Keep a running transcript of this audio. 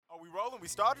rolling? We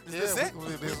started? Is this it?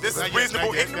 This is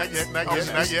reasonable ignorance?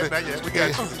 Not yet. We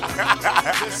got you.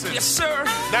 Listen. Yes, sir.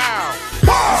 Now.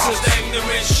 This is the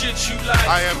ignorant shit you like.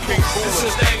 I am King Cooler. This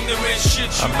is the ignorant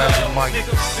shit you I'm like. Magic Mike.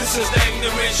 Nigga, this is the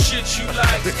ignorant shit you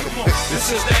like. Come on.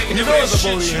 This is the You know ignorant it's a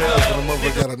shit booty you hell like. when the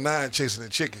motherfucker got a 9 chasing a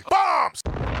chicken. Bombs.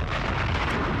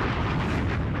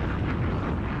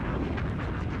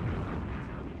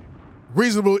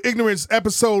 Reasonable Ignorance,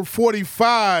 episode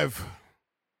 45.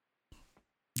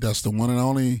 That's the one and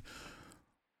only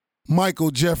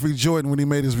Michael Jeffrey Jordan when he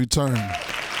made his return.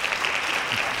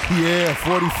 Yeah,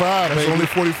 45, That's baby. only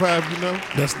 45, you know?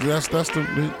 That's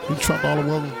the he Trump all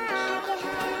over.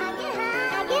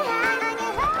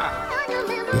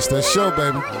 It's that show,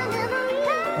 baby.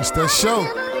 It's that show.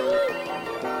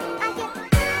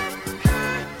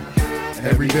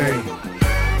 Every day.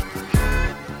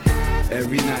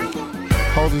 Every night,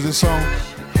 How old is this song?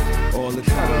 all the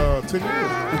time. 10 years.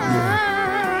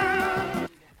 Yeah.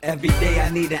 Every day I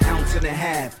need an ounce and a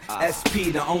half.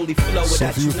 SP, the only flow So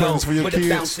that if you you play know, this for your with a kids,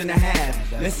 bounce and a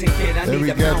half. Listen, kid, I every need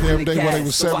a pound goddamn and day a when they gas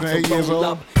was so 7 I or 8 can years roll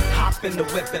old. up, hop in the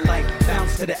whip and like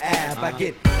bounce to the Ave. I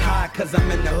get high cause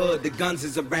I'm in the hood, the guns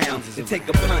is around. To take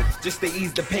a blunt just to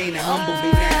ease the pain and humble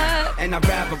me now. And I'd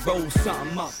rather roll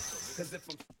something up. Cause if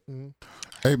I'm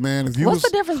Hey, man, if you What's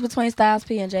was... the difference between Styles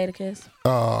P and Jadakiss?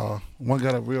 One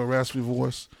got a real raspy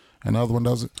voice and the other one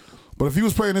doesn't. But if he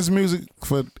was playing this music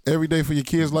for every day for your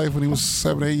kid's life when he was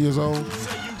 7 or 8 years old,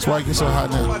 that's why he gets so hot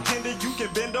now. You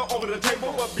can bend her over the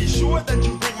table, but be sure that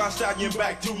you bring my stallion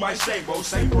back to my stable.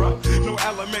 Say, bruh, no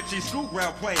elementary school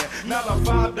ground playing. Not a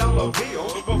 $5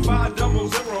 bill, but 500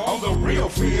 on the real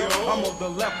field. I'm on the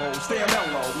level, stay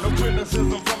mellow. No criticism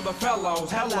from the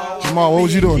fellows. Hello. Jamal, what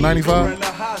was you doing, 95?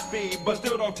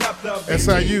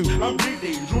 SIU.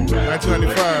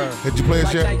 1995. Did you play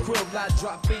us yet?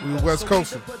 We were West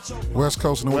Coasting. West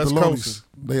Coast and with West the Coasting. Loonies.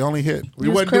 They only hit. We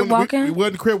You was wasn't crip doing walking? we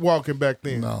wasn't crip walking back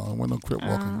then. No, it wasn't no crip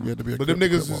walking. You had to be a But them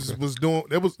crip niggas walker. was doing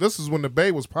this is when the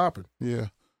Babe was popping. Yeah.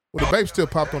 Well, the Babe still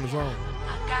popped on his own.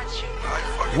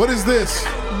 What is this?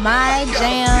 My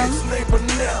Jam.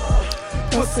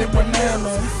 Pussy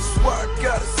Bananas.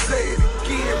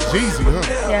 Jeezy, huh?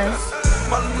 Yes.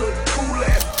 My little cool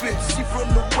ass bitch, she from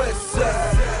the west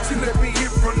side. She let me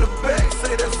hit from the back,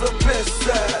 say that's the best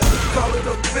side. Call it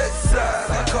a best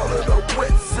side, I call it a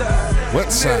wet side.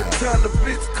 Wet side. Next time the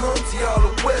bitch comes, y'all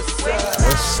the west side.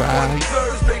 West side.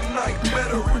 Thursday night,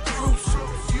 met her in Crucial.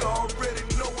 She already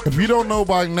know what If you don't know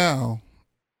by now,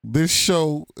 this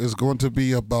show is going to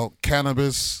be about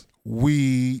cannabis,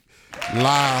 weed,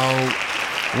 loud,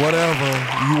 whatever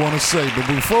you want to say. But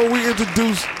before we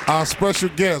introduce our special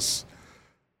guest,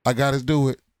 I got to do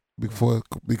it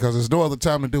because there's no other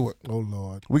time to do it. Oh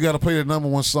Lord. We got to play the number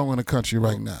one song in the country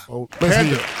right now. Oh, Let's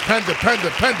panda, hear it. panda.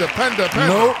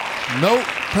 Nope.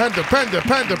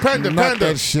 Panda. Not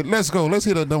that shit. Let's go. Let's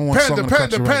hear the number one song in the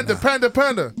country right now.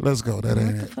 Panda. Let's go. That ain't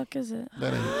What the it. fuck is it?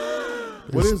 That ain't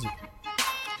it. What is it?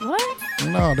 What?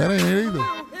 No, that ain't it either.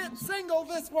 Hit single,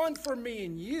 this one for me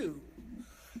and you.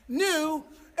 New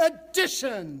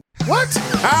edition. What?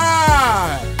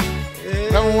 Ah!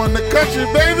 Number one in the country,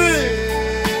 baby.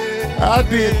 I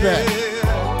did that.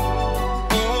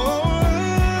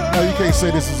 No, you can't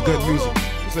say this is good music.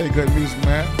 This ain't good music,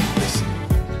 man.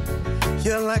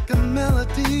 you're like a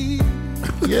melody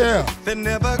Yeah. that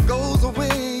never goes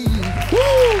away.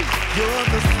 Woo! You're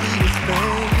the sweetest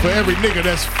thing. For every nigga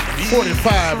that's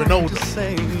 45 and older.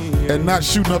 And not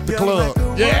shooting up the club.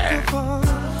 Yeah.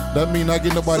 That mean not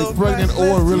getting nobody pregnant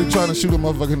or really trying to shoot a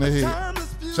motherfucker in the head.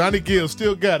 Johnny Gill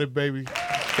still got it, baby.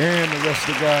 And the rest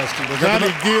of the guys too.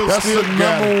 Johnny Gill That's still the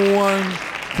got it. number one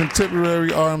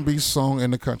contemporary R&B song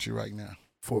in the country right now.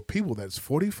 For people that's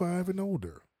 45 and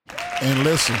older. And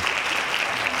listen,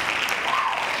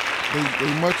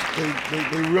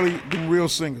 they really them real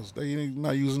singers. They ain't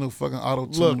not using no fucking auto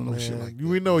tune Look, and no shit man, like that.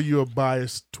 we know you're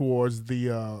biased towards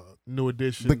the new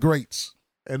edition The greats.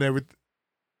 and everything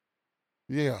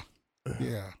Yeah.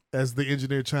 as the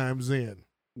engineer chimes in.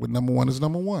 But number one is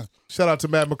number one. Shout out to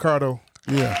Matt Mercado.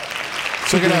 Yeah.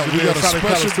 Check it out. We got a Sonic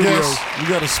Palace special Studios. guest. We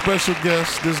got a special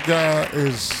guest. This guy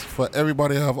is for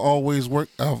everybody I've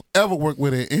ever worked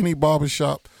with at any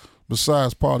barbershop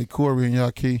besides Paulie Corey and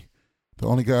Yaki. The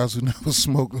only guys who never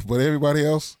smoked. But everybody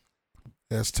else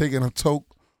has taken a toke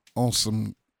on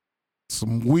some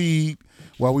weed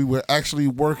while we were actually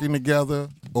working together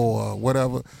or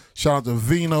whatever. Shout out to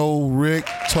Vino, Rick,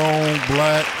 Tone,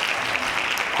 Black,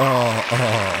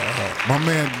 my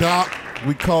man Doc.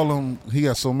 We call him, he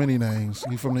has so many names.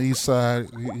 He from the east side.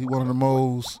 He one of the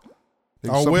Moes.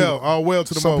 All well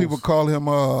to the Some Moes. people call him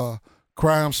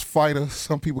crimes fighter.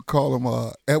 Some people call him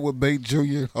Edward Bate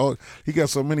Jr. Oh, he got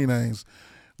so many names.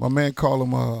 My man call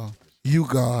him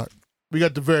U-God. We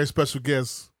got the very special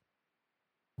guest,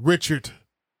 Richard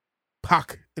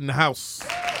Pac, in the house.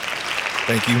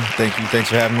 Thank you. Thanks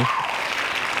for having me.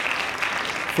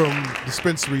 From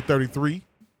Dispensary 33,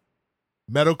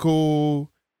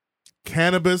 medical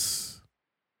cannabis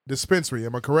dispensary.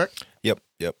 Am I correct? Yep.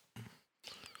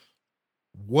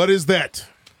 What is that?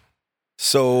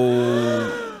 So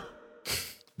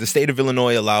the state of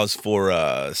Illinois allows for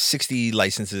 60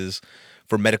 licenses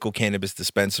for medical cannabis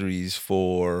dispensaries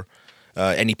for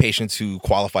any patients who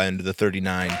qualify under the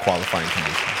 39 qualifying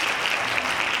conditions.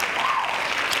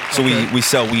 So we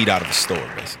sell weed out of the store,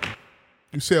 basically.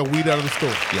 You sell weed out of the store?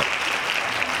 Yep.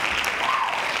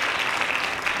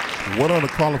 What are the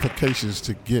qualifications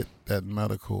to get that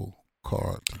medical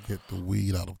card, to get the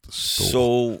weed out of the store?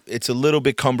 So it's a little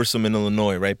bit cumbersome in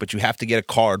Illinois, right? But you have to get a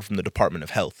card from the Department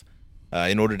of Health.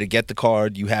 In order to get the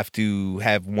card, you have to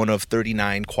have one of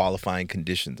 39 qualifying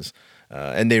conditions.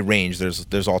 And they range.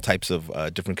 There's all types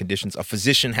of different conditions. A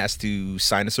physician has to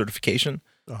sign a certification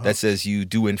that says you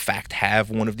do, in fact, have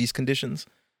one of these conditions.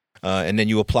 And then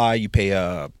you apply, you pay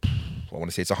I want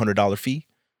to say it's $100 fee,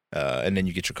 and then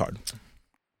you get your card.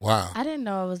 Wow. I didn't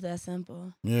know it was that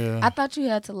simple. Yeah. I thought you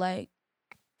had to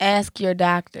ask your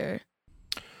doctor.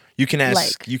 You can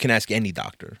ask any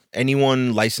doctor,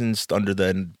 anyone licensed under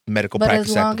the Medical But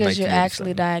Practice as Act long of as you're 1987.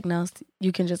 actually diagnosed,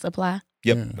 you can just apply.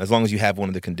 Yep, Yeah. as long as you have one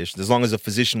of the conditions. As long as a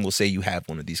physician will say you have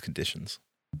one of these conditions.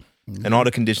 And all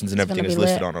the conditions and It's everything gonna is be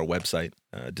listed lit. on our website,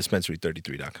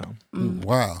 dispensary33.com.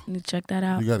 Wow. You need to check that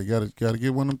out. You gotta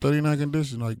get one of them 39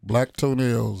 conditions, like black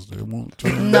toenails. They won't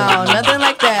turn. No, nothing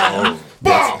like that.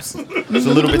 Bombs! It's a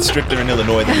little bit stricter in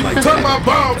Illinois than like Turn my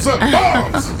bombs up!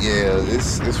 Bombs! Yeah,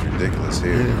 it's ridiculous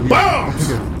here. Bombs!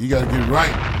 You gotta get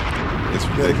right. It's You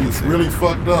gotta ridiculous get here. really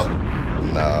fucked up.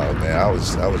 Nah, man, I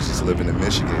was just living in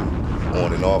Michigan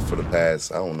on and off for the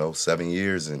past, 7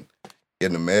 years, and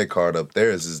getting a med card up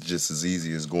there is just as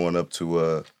easy as going up to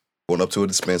a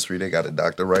dispensary. They got a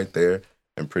doctor right there,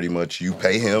 and pretty much you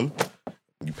pay him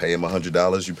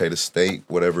 $100, you pay the state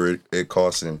whatever it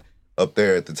costs. And up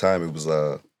there at the time, it was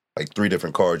like 3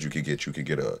 different cards you could get. You could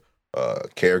get a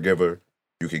caregiver,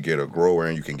 you could get a grower,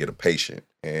 and you can get a patient.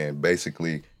 And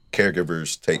basically,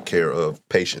 caregivers take care of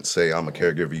patients. Say I'm a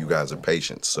caregiver, you guys are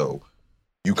patients. So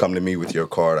you come to me with your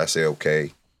card, I say,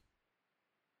 okay.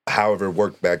 However it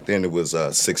worked back then, it was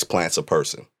 6 plants a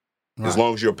person. Right. As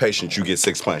long as you're a patient, you get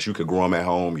 6 plants. You could grow them at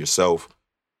home yourself,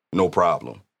 no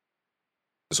problem.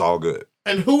 It's all good.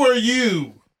 And who are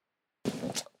you?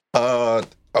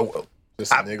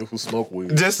 Just a nigga who smoke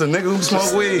weed. Just a nigga who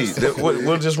smoke weed.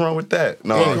 We'll just run with that.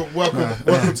 No.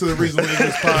 Welcome to the Reason We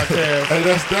English podcast. Hey,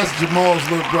 that's Jamal's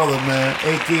little brother, man.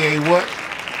 AKA what?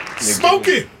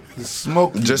 Smoking.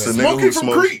 Smoking. Just a baby. nigga who Smoking from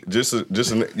smokes. Crete.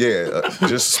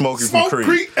 Just smoking Smoke from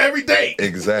Crete. Crete every day.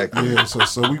 Exactly. Yeah,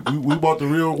 so we brought the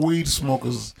real weed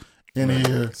smokers in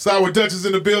here. Sour Dutch is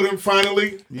in the building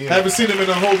finally. Yeah. Haven't seen him in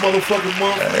a whole motherfucking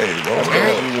month. Hey,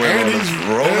 And he's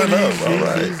rolling up. All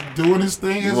right. He's doing his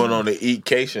thing. You went on the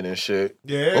eatcation and shit.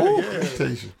 Yeah.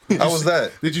 How was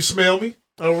that? Did you smell me?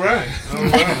 All right.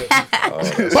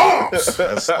 Bombs.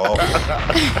 That's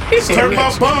awful. Turn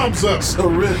my bombs up. So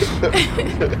Rich,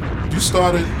 you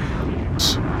started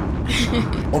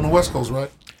on the West Coast, right?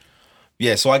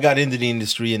 Yeah, so I got into the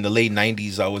industry in the late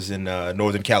 90s. I was in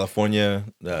Northern California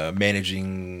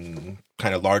managing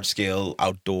kind of large-scale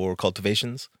outdoor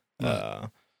cultivations. And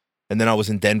then I was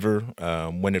in Denver.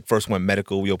 When it first went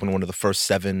medical, we opened one of the first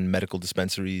 7 medical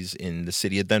dispensaries in the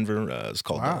city of Denver. It's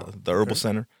called the Herbal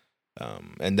Center.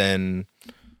 And then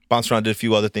bounced around, did a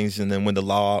few other things. And then when the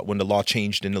law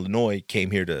changed in Illinois,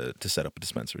 came here to set up a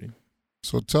dispensary.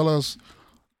 So tell us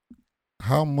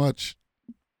how much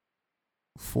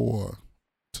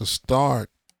to start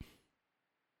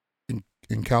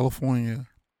in California,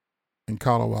 in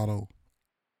Colorado,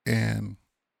 and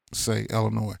say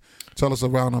Illinois. Tell us a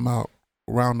roundabout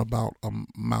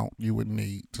amount you would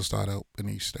need to start out in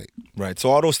each state. Right. So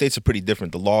all those states are pretty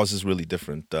different. The laws is really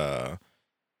different.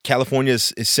 California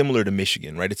is similar to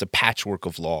Michigan, right? It's a patchwork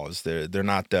of laws. They're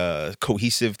not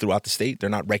cohesive throughout the state. They're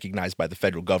not recognized by the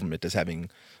federal government as having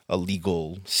a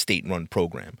legal state-run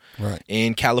program. Right.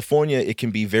 In California, it can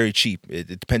be very cheap.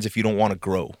 It depends if you don't want to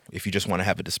grow, if you just want to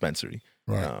have a dispensary.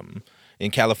 Right.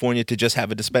 In California, to just have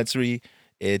a dispensary,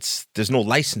 there's no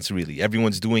license really.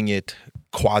 Everyone's doing it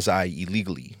quasi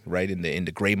illegally, right? In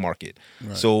the gray market.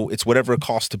 Right. So it's whatever it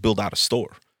costs to build out a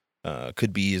store.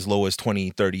 Could be as low as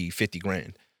 20, 30, 50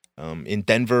 grand. In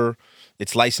Denver,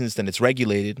 it's licensed and it's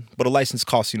regulated, but a license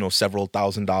costs, several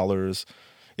 $1,000s.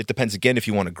 It depends again if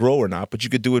you want to grow or not, but you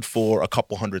could do it for a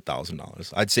couple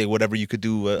 $100,000. I'd say whatever you could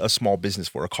do a small business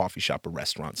for, a coffee shop, a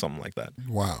restaurant, something like that.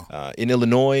 Wow. In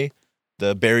Illinois,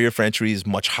 the barrier for entry is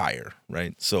much higher,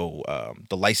 right? So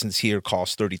the license here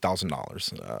costs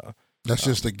 $30,000. That's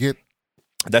just to get.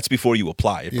 That's before you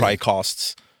apply. It Yeah. probably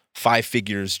costs 5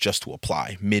 figures just to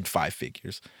apply, mid 5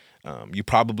 figures. You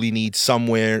probably need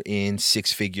somewhere in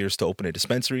 6 figures to open a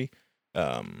dispensary.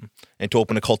 And to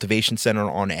open a cultivation center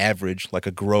on average, like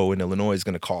a grow in Illinois, is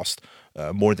going to cost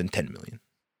more than $10 million.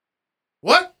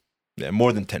 What? Yeah,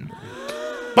 more than $10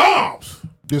 million. Bombs.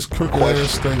 This crooked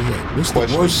ass state here. This is the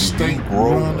Question, worst do you state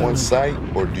grow run on site,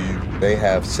 or they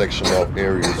have sectioned off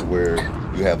areas where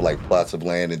you have like plots of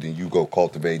land and then you go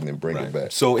cultivating and bring it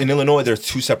back? So in Illinois, there's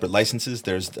 2 separate licenses.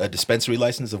 There's a dispensary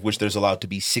license, of which there's allowed to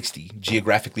be 60,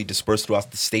 geographically dispersed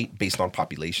throughout the state based on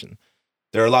population.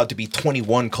 There are allowed to be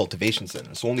 21 cultivation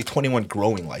centers, so only 21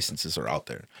 growing licenses are out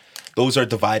there. Those are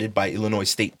divided by Illinois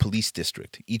State Police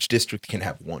District. Each district can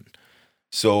have 1.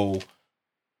 So,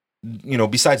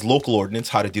 besides local ordinance,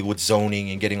 how to deal with zoning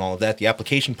and getting all of that, the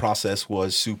application process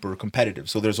was super competitive.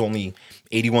 So there's only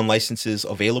 81 licenses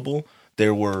available.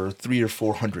 There were 300 or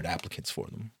 400 applicants for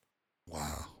them.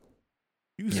 Wow.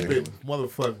 You spit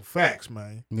motherfucking facts,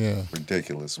 man. Yeah.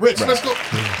 Ridiculous. Rich, let's go.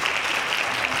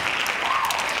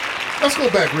 Let's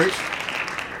go back, Rich.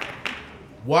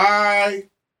 Why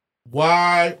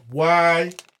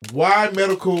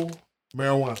medical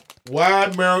marijuana?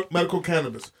 Why medical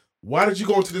cannabis? Why did you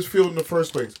go into this field in the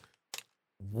first place?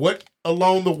 What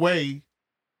along the way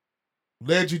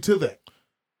led you to that?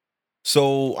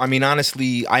 So, I mean,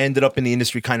 honestly, I ended up in the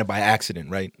industry kind of by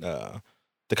accident, right?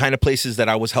 The kind of places that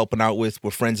I was helping out with were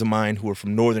friends of mine who were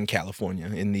from Northern California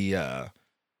in the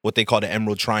what they call the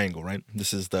Emerald Triangle, right?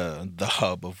 This is the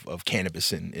hub of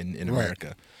cannabis in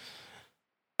America.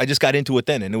 I just got into it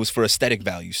then, and it was for aesthetic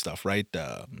value stuff, right?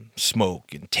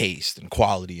 Smoke and taste and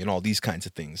quality and all these kinds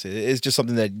of things. It's just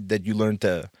something that you learn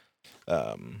to,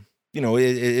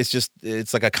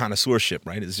 it's like a connoisseurship,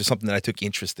 right? It's just something that I took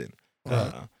interest in.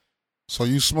 Right. So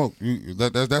you smoke.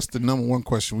 That's the number one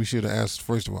question we should have asked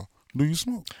first of all. Do you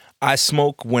smoke? I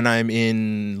smoke when I'm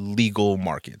in legal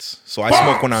markets. So I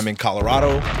smoke when I'm in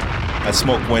Colorado. I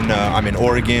smoke when I'm in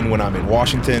Oregon, when I'm in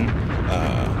Washington.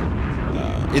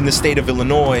 In the state of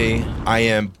Illinois, I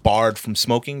am barred from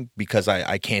smoking because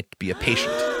I can't be a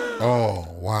patient. Oh,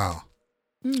 wow.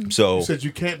 So You said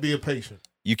you can't be a patient.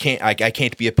 you can't. I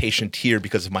can't be a patient here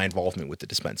because of my involvement with the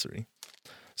dispensary.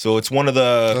 So it's one of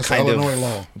the That's kind Illinois of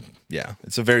law. Yeah,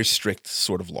 it's a very strict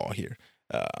sort of law here.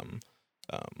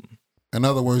 In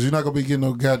other words, you're not gonna be getting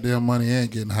no goddamn money and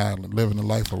getting high, living the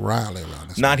life of Riley around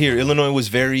this. Not here. Illinois was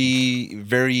very,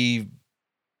 very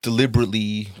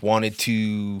deliberately wanted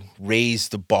to raise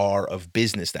the bar of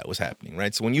business that was happening,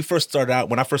 right? So when I first started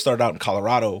out in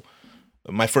Colorado,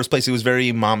 my first place, it was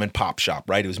very mom and pop shop,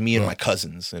 right? It was me and my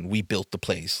cousins, and we built the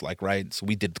place, right? So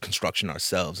we did the construction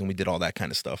ourselves, and we did all that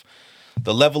kind of stuff.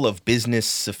 The level of business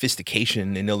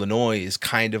sophistication in Illinois is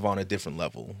kind of on a different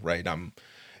level, right? I'm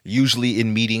usually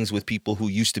in meetings with people who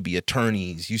used to be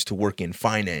attorneys, used to work in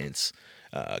finance.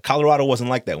 Colorado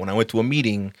wasn't like that. When I went to a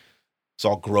meeting, it's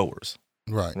all growers.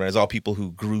 Right. It's all people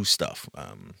who grew stuff.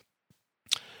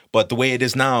 But the way it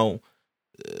is now,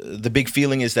 the big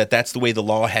feeling is that that's the way the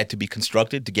law had to be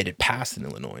constructed to get it passed in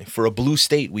Illinois. For a blue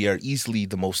state, we are easily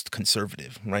the most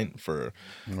conservative, right? For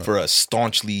a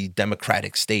staunchly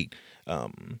democratic state.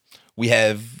 We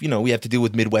have to deal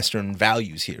with Midwestern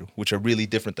values here, which are really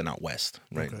different than out West,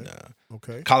 right?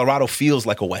 Okay. Colorado feels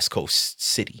like a West Coast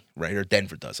city, right? Or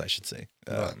Denver does, I should say.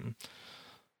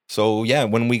 So, yeah,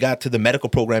 when we got to the medical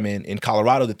program in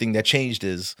Colorado, the thing that changed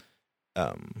is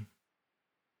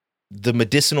the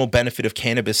medicinal benefit of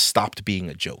cannabis stopped being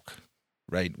a joke,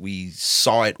 right? We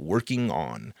saw it working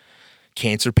on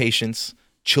cancer patients,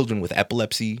 children with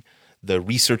epilepsy. The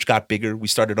research got bigger. We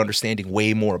started understanding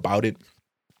way more about it.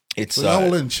 So y'all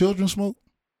letting children smoke?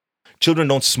 Children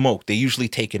don't smoke. They usually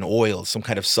take an oil, some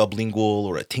kind of sublingual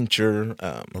or a tincture.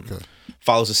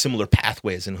 Follows a similar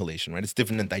pathway as inhalation, right? It's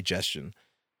different than digestion.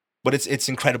 But it's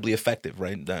incredibly effective,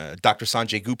 right? Dr.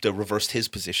 Sanjay Gupta reversed his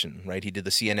position, right? He did the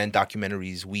CNN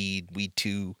documentaries, Weed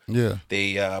 2. Yeah.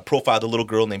 They profiled a little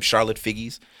girl named Charlotte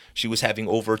Figges. She was having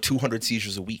over 200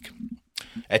 seizures a week.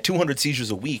 At 200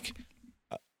 seizures a week,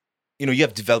 you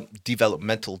have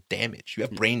developmental damage. You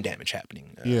have brain damage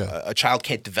happening. A child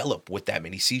can't develop with that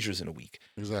many seizures in a week.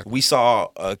 Exactly. We saw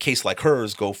a case like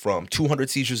hers go from 200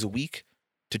 seizures a week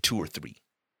to 2 or 3.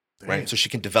 Right, so she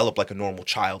can develop like a normal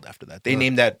child after that. They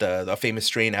named that a famous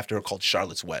strain after her called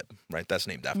Charlotte's Web. Right, that's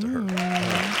named after her.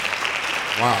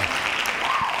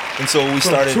 Wow. And so we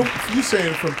started. You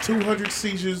saying from 200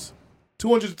 seizures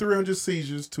 200 to 300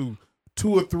 seizures to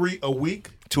 2 or 3 a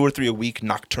week. 2 or 3 a week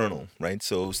nocturnal, right?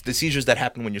 So the seizures that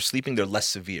happen when you're sleeping, they're less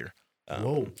severe.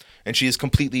 Whoa. And she is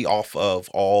completely off of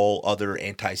all other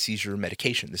anti-seizure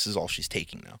medication. This is all she's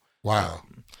taking now. Wow.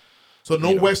 So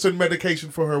no Western medication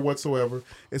for her whatsoever.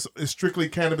 It's strictly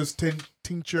cannabis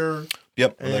tincture.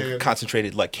 Yep, And- like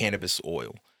concentrated like cannabis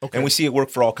oil. Okay. And we see it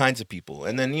work for all kinds of people.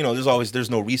 And then, there's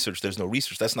no research. There's no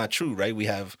research. That's not true, right? We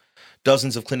have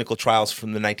dozens of clinical trials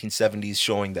from the 1970s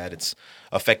showing that it's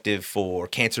effective for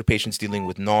cancer patients dealing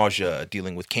with nausea,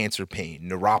 dealing with cancer pain,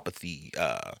 neuropathy,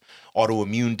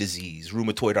 autoimmune disease,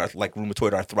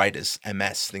 rheumatoid arthritis,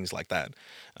 MS, things like that.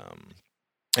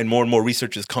 And more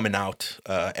research is coming out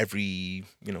every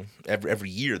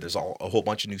year. There's a whole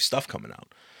bunch of new stuff coming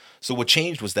out. So what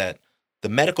changed was that the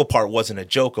medical part wasn't a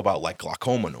joke about like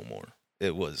glaucoma no more.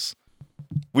 It was,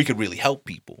 we could really help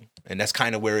people. And that's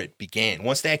kind of where it began.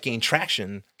 Once that gained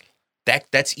traction,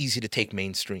 that's easy to take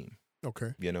mainstream.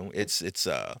 Okay.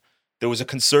 There was a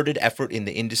concerted effort in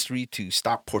the industry to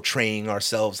stop portraying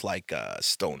ourselves like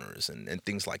stoners and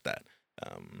things like that.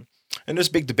 And there's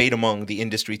big debate among the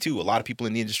industry too. A lot of people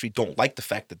in the industry don't like the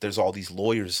fact that there's all these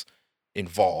lawyers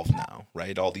involved now,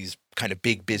 right? All these kind of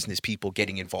big business people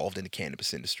getting involved in the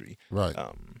cannabis industry. Right.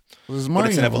 But there's money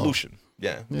it's an involved. evolution.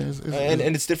 Yeah. Yeah,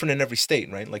 And it's different in every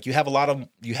state, right? Like you have a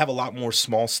lot more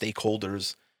small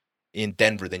stakeholders in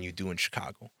Denver than you do in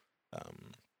Chicago.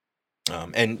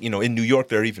 And in New York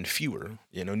there are even fewer.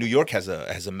 New York has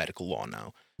a medical law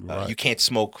now. Right. You can't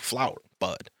smoke flower,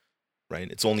 bud,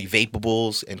 right? It's only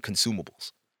vapables and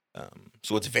consumables.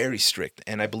 So it's very strict.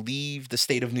 And I believe the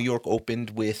state of New York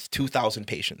opened with 2,000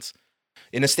 patients.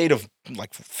 In a state of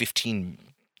like 15,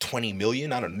 20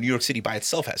 million, I don't know, New York City by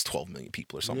itself has 12 million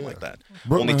people or something like that.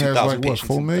 Brooklyn only has 2,000 like, what, patients.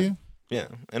 4 million? Yeah,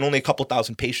 and only a couple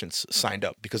thousand patients signed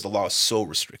up because the law is so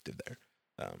restrictive there.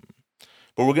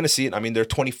 But we're going to see it. I mean, there are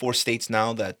 24 states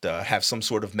now that have some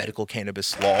sort of medical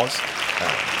cannabis laws.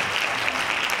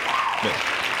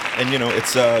 And,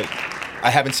 it's... I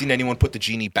haven't seen anyone put the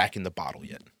genie back in the bottle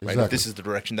yet. Right? Exactly. If this is the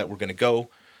direction that we're going to go,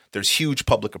 there's huge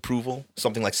public approval.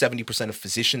 Something like 70% of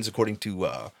physicians, according to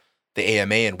the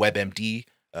AMA and WebMD,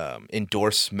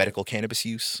 endorse medical cannabis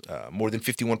use. More than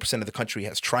 51% of the country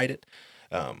has tried it.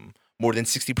 More than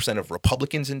 60% of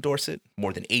Republicans endorse it.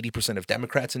 More than 80% of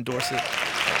Democrats endorse it.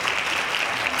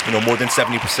 More than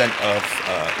 70%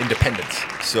 of independents.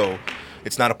 So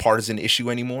it's not a partisan issue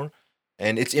anymore.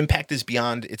 And its impact is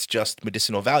beyond its just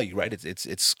medicinal value, right?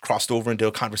 It's crossed over into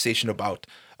a conversation about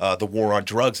the war on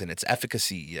drugs and its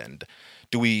efficacy, and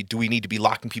do we need to be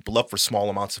locking people up for small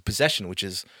amounts of possession, which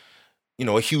is,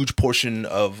 a huge portion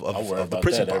of the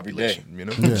prison population.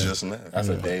 Just now. That's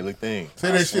a daily thing.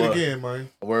 Say that shit again, man.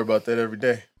 I worry about that every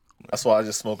day. That's why I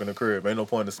just smoke in the crib. Ain't no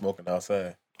point in smoking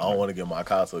outside. I don't want to get my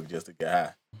car took just to get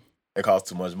high. It costs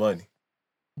too much money.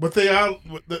 But they are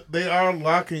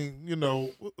locking,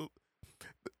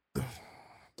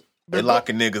 They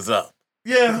locking niggas up.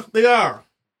 Yeah, they are.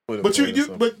 Put But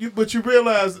you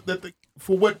realize that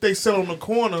for what they sell on the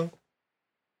corner,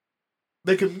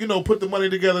 they can put the money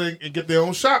together and get their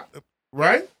own shop,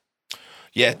 right?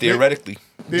 Yeah, theoretically.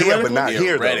 Yeah, but not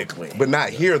here though. Theoretically. But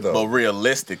not here though. But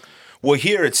realistic. Well,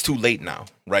 here it's too late now,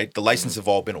 right? The licenses have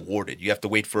all been awarded. You have to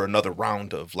wait for another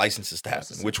round of licenses to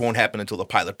happen, which won't happen until the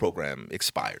pilot program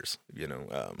expires.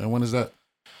 And when is that?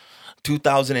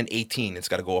 2018. It's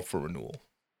got to go up for renewal.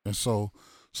 And so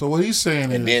what he's saying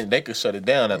And is, then they could shut it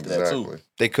down after that too.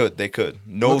 They could.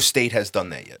 No state has done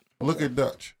that yet. look at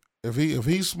Dutch. If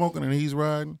he's smoking and he's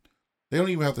riding, they don't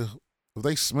even have to. If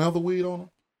they smell the weed on him,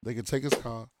 they can take his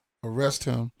car, arrest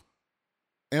him,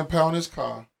 impound his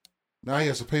car. Now he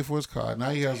has to pay for his car. Now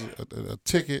he has a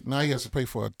ticket. Now he has to pay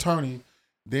for an attorney.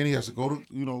 Then he has to go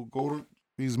to.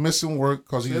 He's missing work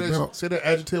because he's say that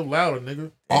adjective louder,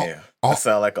 nigga. Yeah, that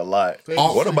sound like a lot.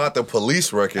 What about the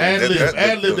police record?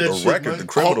 The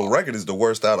criminal record is the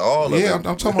worst out of all of it. Yeah, I'm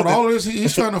talking about all of this.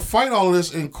 He's trying to fight all of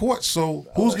this in court. So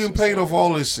who's getting paid off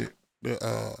all this shit?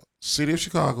 The city of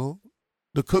Chicago,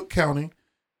 the Cook County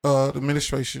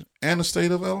administration, and the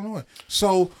state of Illinois.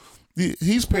 So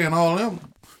he's paying all of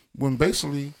them when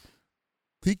basically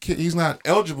he's not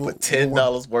eligible. But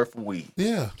 $10 worth of weed.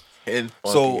 Yeah.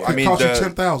 So I mean, cost you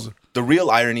 $10,000. The real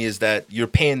irony is that you're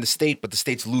paying the state, but the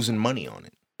state's losing money on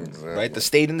it. Exactly. Right? The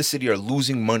state and the city are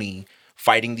losing money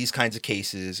fighting these kinds of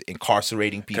cases,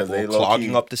 incarcerating people,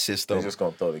 clogging up the system. They're just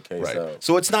gonna throw the case out.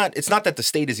 So it's not that the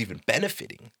state is even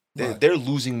benefiting. They're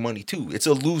losing money too. It's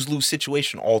a lose-lose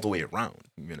situation all the way around.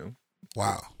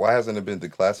 Wow. Why hasn't it been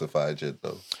declassified yet,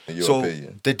 though, in your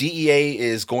opinion? The DEA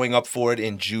is going up for it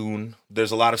in June.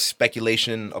 There's a lot of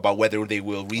speculation about whether they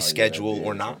will reschedule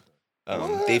or not.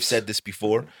 They've said this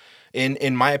before.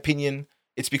 in my opinion,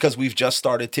 it's because we've just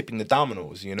started tipping the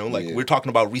dominoes, you know, like we're talking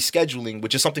about rescheduling,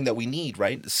 which is something that we need,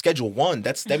 right? Schedule 1,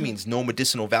 that means no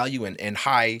medicinal value and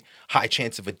high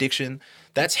chance of addiction.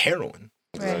 That's heroin,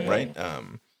 right?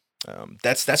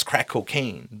 That's crack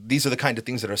cocaine. These are the kind of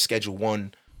things that are Schedule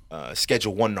 1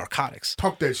 narcotics.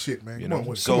 Talk that shit, man. You Come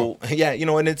know? on, So yeah, you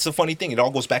know, and it's a funny thing. It all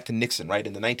goes back to Nixon, right?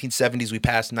 In the 1970s,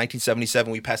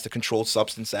 1977, we passed the Controlled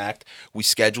Substance Act. We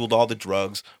scheduled all the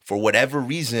drugs. For whatever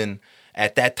reason,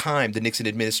 at that time, the Nixon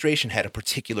administration had a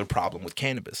particular problem with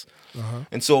cannabis.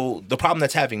 And so the problem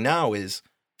that's having now is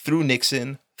through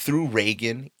Nixon, through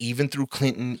Reagan, even through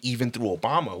Clinton, even through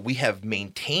Obama, we have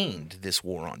maintained this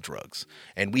war on drugs.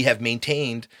 And we have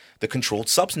maintained the Controlled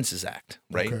Substances Act,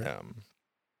 right? Okay.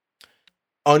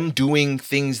 Undoing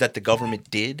things that the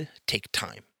government did take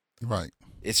time. Right.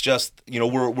 It's just, you know,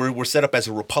 we're set up as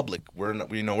a republic. We're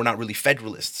not really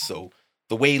federalists. So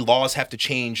the way laws have to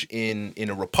change in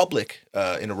a republic,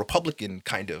 in a Republican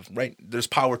kind of, right? There's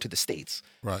power to the states.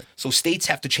 Right. So states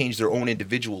have to change their own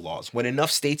individual laws. When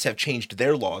enough states have changed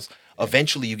their laws,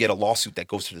 eventually you get a lawsuit that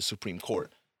goes to the Supreme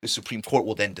Court. The Supreme Court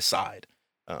will then decide.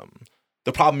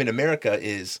 The problem in America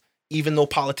is even though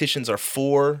politicians are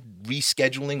for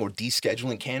rescheduling or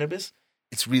descheduling cannabis,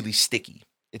 it's really sticky.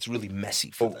 It's really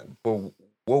messy for them. But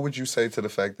what would you say to the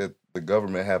fact that the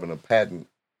government having a patent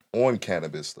on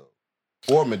cannabis, though,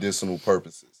 for medicinal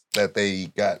purposes, that they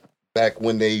got back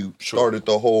when they started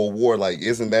the whole war? Like,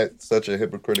 isn't that such a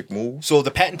hypocritical move? So the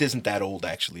patent isn't that old,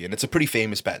 actually, and it's a pretty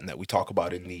famous patent that we talk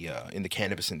about in the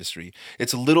cannabis industry.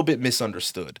 It's a little bit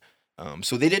misunderstood.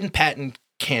 So they didn't patent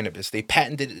cannabis; they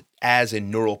patented it as a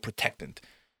neuroprotectant.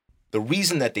 The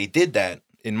reason that they did that,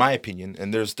 in my opinion,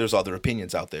 and there's other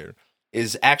opinions out there,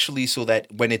 is actually so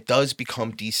that when it does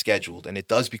become descheduled and it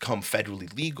does become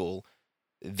federally legal,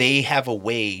 they have a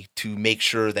way to make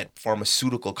sure that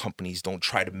pharmaceutical companies don't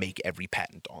try to make every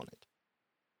patent on it.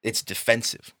 It's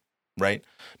defensive, right?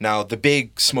 Now, the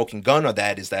big smoking gun of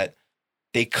that is that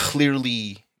the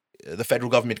federal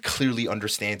government clearly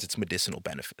understands its medicinal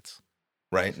benefits,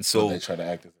 right? And so they try to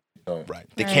act as if they don't. Right.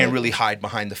 They can't really hide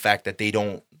behind the fact that they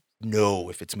don't know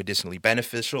if it's medicinally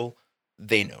beneficial.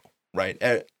 They know, right?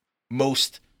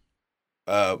 Most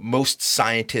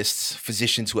scientists,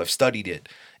 physicians who have studied it,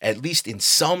 at least in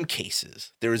some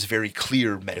cases, there is very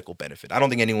clear medical benefit. I don't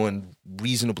think anyone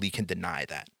reasonably can deny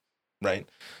that, right?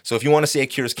 So if you want to say it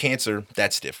cures cancer,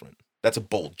 that's different. That's a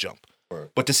bold jump. Right.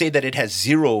 But to say that it has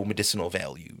zero medicinal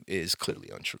value is clearly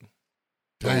untrue.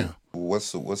 Damn.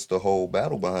 What's the whole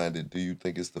battle behind it? Do you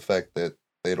think it's the fact that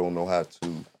they don't know how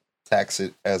to tax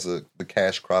it as the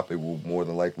cash crop it will more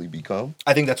than likely become?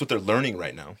 I think that's what they're learning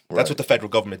right now. Right. That's what the federal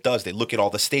government does. They look at all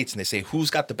the states and they say, who's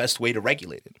got the best way to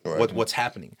regulate it? Right. What's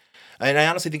happening? And I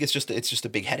honestly think it's just a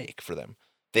big headache for them.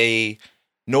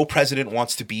 No president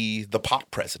wants to be the pot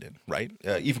president, right?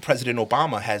 Even President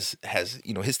Obama has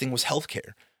his thing was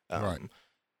healthcare. Right.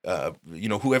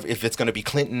 Whoever, if it's going to be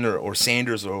Clinton or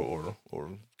Sanders or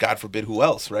God forbid who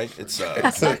else, right? It's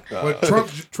but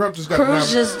Trump just got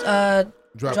Cruz just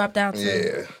dropped out too.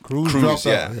 Yeah. Cruz dropped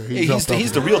yeah. out.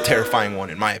 He's the real terrifying one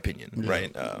in my opinion,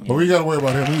 right? But we got to worry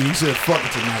about him. He said, fuck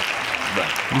it tonight. Right.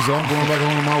 He said, I'm going back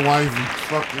home to my wife and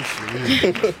fuck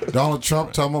this shit. Donald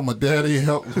Trump talking about my daddy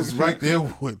was right there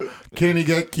when Kennedy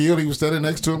got killed. He was standing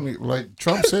next to him. Like,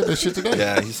 Trump said that shit today.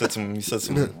 Yeah, he said some. He said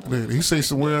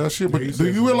some weird ass shit. But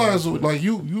do you realize, like,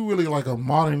 you really like a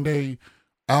modern day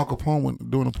Al Capone when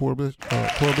doing a prohibition?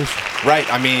 Right.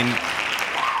 I mean,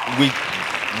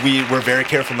 we're very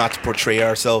careful not to portray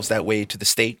ourselves that way to the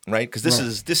state, right? Because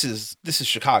this is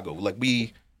Chicago. Like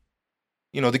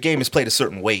the game is played a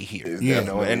certain way here,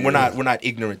 and we're not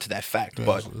ignorant to that fact. Yeah,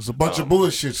 but it's a bunch of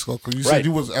bullshit. Because you said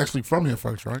you was actually from here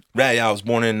first, right? Right. Yeah, I was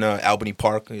born in Albany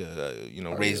Park.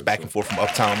 Raised back and forth from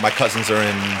uptown. My cousins are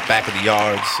in back of the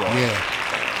yards. So. Yeah.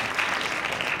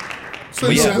 So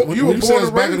you were born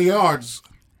in back of the yards.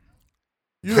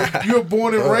 You were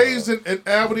born and raised in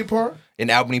Albany Park? In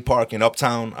Albany Park, in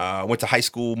Uptown. I went to high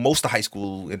school, most of high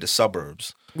school in the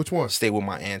suburbs. Which one? Stayed with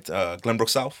my aunt, Glenbrook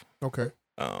South. Okay.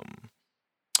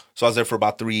 So I was there for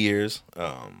about 3 years.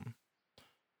 And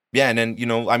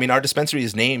then, our dispensary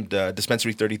is named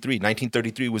Dispensary 33.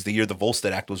 1933 was the year the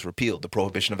Volstead Act was repealed. The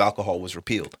prohibition of alcohol was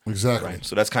repealed. Exactly. Right?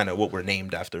 So that's kind of what we're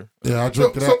named after. Yeah, I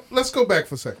drank that. So let's go back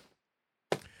for a second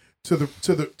to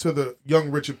the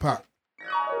young Richard Pop.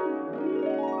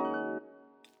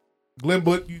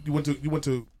 Glenbrook, you went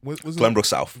to what was it? Glenbrook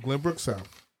South. Glenbrook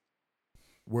South.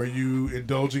 Were you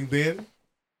indulging then?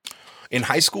 In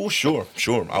high school, sure.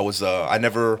 I was. I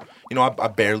never. I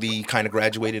barely kind of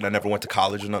graduated. I never went to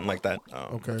college or nothing like that.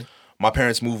 Okay. my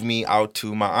parents moved me out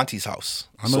to my auntie's house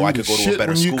I know so you I the could go to shit a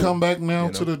better when school. you come back now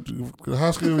you to know? the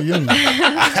high school reunion.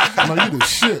 I know you the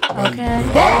shit. Like,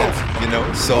 You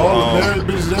know, so all the married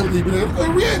bitches and everything, be like,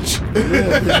 "Oh, rich."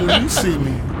 Yeah, bitch, when you see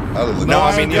me. No,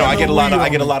 I mean, you know, I get a lot of weed I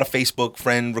get a on lot of Facebook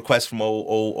friend requests from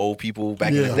old people back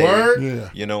in Yeah. the day. Word? Yeah.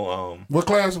 You know, What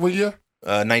class? What year?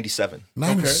 97.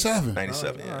 97.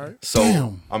 97. All Yeah. right. So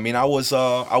Damn. I mean, I was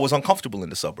uncomfortable in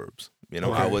the suburbs. You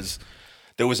know, Okay.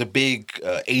 there was a big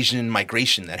Asian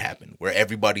migration that happened where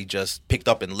everybody just picked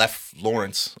up and left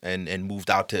Lawrence and moved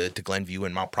out to Glenview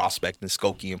and Mount Prospect and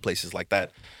Skokie and places like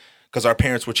that because our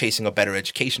parents were chasing a better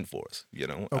education for us. You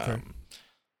know. Okay.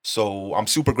 So I'm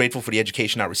super grateful for the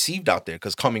education I received out there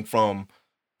because coming from,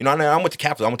 you know, I went to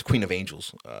Capital, I went to Queen of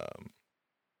Angels,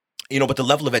 you know, but the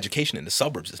level of education in the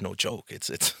suburbs is no joke. It's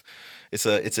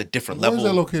a different Where level.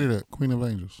 is that located at? Queen of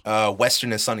Angels.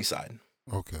 Western and Sunnyside.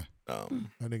 Okay. I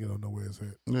nigga don't know where it's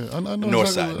at. Yeah, I know North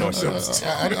exactly.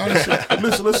 side.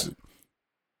 Listen.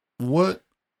 What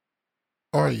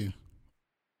are you?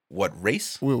 What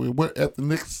race? What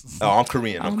ethnics? Oh, I'm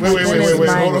Korean. I'm Wait,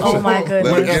 hold on. Oh my goodness.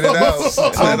 Let her get it out.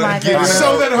 Oh my goodness.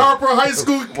 Show that Harper High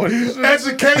School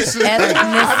education.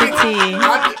 Ethnicity.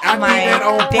 I need that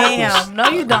on purpose. Damn. No,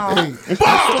 you don't.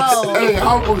 Slow. Hey, I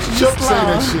almost Chuck say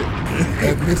that shit.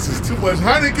 Ethnicity. Too much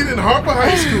Heineken in Harper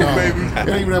High School, baby.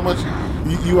 It ain't even that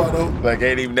much. You are though. Like,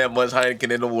 ain't even that much Heineken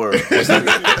in the world.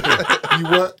 You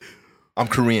what? I'm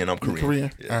Korean. Korean.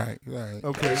 Yeah. All right.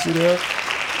 Okay. See there?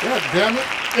 God damn it.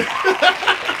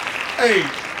 Hey,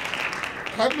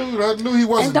 I knew he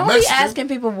wasn't And don't Mexican. be asking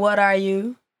people, what are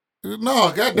you?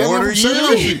 No, God damn What it.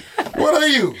 are you? What are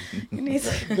you? You need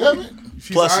to. Damn it.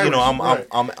 Plus, you know, Irish,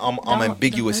 I'm Don't-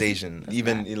 ambiguous Asian.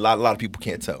 Even a lot of people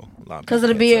can't tell. Because of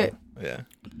the beard. Yeah.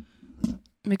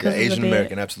 Because of the Asian beard.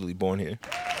 American, absolutely born here.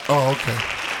 Oh,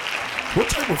 okay. What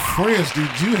type of friends did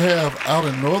you have out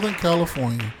in Northern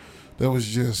California that was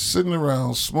just sitting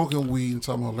around smoking weed and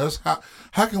talking about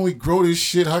how can we grow this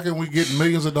shit? How can we get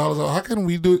millions of dollars out? How can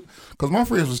we do it? Because my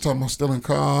friends was talking about stealing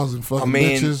cars and fucking I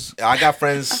mean, bitches. I got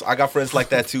friends like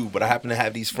that too, but I happen to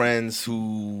have these friends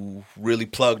who really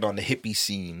plugged on the hippie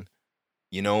scene,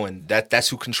 you know, and that's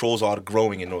who controls all the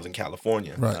growing in Northern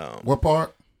California. Right. What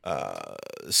part?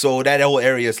 So that whole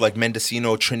area is like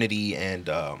Mendocino, Trinity, and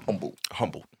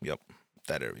Humboldt. Yep,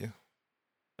 that area.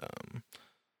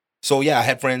 So yeah, I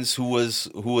had friends who was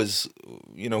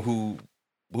you know who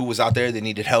was out there. They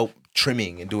needed help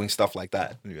trimming and doing stuff like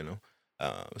that. You know,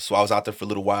 so I was out there for a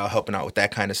little while helping out with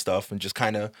that kind of stuff and just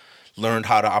kind of learned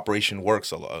how the operation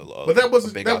works. But that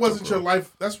wasn't your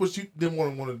life. That's what you didn't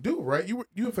want to do, right?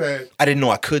 You've had. I didn't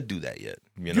know I could do that yet.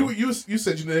 You know, You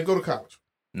said you didn't go to college.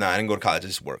 Nah, I didn't go to college. I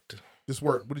just worked. Just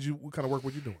work. What kind of work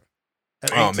were you doing?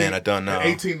 At Oh, man, I done, at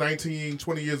 18, 19,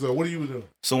 20 years old. What are you doing?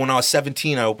 So when I was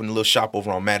 17, I opened a little shop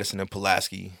over on Madison and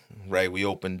Pulaski. Right, we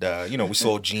opened. You know, we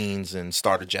sold jeans and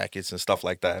starter jackets and stuff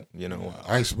like that. You know,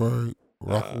 Iceberg,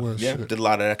 Rockaway. yeah, shit. did a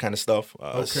lot of that kind of stuff.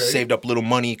 Okay. Saved up a little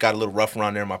money. Got a little rough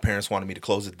around there. My parents wanted me to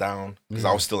close it down because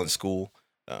I was still in school.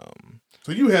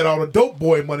 So you had all the dope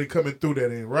boy money coming through that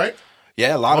end, right?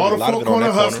 Yeah, a lot all of the it on four that corner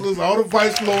corner. hustlers, all the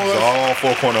vice It was lords. all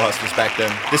four corner hustlers back then.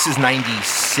 This is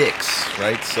 96,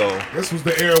 right? So This was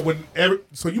the era when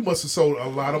so you must have sold a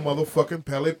lot of motherfucking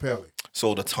Pele.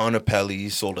 sold a ton of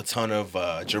Pellies, sold a ton of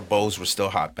Gerbos were still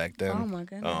hot back then. Oh my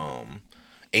goodness.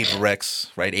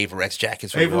 Averex, right? Averex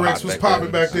jackets were real Averex hot was back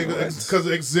popping then. back then because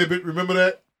of Exhibit. Remember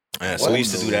that? Yeah, so we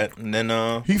used to do that. And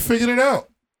then He figured it out.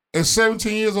 At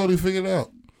 17 years old, he figured it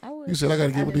out. He said, I got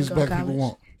to get what these black people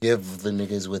want. Give the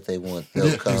niggas what they want. They'll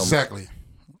Yeah, come. exactly.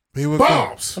 He would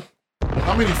Bombs.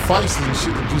 How many fights and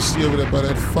shit did you see over there by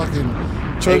that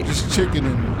fucking Turkish chicken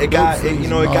and it got goat fees you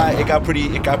know and all it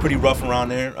got pretty rough around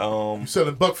there. You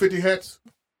selling $1.50 hats?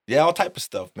 Yeah, all type of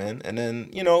stuff, man. And then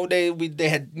you know they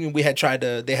had tried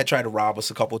to rob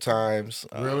us a couple times.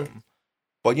 Really?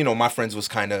 But you know my friends was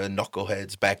kind of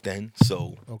knuckleheads back then,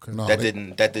 so Okay. No, that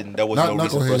was not no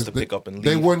reason for us knuckleheads, to pick up and leave.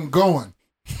 They wasn't going.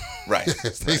 Right.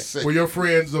 They say. Were your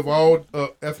friends of all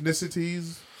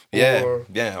ethnicities? Yeah, Or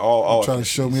yeah, all Trying to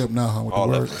show me up now, huh, with all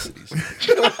the word.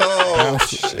 ethnicities. Oh,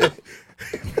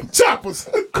 shit. choppers.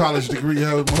 College degree,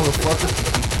 hell, motherfucker.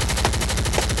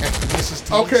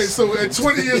 Ethnicities. Okay, so at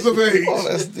 20 years of age, Oh,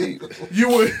 that's deep. you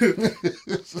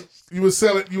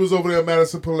was over there at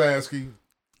Madison Pulaski.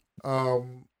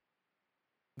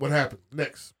 What happened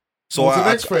next? So What was the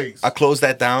next phase? I closed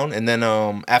that down, and then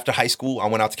after high school, I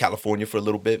went out to California for a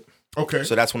little bit. Okay.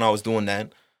 So that's when I was doing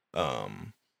that.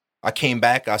 I came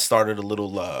back. I started a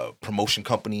little promotion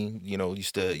company. You know,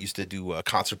 used to do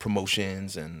concert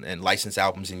promotions and license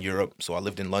albums in Europe. So I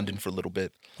lived in London for a little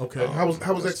bit. Okay. How was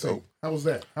that scene? How was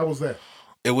that?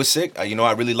 It was sick. I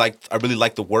really liked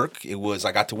the work.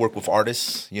 I got to work with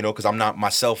artists, because I'm not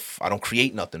myself. I don't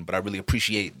create nothing, but I really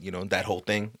appreciate, that whole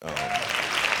thing.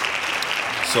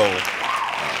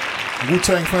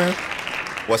 Wu-Tang fan?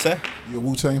 What's that? You a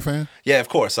Wu-Tang fan? Yeah, of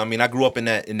course. I mean, I grew up in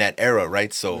that era,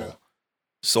 right? So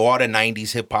all the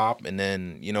 90s hip hop, and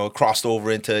then, it crossed over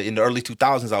in the early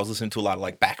 2000s. I was listening to a lot of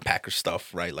like backpacker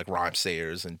stuff, right? Like Rhyme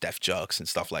Sayers and Def Jux and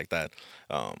stuff like that.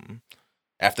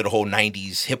 After the whole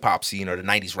 90s hip hop scene or the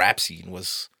 90s rap scene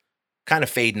was kind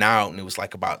of fading out, and it was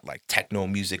like about like techno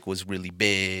music was really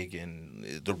big,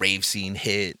 and the rave scene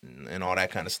hit and all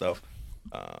that kind of stuff.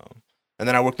 And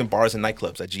then I worked in bars and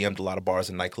nightclubs. I GM'd a lot of bars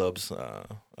and nightclubs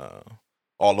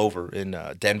all over in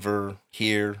Denver,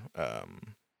 here,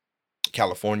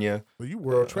 California. Well, you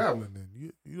world traveling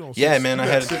then. You don't. Yeah, man. I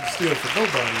had sit still for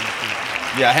nobody.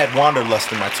 Yeah, I had wanderlust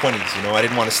in my 20s. I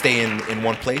didn't want to stay in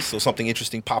one place. So something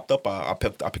interesting popped up. I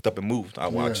picked up and moved. I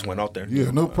just went out there.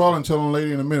 Yeah, no problem. Telling a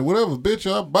lady in a minute, whatever, bitch,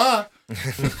 I'll buy.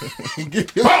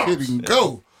 Get your shit and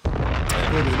go.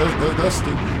 That's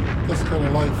the kind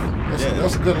of life.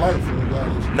 That's a good life for the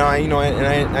guys. No,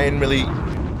 and I didn't really.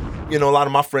 A lot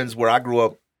of my friends where I grew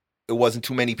up, it wasn't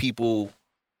too many people.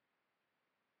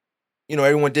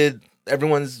 Everyone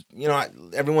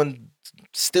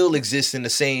still exists in the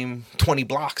same 20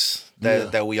 blocks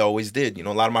that we always did.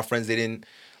 A lot of my friends, they didn't,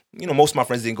 most of my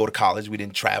friends didn't go to college. We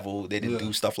didn't travel. They didn't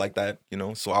do stuff like that,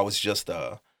 So I was just,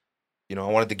 I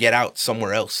wanted to get out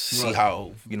somewhere else, see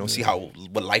how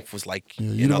what life was like.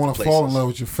 Yeah, you didn't want to fall in love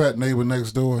with your fat neighbor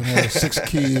next door and have 6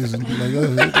 kids and be like,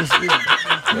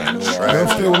 I'm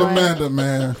still with Amanda,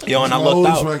 man. And I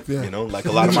lucked out, right there. like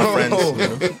a lot of my friends,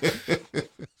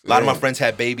 a lot of my friends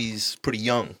had babies pretty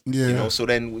young, so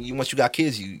then once you got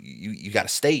kids, you got to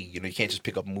stay, you can't just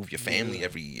pick up and move your family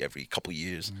every couple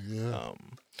years. Yeah.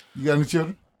 You got any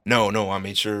children? No, I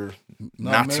made sure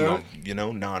not to,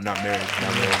 no, not married.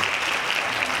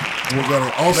 We got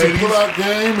an awesome pull-out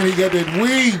game, and he got that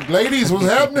weed. Ladies, what's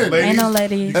happening? Ain't no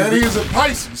ladies. And he's a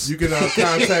Pisces. You can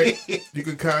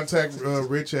contact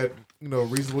Rich at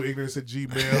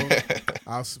reasonableignorance@gmail.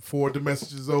 I'll forward the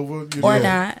messages over. Or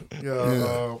not.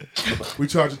 Yeah. We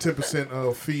charge a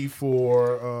 10% fee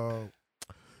for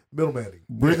middleman.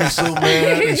 Brittany's so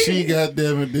mad that she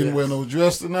didn't wear no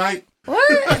dress tonight.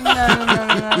 What?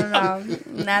 No.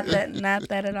 Not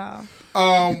that at all.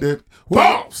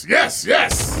 Balls. Yes.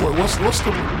 What's the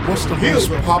most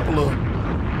popular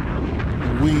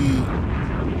weed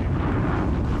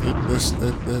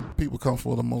that people come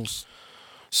for the most?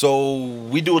 So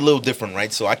we do it a little different,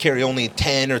 right? So I carry only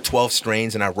 10 or 12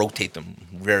 strains, and I rotate them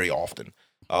very often.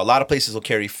 A lot of places will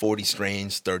carry 40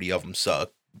 strains, 30 of them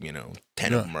suck. 10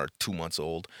 of them are 2 months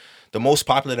old. The most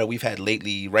popular that we've had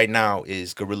lately right now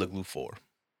is Gorilla Glue 4.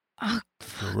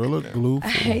 Gorilla Glue 4.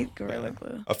 I hate Gorilla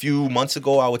Glue. A few months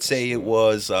ago, I would say it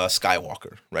was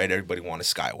Skywalker, right? Everybody wanted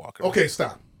Skywalker. Okay,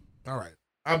 stop. All right.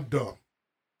 I'm dumb.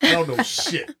 I don't know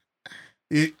shit.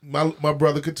 My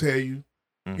brother could tell you.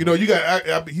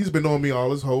 Mm-hmm. He's been on me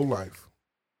all his whole life.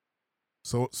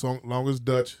 So long as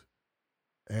Dutch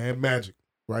and Magic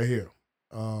right here.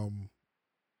 I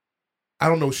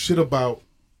don't know shit about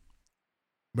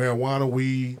marijuana,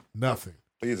 weed, nothing.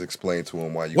 Please explain to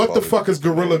him why you. What the fuck is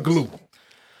Gorilla Glue?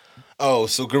 Oh,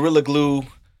 so Gorilla Glue,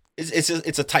 it's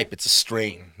a type, it's a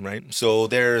strain, right? So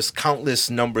there's countless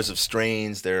numbers of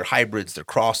strains. They're hybrids. They're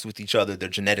crossed with each other. They're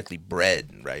genetically bred,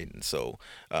 right? And so,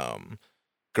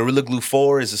 Gorilla Glue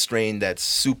 4 is a strain that's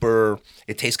super.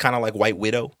 It tastes kind of like White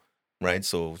Widow, right?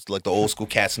 So it's like the old school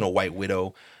cats know White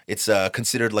Widow. It's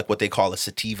considered like what they call a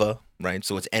sativa, right?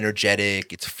 So it's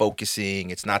energetic, it's focusing,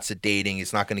 it's not sedating,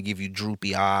 it's not going to give you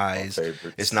droopy eyes,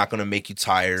 it's not going to make you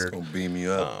tired. It's going to beam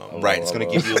you up. Right, it's going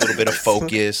to give you a little bit of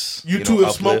focus. You two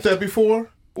have smoked that before?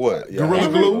 What? Yeah. Gorilla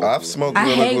Glue? I've smoked I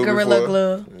Gorilla hate Glue Gorilla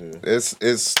before. Glue. Yeah.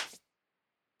 It's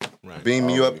beam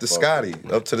you up to Scotty,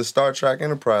 up to the Star Trek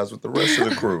Enterprise with the rest of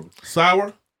the crew.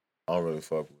 Sour? I don't really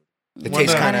fuck with it. It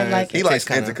tastes kind of like he likes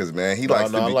indicas, man. He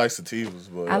likes. I like sativas,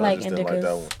 but I like just didn't like indicas.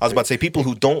 that one. I was about to say, people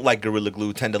who don't like Gorilla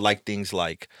Glue tend to like things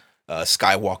like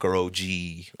Skywalker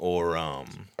OG or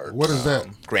what is that?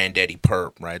 Granddaddy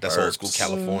Perp, right? That's old school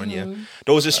California.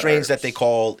 Those are strains that they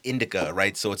call indica,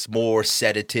 right? So it's more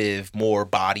sedative, more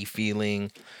body feeling.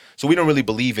 So we don't really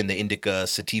believe in the indica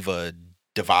sativa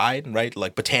divide, right?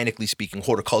 Like botanically speaking,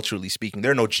 horticulturally speaking,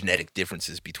 there are no genetic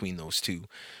differences between those two,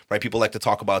 right? People like to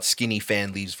talk about skinny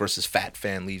fan leaves versus fat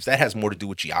fan leaves. That has more to do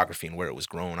with geography and where it was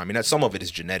grown. I mean, some of it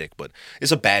is genetic, but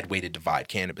it's a bad way to divide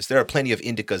cannabis. There are plenty of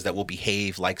indicas that will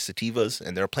behave like sativas,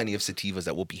 and there are plenty of sativas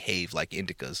that will behave like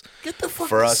indicas. Get the fuck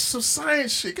For us, some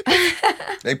science shit.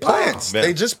 They plants. Man.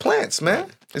 They just plants,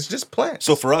 man. It's just plants.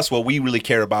 So for us, what we really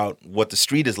care about, what the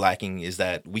street is lacking, is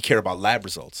that we care about lab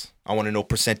results. I want to know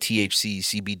percent THC,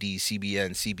 CBD,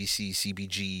 CBN, CBC,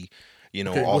 CBG,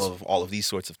 Okay, all of these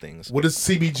sorts of things. What is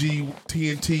CBG,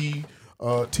 TNT,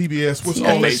 TBS? What's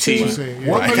all MAT. this shit you saying?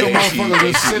 What Right. make a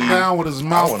motherfucker just sit down with his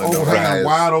mouth wanna know hanging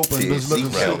what wide open, THC just looking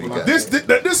rally like got.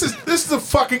 This is the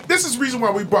fucking this is the reason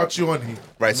why we brought you on here.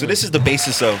 Right. So this is the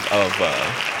basis of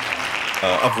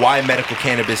why medical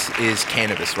cannabis is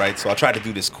cannabis, right? So I'll try to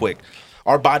do this quick.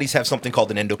 Our bodies have something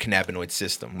called an endocannabinoid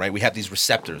system, right? We have these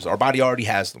receptors. Our body already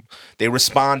has them. They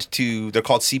respond to, they're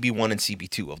called CB1 and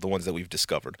CB2 of the ones that we've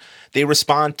discovered. They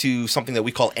respond to something that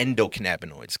we call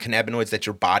endocannabinoids, cannabinoids that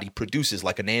your body produces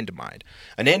like anandamide.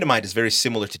 Anandamide is very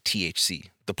similar to THC,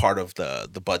 the part of the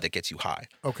bud that gets you high.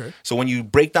 Okay. So when you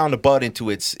break down the bud into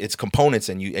its components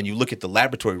and you look at the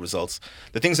laboratory results,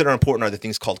 the things that are important are the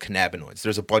things called cannabinoids.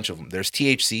 There's a bunch of them. There's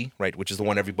THC, right, which is the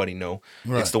one everybody know.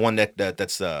 Right. It's the one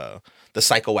that's the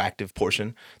psychoactive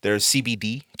portion. There's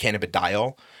CBD,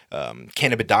 cannabidiol.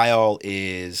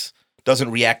 Cannabidiol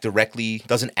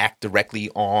doesn't act directly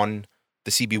on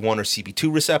the CB1 or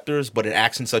CB2 receptors, but it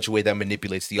acts in such a way that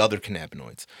manipulates the other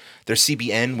cannabinoids. There's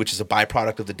CBN, which is a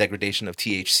byproduct of the degradation of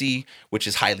THC, which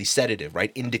is highly sedative,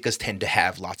 right? Indicas tend to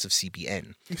have lots of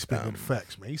CBN. He's spitting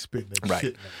facts, man. He's spitting that Right.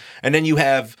 shit, man. And then you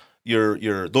have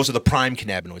your those are the prime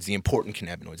cannabinoids, the important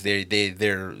cannabinoids.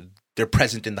 They're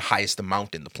present in the highest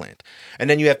amount in the plant. And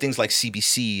then you have things like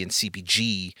CBC and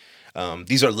CBG.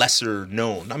 These are lesser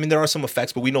known. I mean, there are some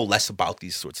effects, but we know less about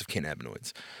these sorts of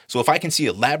cannabinoids. So if I can see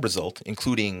a lab result,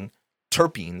 including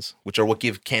terpenes, which are what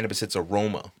give cannabis its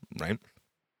aroma, right?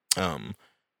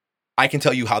 I can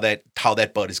tell you how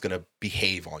that bud is going to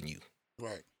behave on you.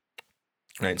 Right.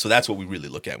 Right. So that's what we really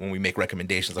look at when we make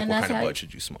recommendations, like And what that's kind of how- bud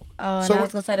should you smoke. Oh, and So- I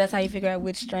was gonna say that's how you figure out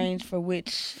which strains for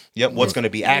which. Yep. What's going to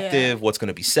be Yeah. active? What's going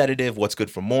to be sedative? What's good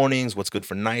for mornings? What's good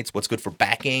for nights? What's good for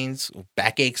backaches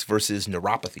versus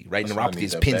neuropathy? Right. That's why I Neuropathy need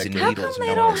is that pins and back How needles. come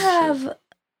and they all don't that shit. have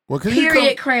Well, can you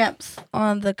period come? cramps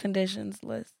on the conditions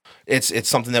list? It's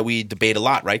something that we debate a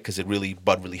lot, right? Because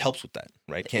bud really helps with that,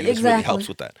 right? Cannabis really Exactly. helps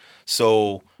with that.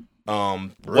 So,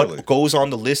 Really? what goes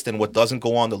on the list and what doesn't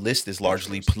go on the list is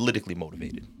largely politically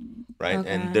motivated, right? Okay.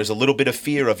 And there's a little bit of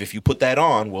fear of if you put that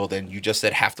on, well, then you just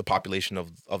said half the population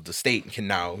of the state can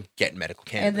now get medical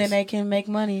cannabis. And then they can make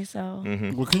money. So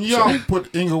Well, can y'all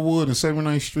put Inglewood and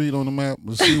 79th Street on the map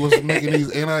and see what's making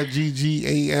these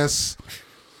NIGGAS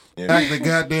act the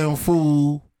goddamn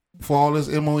fool for all this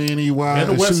MONEY And the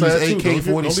and West shoot Side these too.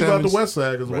 Don't leave out the AK-47s? West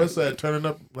Side because the West Side turning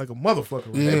up like a motherfucker.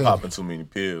 Right? Yeah. They popping too many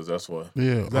pills. That's why.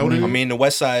 Yeah, that what it is? I mean, the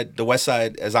West Side,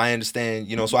 as I understand,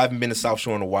 so I haven't been to South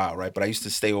Shore in a while, right? But I used to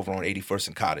stay over on 81st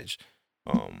and Cottage.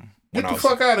 Get the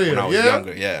fuck out of here, When I was yeah?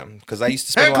 younger, yeah. Because I used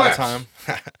to spend Hand a lot of time.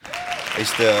 I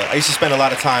used to spend a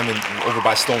lot of time over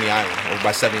by Stony Island, over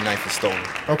by 79th and Stony.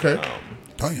 Okay.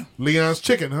 Damn. Leon's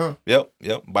Chicken, huh? Yep.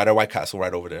 By the White Castle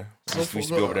right over there. We used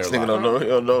to be over there a This nigga lot. he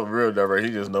don't know real direct.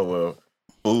 He just know where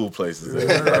food places is.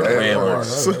 Like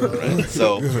landmarks. Right.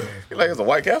 So, He like it's a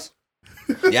White Castle.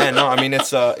 yeah, no, I mean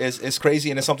it's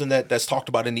crazy, and it's something that's talked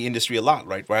about in the industry a lot,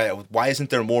 right? Why isn't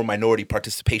there more minority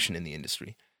participation in the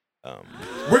industry? We're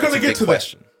gonna That's a get big to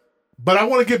question. that. But I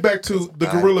want to get back to the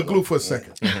Gorilla Glue for a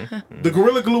second. The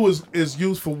Gorilla Glue is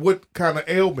used for what kind of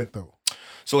ailment though?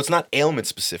 So it's not ailment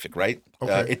specific, right?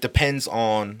 Okay. It depends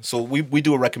on. So we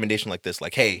do a recommendation like this,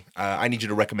 like, hey, I need you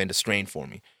to recommend a strain for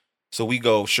me. So we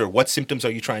go, sure. What symptoms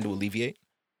are you trying to alleviate?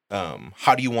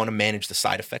 How do you want to manage the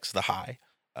side effects of the high?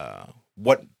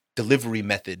 What delivery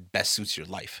method best suits your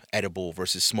life? Edible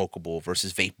versus smokable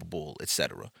versus vapable,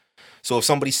 etc. So if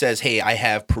somebody says, hey, I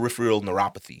have peripheral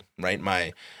neuropathy, right?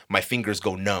 My fingers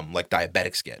go numb like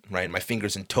diabetics get, right? My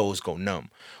fingers and toes go numb.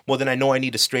 Well, then I know I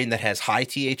need a strain that has high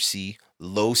THC,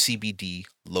 low CBD,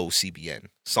 low CBN,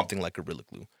 something like Gorilla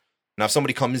Glue. Now, if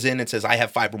somebody comes in and says, I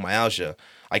have fibromyalgia,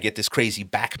 I get this crazy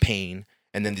back pain,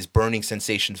 and then these burning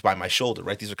sensations by my shoulder,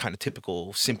 right? These are kind of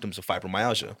typical symptoms of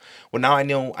fibromyalgia. Well, now I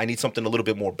know I need something a little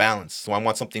bit more balanced. So I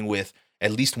want something with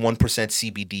at least 1%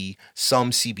 CBD, some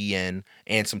CBN,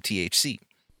 and some THC.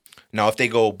 Now, if they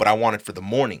go, but I want it for the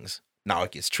mornings, now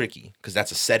it gets tricky because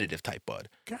that's a sedative type bud.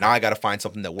 Now I got to find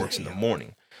something that works in the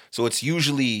morning. So it's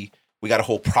usually, we got a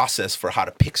whole process for how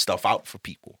to pick stuff out for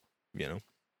people,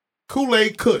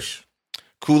 Kool-Aid Kush.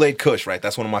 Kool-Aid Kush, right?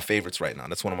 That's one of my favorites right now.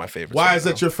 That's one of my favorites. Why right is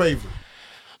that now. your favorite?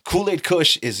 Kool-Aid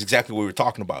Kush is exactly what we were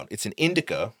talking about. It's an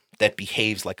indica that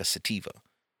behaves like a sativa.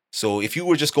 So if you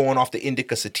were just going off the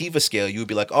indica sativa scale, you would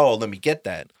be like, oh, let me get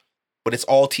that. But it's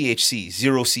all THC,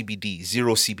 0 CBD,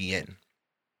 0 CBN.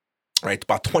 Right?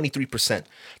 About 23%.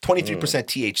 23%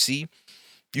 THC.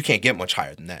 You can't get much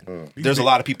higher than that. There's a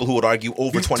lot of people who would argue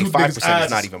over 25% is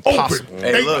not even open. possible.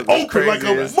 Hey, look, open like a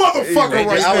motherfucker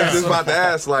right now. I was just about to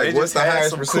ask, like, what's the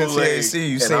highest percent Kool-Aid, THC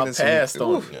you and seen I in passed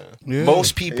some? on it. Yeah.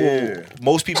 Most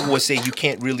people would say you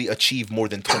can't really achieve more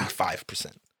than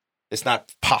 25%. It's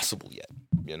not possible yet,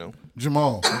 you know?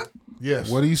 Jamal. Yes.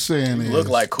 What he's saying is. Look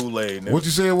like Kool-Aid. What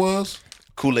you say it was?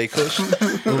 Kool-Aid Kush.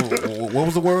 What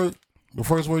was the word? The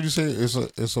first word you said?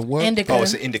 It's a what? Indica. Oh,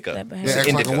 it's an indica. That It's an behaves like a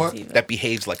indica what? that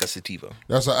behaves like a sativa.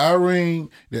 That's an Irene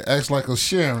that acts like a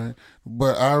Sharon,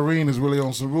 but Irene is really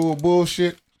on some real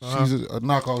bullshit. She's a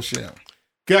knockoff Sharon.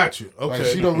 Got you. Okay. Like,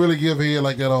 she don't really give head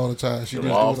like that all the time. She Them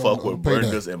just all do it on- fuck on with payday.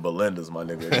 Brenda's and Belinda's, my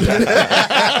nigga.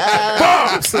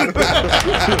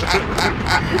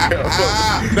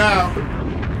 Now,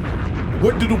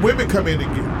 what do the women come in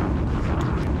and get?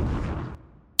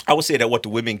 I would say that what the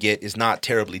women get is not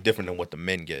terribly different than what the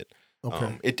men get.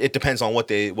 Okay. It depends on what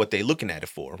they looking at it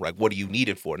for. Like, what do you need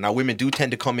it for? Now, women do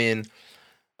tend to come in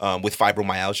with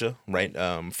fibromyalgia, right?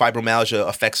 Fibromyalgia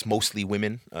affects mostly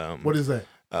women. What is that?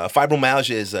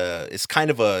 Fibromyalgia is kind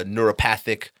of a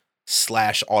neuropathic /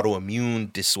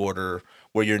 autoimmune disorder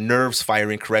where your nerves fire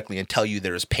incorrectly and tell you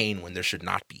there is pain when there should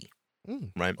not be.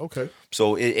 Right. Okay.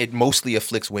 So it mostly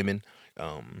afflicts women.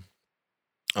 I'm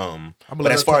gonna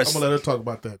But as far as I'm gonna let her talk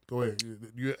about that. Go ahead.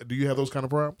 Do you have those kind of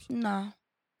problems? No.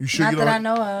 You sure Not you that don't? I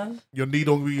know of. Your knee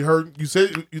don't be hurt. You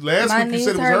said last My week. You knees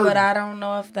said it was hurt, hurting. but I don't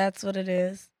know if that's what it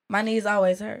is. My knees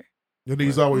always hurt. Your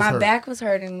knees always My hurt. back was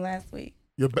hurting last week.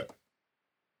 Your back.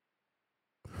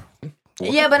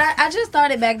 Yeah, but I just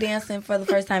started back dancing for the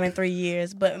first time in 3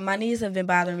 years, but my knees have been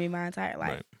bothering me my entire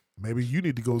life. Maybe you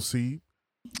need to go see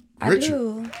I Richard.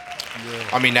 do.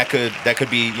 I mean, that could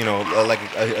be, you know,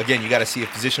 again, you got to see a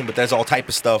physician, but there's all type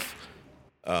of stuff.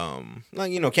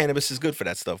 Like, you know, cannabis is good for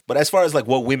that stuff. But as far as like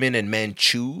what women and men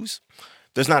choose,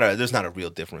 there's not a real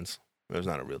difference. There's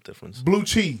not a real difference. Blue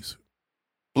cheese.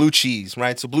 Blue cheese,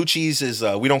 right? So blue cheese is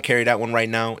we don't carry that one right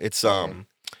now. It's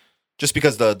just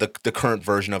because the current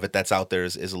version of it that's out there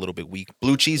is a little bit weak.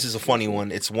 Blue cheese is a funny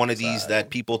one. It's one of these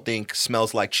that people think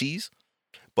smells like cheese.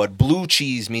 But blue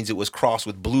cheese means it was crossed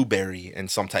with blueberry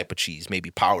and some type of cheese,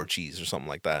 maybe power cheese or something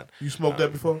like that. You smoked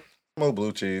that before? Smoke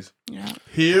blue cheese. Yeah.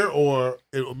 Here or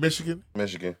in Michigan?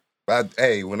 Michigan.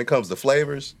 Hey, when it comes to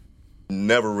flavors,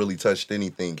 never really touched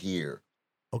anything here.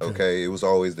 Okay. It was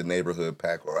always the neighborhood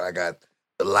pack, or I got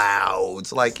the loud.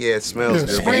 It's like, yeah, it smells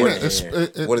good. explain But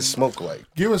it. what it smoke like?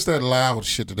 Give us that loud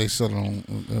shit that they sell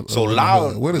on. So in the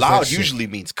loud, hood. What is loud that shit? usually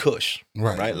means Kush,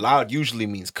 Right. Loud usually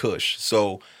means Kush.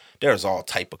 So there's all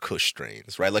type of Kush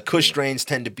strains, right? Like Kush strains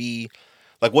tend to be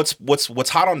like what's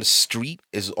hot on the street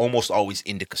is almost always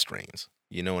indica strains.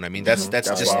 You know what I mean? That's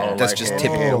just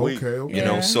typical. Okay. You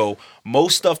know, so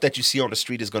most stuff that you see on the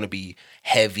street is going to be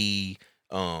heavy,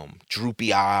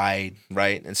 droopy eyed,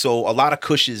 right? And so a lot of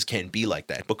Kushes can be like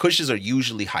that, but Kushes are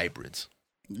usually hybrids.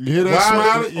 You hear that,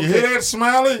 Smiley? You hear that,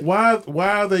 Smiley? Why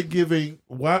are they giving?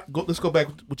 Let's go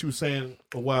back to what you were saying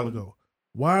a while ago.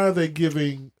 Why are they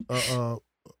giving the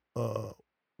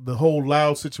whole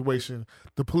loud situation?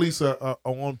 The police are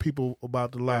on people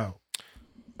about the loud.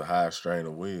 The highest strain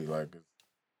of weed, like it's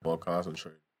more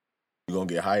concentrated. You're gonna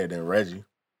get higher than Reggie.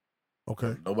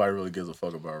 Okay. Nobody really gives a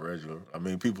fuck about Reggie. I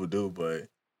mean, people do, but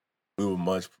we would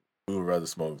rather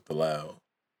smoke the loud.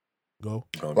 Go.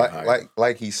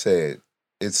 Like he said,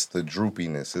 it's the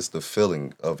droopiness, it's the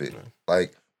feeling of it.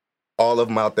 Like all of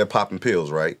them out there popping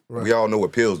pills, right? We all know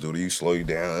what pills do. They slow you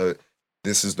down.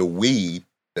 This is the weed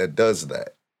that does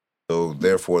that. So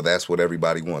therefore, that's what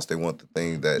everybody wants. They want the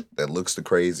thing that looks the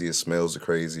craziest, smells the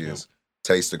craziest,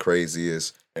 tastes the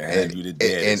craziest, and have you the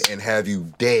deadest. And have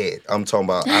you dead. I'm talking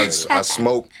about. I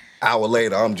smoke. Hour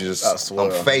later, I'm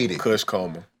faded. Kush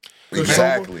coma.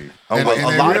 Exactly. And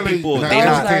a lot of people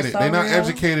they're not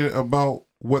educated about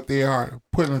what they are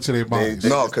putting into their bodies.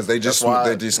 No, because they're just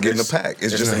getting a pack.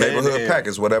 It's just a neighborhood pack.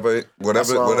 It's whatever's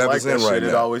in right It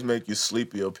now. always make you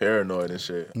sleepy or paranoid and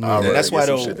shit. And that's why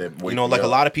though, you know, like a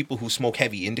lot of people who smoke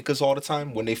heavy indicas all the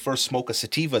time, when they first smoke a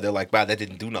sativa, they're like, "Wow, that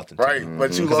didn't do nothing." To Right, me.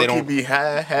 but you lucky be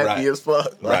happy as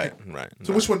fuck. Right.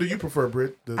 So which one do you prefer,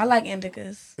 Britt? I like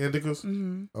indicas. Indicas?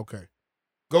 Mm-hmm. Okay.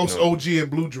 Ghost OG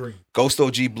and Blue Dream. Ghost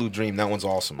OG Blue Dream, that one's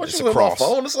awesome. What, it's you a with my cross.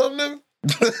 phone or something, nigga?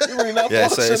 Yeah,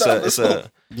 it's a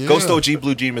Ghost OG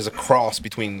Blue Dream is a cross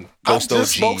between Ghost I OG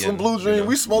just smoked some and Blue Dream.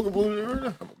 We smoking Blue Dream right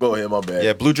now. Go ahead, my bad.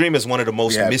 Yeah, Blue Dream is one of the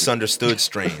most happy. misunderstood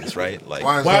strains, right? Like,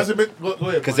 why is it? Go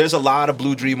ahead. Because there's a lot of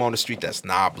Blue Dream on the street that's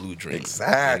not Blue Dream.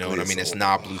 Exactly. You know what I mean? It's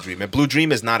not Blue Dream. And Blue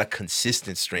Dream is not a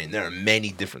consistent strain. There are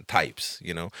many different types,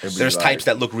 you know? There's types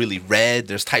that look really red.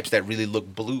 There's types that really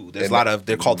look blue. There's a lot of,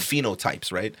 they're called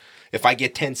phenotypes, right? If I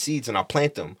get 10 seeds and I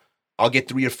plant them, I'll get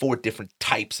 3 or 4 different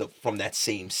types from that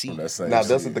same seed. Now,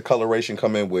 doesn't the coloration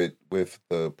come in with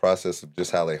the process of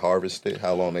just how they harvest it,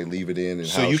 how long they leave it in, and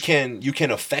so how you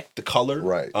can affect the color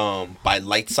by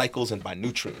light cycles and by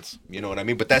nutrients. You know what I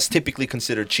mean? But that's typically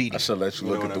considered cheating. I should let you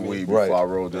look at the weed Right. before I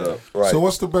rolled it up. Right. So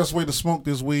what's the best way to smoke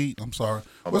this weed? I'm sorry.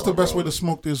 What's the best way to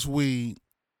smoke this weed?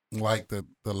 Like the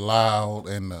loud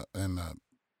and the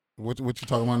what you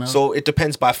talking about now? So it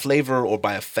depends by flavor or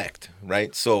by effect,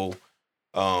 right? So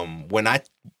when I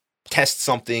test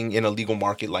something in a legal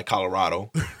market like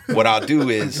Colorado, what I'll do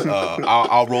is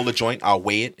I'll roll a joint, I'll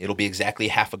weigh it. It'll be exactly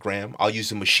 0.5 gram. I'll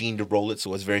use a machine to roll it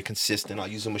so it's very consistent. I'll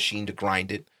use a machine to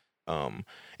grind it. And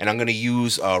I'm going to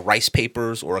use rice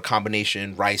papers or a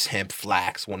combination rice, hemp,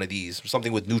 flax, one of these,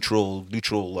 something with neutral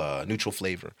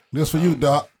flavor. This for you,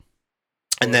 Doc.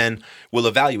 And then we'll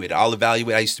evaluate it. I'll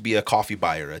evaluate. I used to be a coffee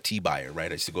buyer, a tea buyer,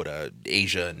 right? I used to go to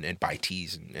Asia and buy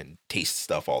teas and taste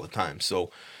stuff all the time.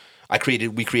 So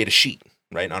we create a sheet,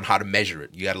 right, on how to measure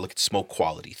it. You got to look at smoke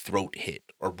quality, throat hit,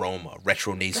 aroma,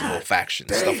 retronasal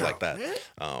olfaction, stuff like that.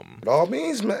 It all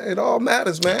means, man. It all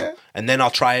matters, man. And then I'll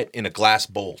try it in a glass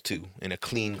bowl too, in a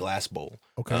clean glass bowl.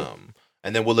 Okay.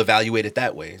 And then we'll evaluate it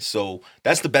that way. So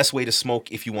that's the best way to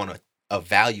smoke if you want to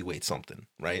evaluate something,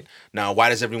 right? Now, why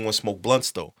does everyone smoke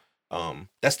blunts though?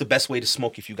 That's the best way to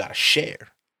smoke if you got a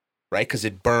share, right? Because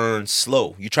it burns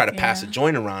slow. You try to pass a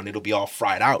joint around, it'll be all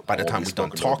fried out by the time we're done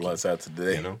talking. Blunts out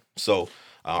today. You know, so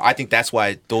I think that's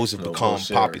why those have become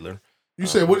popular. You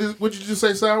said what did you just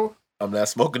say, Sour? I'm not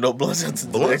smoking no blunts out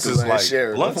today.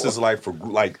 Blunts is like for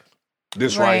like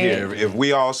this right here. If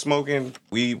we all smoking,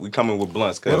 we coming with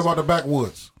blunts. What about the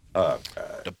backwoods?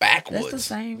 The backwoods. That's the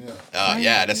same.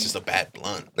 Yeah, that's just a bad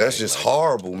blunt. That's just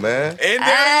horrible, man. And there you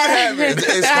have it.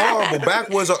 It's horrible.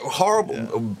 Backwoods are horrible.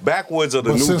 Yeah. Backwoods are the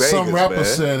but new since Vegas, some rappers man.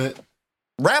 said it.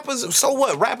 Rappers, so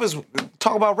what? Rappers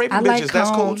talk about raping bitches. Like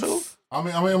that's cool too. I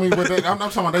mean, but I'm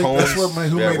talking about that's what made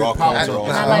who made it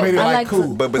popular. I made it like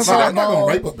cool. But see, I'm not gonna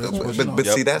rape a bitch. But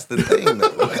see, that's the thing,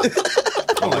 though.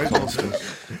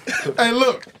 Hey,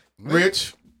 look,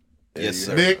 Rich. Yes,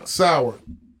 sir. Nick, Sour,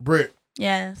 Britt.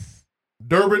 Yes.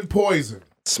 Durban Poison.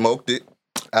 Smoked it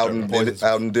out in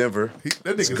Denver.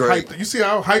 That nigga's hyped. You see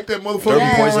how hyped that motherfucker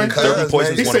Durban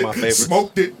Poison is one of my favorites.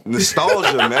 Smoked it.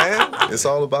 Nostalgia, man. It's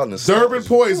all about nostalgia. Durban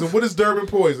Poison. What is Durban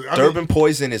Poison? Durban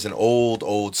Poison is an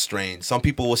old strain. Some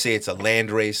people will say it's a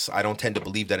land race. I don't tend to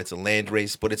believe that it's a land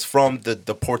race, but it's from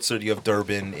the port city of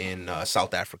Durban in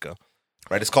South Africa.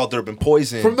 Right, it's called Durban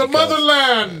Poison from the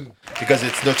motherland because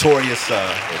it's notorious.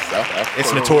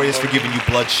 It's notorious for giving you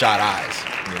bloodshot eyes.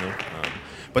 You know,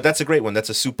 but that's a great one. That's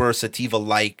a super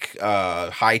sativa-like,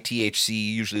 high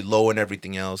THC, usually low in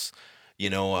everything else. You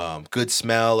know, good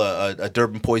smell. A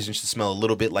Durban Poison should smell a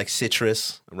little bit like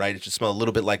citrus, right? It should smell a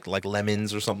little bit like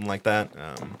lemons or something like that.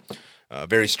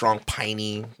 Very strong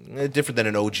piney, different than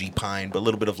an OG pine, but a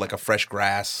little bit of like a fresh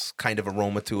grass kind of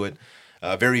aroma to it.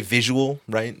 Very visual,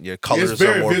 right? Your colors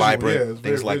are more vibrant,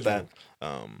 things like that.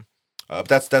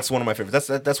 That's one of my favorites.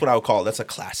 That's what I would call it. That's a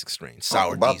classic strain.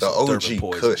 Sour about diesel, the Durban OG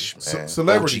Poison. Kush, man.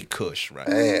 Celebrity OG Kush, right?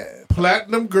 Man.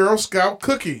 Platinum Girl Scout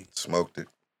cookie. Smoked it.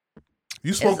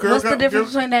 You smoke Girl What's Scout? the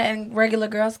difference between that and regular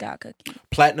Girl Scout cookie?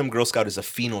 Platinum Girl Scout is a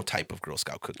phenotype of Girl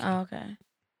Scout cookie. Oh, okay.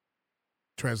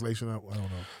 Translation, I don't know.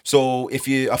 So if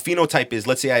a phenotype is,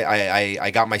 let's say I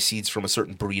got my seeds from a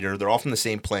certain breeder. They're all from the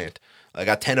same plant. I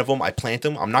got 10 of them. I plant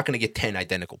them. I'm not going to get 10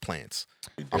 identical plants.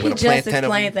 I'm going to plant 10 of them.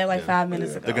 explained that like 5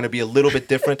 minutes ago. They're going to be a little bit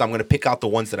different. I'm going to pick out the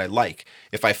ones that I like.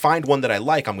 If I find one that I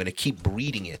like, I'm going to keep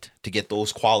breeding it to get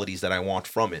those qualities that I want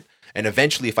from it. And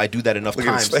eventually, if I do that enough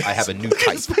times, I have a new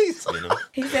type. You know?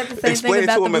 He said the same Explain thing it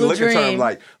about to the him in Blue liquor term,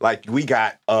 Dream. like we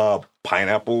got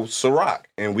pineapple Ciroc,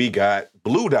 and we got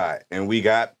blue dye, and we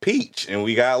got peach, and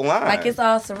we got lime. Like it's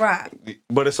all Ciroc.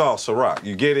 But it's all Ciroc.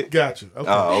 You get it? Gotcha. Okay.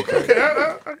 Oh,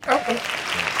 okay.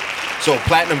 So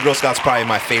Platinum Girl Scout's probably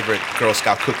my favorite Girl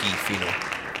Scout cookie pheno.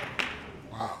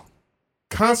 Wow.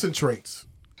 Concentrates.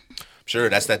 Sure,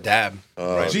 that's that dab.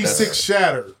 Right? G6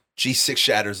 Shatter. G6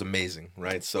 Shatter is amazing,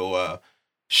 right? So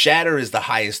shatter is the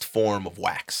highest form of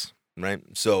wax, right?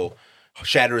 So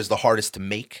shatter is the hardest to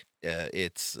make.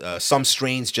 It's some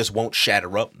strains just won't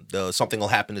shatter up. Something will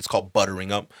happen. It's called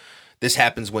buttering up. This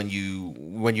happens when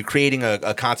you're creating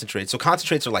a concentrate. So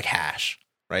concentrates are like hash,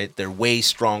 right? They're way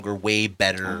stronger, way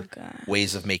better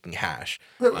ways of making hash.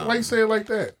 Why you say it like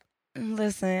that?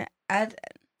 Listen, I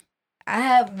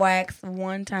had wax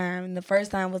one time, and the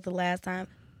first time was the last time.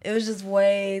 It was just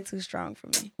way too strong for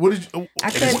me. What did you?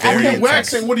 I When you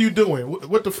waxing, what are you doing?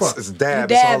 What the fuck? It's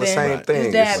dab. It's all the same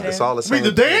thing. It's all the same. I mean,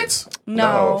 the dance?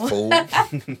 No. Fool.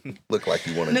 Look like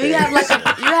you want to No, dance.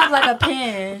 you have like a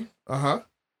pen. Uh-huh.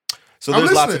 So I'm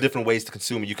there's lots listening. of different ways to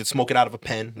consume it. You could smoke it out of a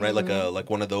pen, right? Like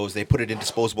one of those. They put it in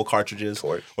disposable cartridges,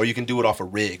 or you can do it off a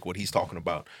rig. What he's talking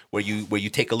about, where you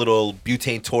take a little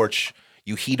butane torch,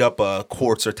 you heat up a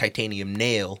quartz or titanium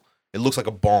nail. It looks like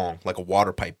a bong, like a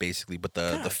water pipe, basically, but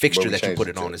the fixture that you put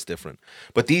it on is different.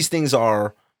 But these things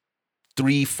are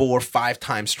 3, 4, 5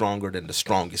 times stronger than the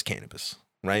strongest cannabis.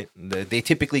 Right? They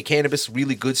typically, cannabis,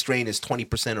 really good strain is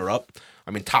 20% or up.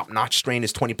 I mean, top-notch strain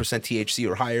is 20% THC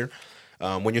or higher.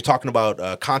 When you're talking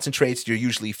about concentrates, you're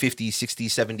usually 50, 60,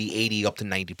 70, 80, up to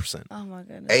 90%. Oh, my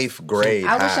goodness. 8th grade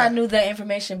I wish high. I knew that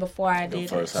information before I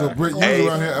did it. So, Britt, you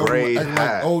around here acting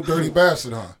like old dirty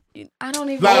bastard, huh? I don't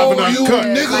even Live know. and you uncut.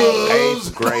 niggas.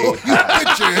 8th grade You high.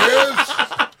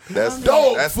 bitches. That's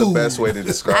Dog that's food. the best way to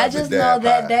describe I it. just dab know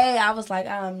that high. day I was like,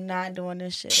 I'm not doing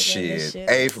this shit. Again. This Shit,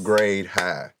 shit 8th grade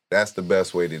high. That's the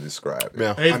best way to describe it.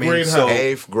 Yeah. 8th grade high.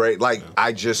 8th grade, like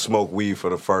I just smoked weed for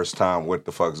the first time. What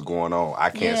the fuck's going on? I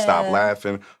can't stop Yeah.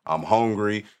 laughing. I'm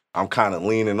hungry. I'm kind of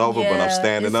leaning over, but I'm Yeah,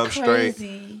 standing it's up straight.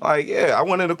 crazy. Like, yeah, I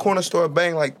went in the corner store,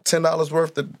 bang like $10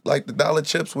 worth of like the dollar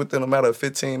chips within a matter of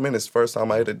 15 minutes. First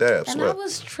time I hit a dab. And Swear. I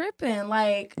was tripping.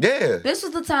 Like, Yeah. this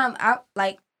was the time I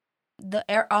like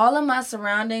all of my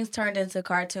surroundings turned into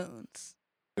cartoons.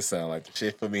 It sound like the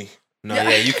shit for me. No,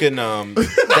 yeah, you can definitely.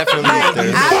 If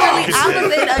there's, I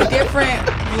was in a different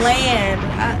land.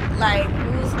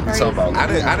 It was crazy.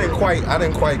 I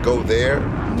didn't quite go there,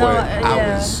 No, but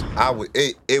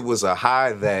yeah. it was a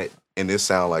high that, and this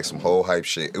sound like some whole hype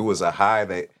shit. It was a high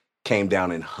that came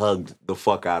down and hugged the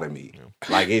fuck out of me.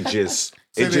 Like it just,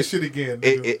 Say it that just, shit again.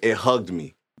 nigga. it hugged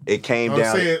me. It came I'm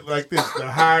down. saying it like this. The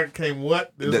high came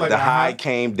what? It was The, like the a high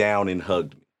came down and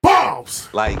hugged me. bombs.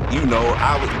 Like, you know,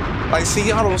 I was like, see,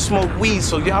 y'all don't smoke weed,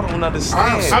 so y'all don't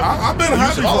understand. I've been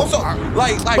high before.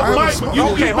 Like, Mike,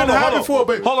 you've been high before,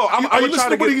 but hold on. are you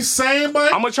listening to what he's saying,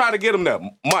 Mike? I'm gonna try to get him there.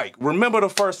 Mike, remember the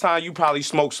first time you probably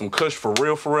smoked some Kush for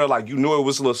real? Like you knew it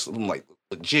was like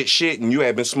legit shit, and you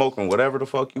had been smoking whatever the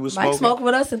fuck you was Mike smoking. smoked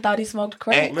with us and thought he smoked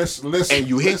crack. And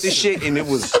you hit this shit, and it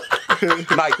was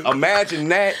like, imagine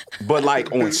that, but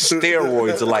like on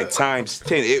steroids, or like times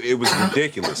 10. It was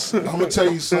ridiculous. I'm gonna tell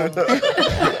you something.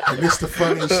 And this the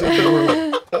funniest shit in the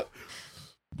world.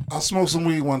 I smoked some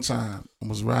weed one time and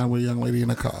was riding with a young lady in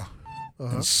a car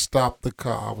and stopped the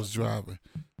car I was driving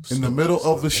in the middle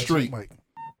of the street.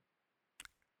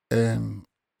 And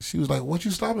she was like, "What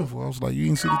you stopping for?" I was like, "You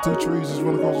didn't see the 2 trees just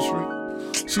running across the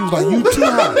street?" She was like, "You too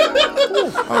high."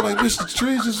 I was like, "Bitch, the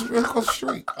trees just ran across the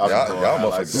street." Y'all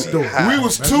motherfuckers be high. We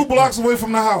was 2 blocks away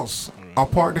from the house. I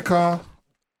parked the car.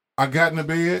 I got in the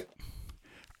bed.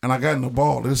 And I got in the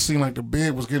ball. It seemed like the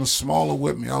bed was getting smaller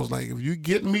with me. I was like, if you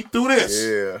getting me through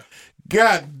this,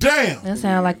 god damn. That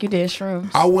sounded like you did shrooms.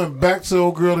 I went back to the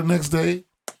old girl the next day.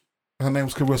 Her name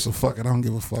was Carissa. Fuck it. I don't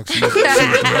give a fuck. She was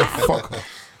fuck her.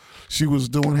 She was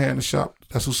doing hair in the shop.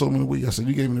 That's who sold me the weed. I said,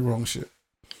 you gave me the wrong shit.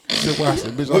 She said, well, I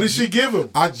said, bitch, What did she give him?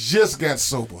 I just got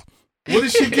sober. What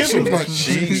did she give She him? was like,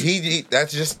 He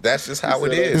that's just how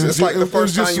it is. It's like the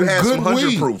first time you had some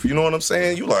 100 proof. You know what I'm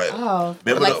saying? You like, Oh,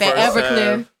 Remember like the that first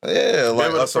Everclear. time? yeah, like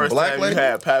Remember the some first black time lady. you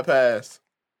had Pat Pass?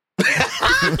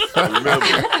 Remember?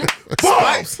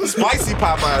 Spicy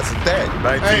Popeyes at that.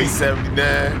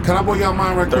 1979. Can I blow y'all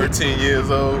mind right quick? 13 years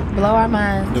old. Blow our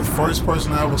minds. The first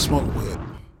person I ever smoked with,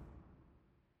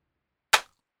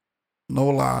 no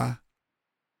lie,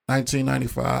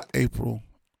 1995, April,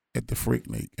 at the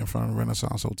Freaknik in front of the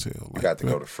Renaissance Hotel. You got to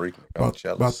go to Freaknik. I'm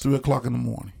jealous. About 3 o'clock in the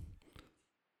morning.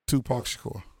 Tupac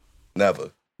Shakur.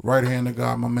 Never. Right hand of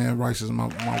God, my man Rice is my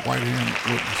white hand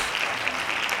witness.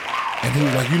 And he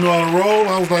was like, you know how to roll?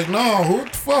 I was like, no, who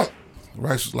the fuck?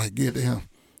 Rice was like, get to him.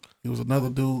 He was another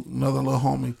dude, another little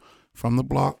homie from the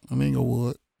block in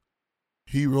Inglewood.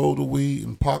 He rolled the weed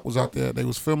and Pac was out there. They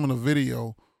was filming a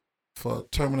video for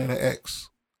Terminator X.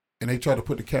 And they tried to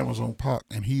put the cameras on Pac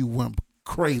and he went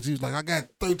crazy. He was like, I got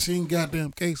 13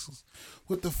 goddamn cases.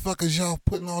 What the fuck is y'all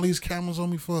putting all these cameras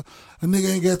on me for? A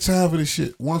nigga ain't got time for this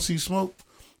shit. Once he smoked,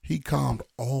 he calmed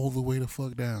all the way the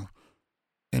fuck down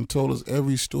and told us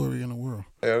every story in the world.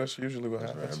 Yeah, that's usually what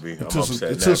happens.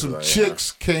 Until some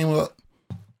chicks came up.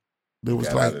 There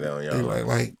was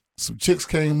like some chicks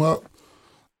came up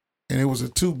and it was the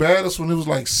 2 baddest ones. It was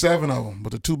like 7 of them,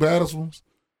 but the 2 baddest ones,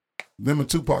 them and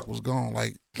Tupac was gone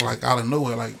like out of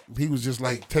nowhere. Like he was just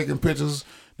like taking pictures.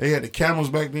 They had the cameras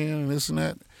back then and this and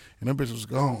that. And them bitches was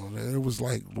gone. It was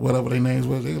like whatever their names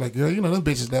was. They were like, girl, you know, them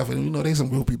bitches definitely, you know, they some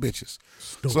groupie bitches.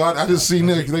 So I just seen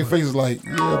their faces like,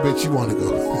 yeah, bitch, you want to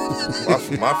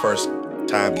go. my first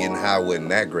time getting high wasn't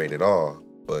that great at all,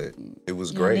 but it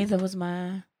was great. Neither was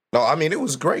mine. No, I mean, it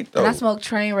was great, though. And I smoked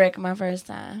Trainwreck my first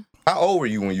time. How old were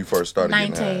you when you first started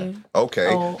 19. getting high? Okay.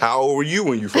 Oh. How old were you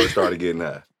when you first started getting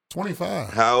high? 25.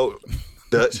 How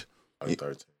Dutch? I'm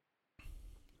 13.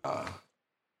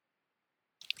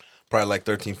 Probably like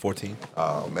 13, 14.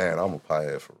 Oh man, I'm a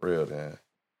piehead for real then.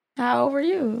 How old were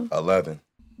you? 11.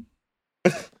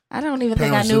 I don't even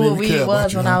think I Parents knew didn't what even weed care about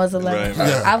was you, when huh? I was 11. Right.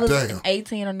 Yeah, I was damn.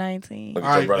 18 or 19. Look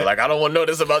at your brother like, I don't want to know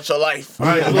this about your life. All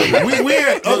right, look, We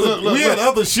had look.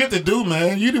 other shit to do,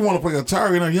 man. You didn't want to play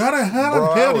Atari. How the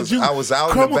Bro, hell did you I was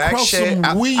out in come the back across shed,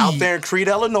 some weed? out there in Crete,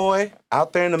 Illinois,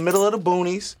 out there in the middle of the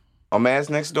boonies. My man's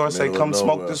next door say, Middle of come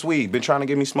smoke nowhere. this weed. Been trying to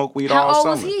get me smoke weed How all old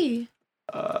summer. was he?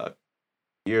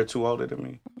 Year or two older than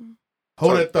me.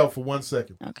 hold that thought for 1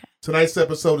 second. Okay. Tonight's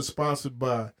episode is sponsored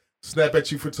by Snap At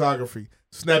You Photography.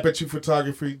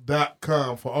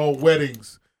 SnapAtYouPhotography.com for all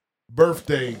weddings,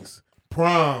 birthdays,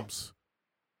 proms.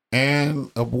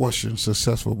 And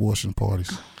successful abortion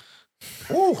parties.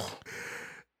 Woo.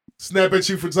 Snap At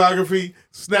You Photography.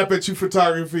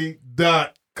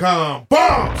 SnapAtYouPhotography.com.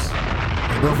 Bombs!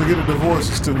 And don't forget the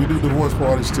divorces, too. We do divorce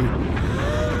parties, too.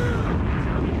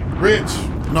 Rich.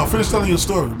 No, finish telling your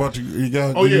story about you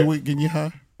guys Oh, yeah. getting you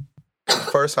high.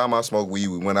 First time I smoked weed,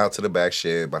 we went out to the back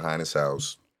shed behind his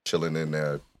house, chilling in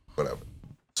there, whatever.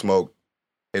 Smoked,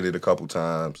 hit it a couple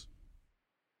times.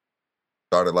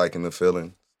 Started liking the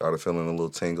feeling. Started feeling a little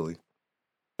tingly.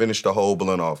 Finished the whole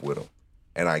blunt off with him.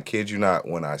 And I kid you not,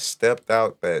 when I stepped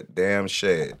out that damn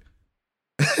shed,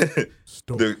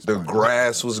 the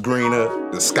grass was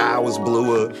greener, the sky was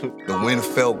bluer, the wind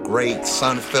felt great,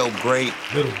 sun felt great.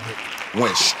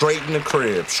 Went straight in the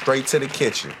crib, straight to the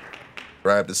kitchen.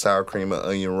 Grabbed the sour cream and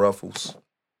onion ruffles,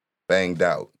 banged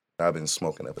out. I've been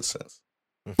smoking ever since.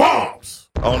 Bombs!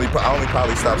 I only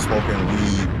probably stopped smoking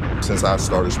weed since I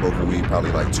started smoking weed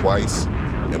probably like twice.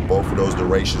 And both of those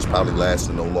durations probably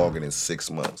lasted no longer than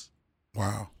 6 months.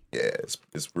 Wow. Yeah,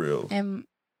 it's real. And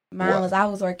mine was, I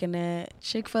was working at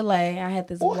Chick-fil-A. I had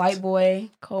this white boy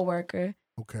coworker.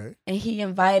 Okay. And he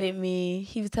invited me.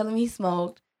 He was telling me he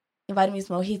smoked. Invited me to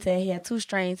smoke. He said he had 2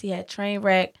 strains. He had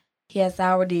Trainwreck. He had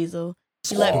Sour Diesel.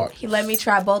 He let me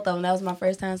try both of them. That was my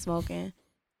first time smoking.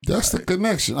 That's the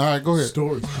connection. All right, go ahead.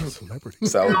 Stories of celebrity.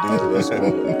 Sour Diesel, that's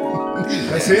cool.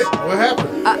 That's it? What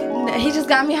happened? He just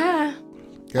got me high.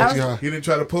 Got you high. He didn't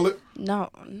try to pull it? No.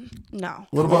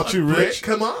 What about you, Rich?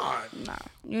 Come on. No.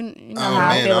 You know Oh, how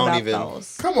I man, feel I don't about even-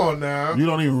 those. Come on now. You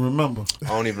don't even remember. I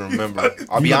don't even remember.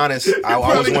 I'll be honest. I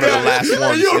was one of the last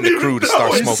ones You don't in the crew to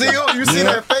start You see, smoking. you see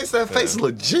that face? That face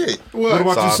legit. What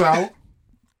about you, Sal?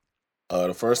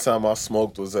 The first time I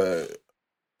smoked was at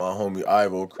my homie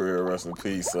Ivo career, rest in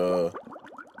peace.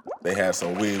 They had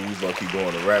some weed. We was low-key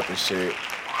doing the rapping shit.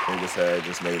 Niggas had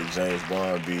just made a James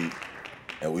Bond beat.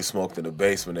 And we smoked in the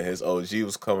basement and his OG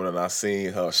was coming and I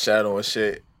seen her shadow and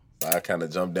shit. So I kind of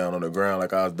jumped down on the ground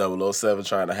like I was 007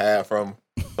 trying to hide from him.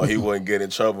 So he wouldn't get in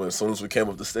trouble. As soon as we came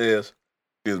up the stairs,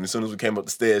 she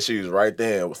was right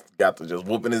there. Got to just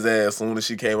whooping his ass as soon as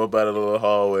she came up out of the little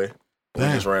hallway. We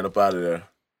just ran up out of there.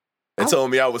 They told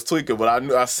me I was tweaking, but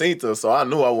I seen her, so I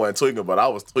knew I wasn't tweaking, but I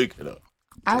was tweaking her.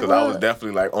 Because I was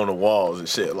definitely like on the walls and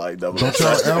shit like that. Don't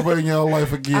y'all ever in your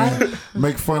life again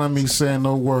make fun of me saying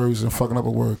no words and fucking up a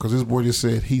word, because this boy just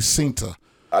said he seen her.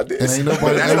 I did. And ain't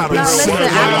nobody That's ever not a been real seen word.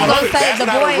 I was gonna say, the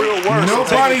Not a boy- real word.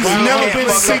 Nobody's You never can't been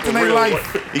fuck sick up in a their real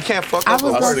life. word. You can't fuck I up a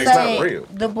was word. gonna It's not say real.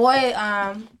 the boy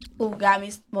who got me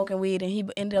smoking weed and he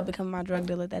ended up becoming my drug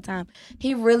dealer at that time.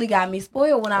 He really got me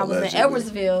spoiled when I was in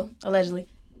Edwardsville. Allegedly,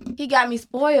 he got me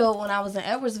spoiled when I was in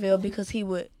Edwardsville because he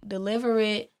would deliver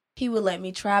it. He would let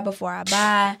me try before I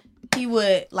buy. He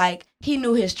would he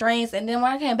knew his strains. And then when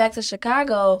I came back to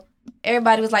Chicago,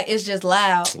 everybody was like, "It's just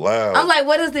loud." Loud. I'm like,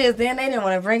 "What is this?" Then they didn't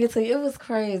want to bring it to you. It was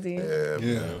crazy. Yeah.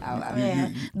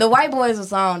 Man, the white boys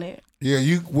was on it. Yeah,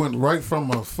 you went right from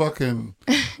a fucking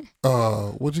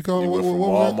what you call it? Went from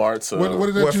Walmart to what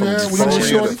did that Went you from had when you Detroit was to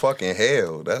short? fucking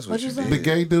hell. That's what What'd you you say? did. The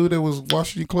gay dude that was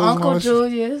washing your clothes. and all Uncle that shit?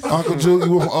 Julius. Uncle Julius.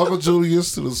 You went from Uncle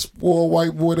Julius to the spoiled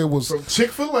white boy that was From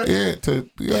Chick-fil-A.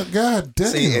 God damn.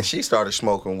 See, and she started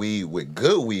smoking weed with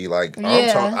good weed. Like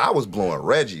Yeah. I was blowing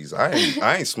Reggie's. I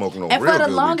ain't smoking no And real for the good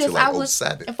weed longest, till like I was.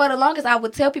 07. And for the longest, I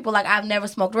would tell people like I've never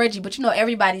smoked Reggie, but you know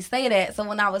everybody say that. So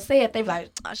when I would say it, they be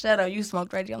like, oh, "Shut up, you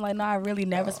smoked Reggie." I'm like, "No, I really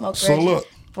never smoked So Reggie look.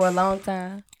 for a long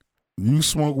time." You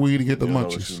smoke weed to get the You know what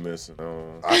munchies. you missing.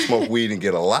 I smoke weed and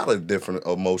get a lot of different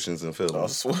emotions and I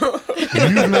feelings. swear.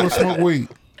 You never smoked weed.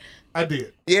 I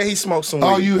did. Yeah, he smoked some weed.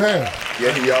 Oh, you have.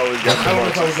 Yeah, he always got I the don't know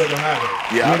if I was munchies. ever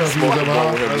high. Yeah, You I know just if he was smoked ever one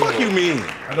high? with him. Fuck you mean?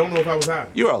 I don't know if I was high.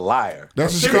 You're a liar.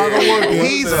 That's a Chicago word. boy.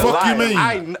 He's a Fuck liar. you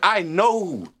mean? I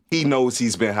know he knows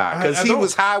he's been high because I he don't.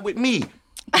 was high with me.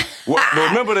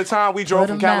 Remember the time we drove Put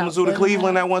from 'em out, Kalamazoo to put 'em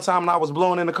Cleveland that one time and I was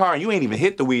blowing in the car and you ain't even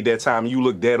hit the weed that time and you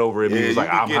looked dead over at me. Yeah, It was you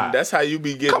like, be I'm getting, high. that's how you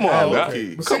be getting Come on, high, man.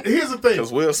 low-key. But see, here's the thing.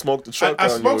 Because we'll smoke the truck I on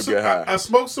you smoked and some. get high. I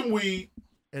smoked some weed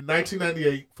in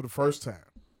 1998 for the first time.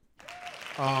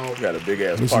 You got a big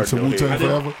ass Listen part to in your Wu-Tang head.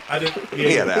 Forever. I didn't.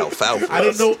 He had alfalfa. I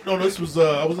didn't know. No, this was.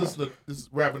 I was listening to this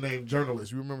rapper named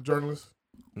Journalist. You remember Journalist?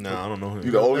 No, I don't know him.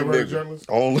 You the only Never heard of nigga. Journalist?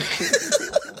 Only.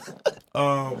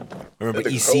 I remember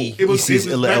That nigga EC. cold. It was- EC's it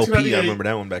was Illa LP. I 1998. remember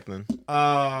that one back then.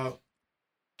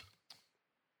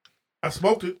 I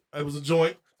smoked it. It was a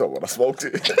joint. So when I smoked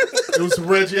it. It was some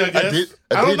Reggie, I guess.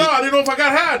 I don't did know. it. I didn't know if I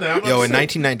got high now. I'm not Yo, in sure.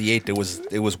 1998,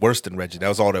 it was worse than Reggie. That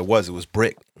was all there was. It was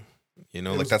brick. You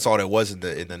know, like that's all there was in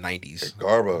the 90s.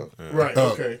 Garba. Right.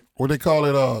 Okay. What they call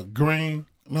it? Green.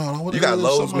 No, what You the hell got is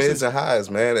lows, something mids, I and highs,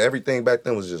 man. Everything back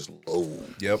then was just low.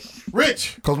 Yep.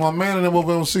 Rich. Because my man in them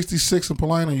over on 66 in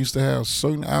Polina used to have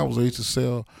certain hours they used to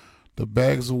sell the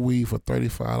bags of weed for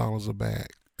 $35 a bag.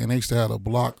 And they used to have the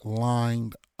block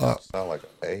lined up. Sound like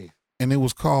a A. And it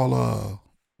was called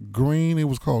green. It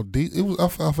was called D. It was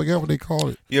I forget what they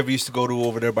called it. You ever used to go to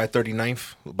over there by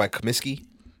 39th by Comiskey?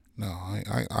 No,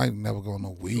 I never go on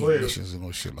no weed Go ahead. missions and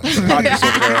no shit like Parties that.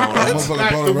 over there on- Motherfucker Like,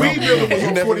 brought the it weed around. dealer was You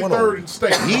on never went 43rd on and State.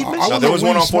 No, there was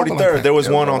one on 43rd. There was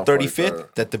Yeah, one one on on 35th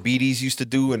 43rd. that the BDs used to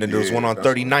do, and then there was Yeah, one on that's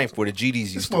 39th where the GDs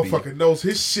This used to be. motherfucker knows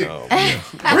his shit.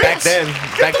 Back then,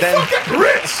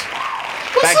 Rich.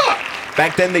 What's up?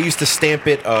 back then they used to stamp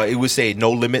it. It would say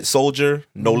 "No Limit Soldier,"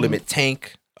 "No Limit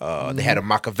Tank." They had a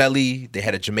Machiavelli. They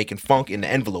had a Jamaican Funk in the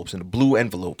envelopes, in the blue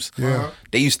envelopes. Yeah.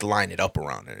 They used to line it up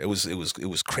around it. It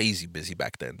was crazy busy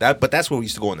back then. But that's where we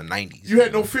used to go in the 90s. You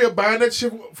had no fear buying that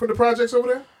shit from the projects over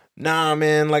there? Nah,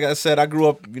 man. Like I said, I grew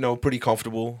up, pretty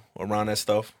comfortable around that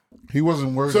stuff. He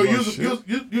wasn't worried So about shit.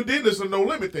 you did this in No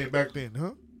Limit thing back then,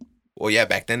 huh? Well, yeah,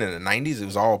 back then in the 90s, it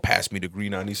was all pass me the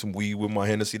green. I need some weed with my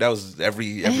Hennessy. That was that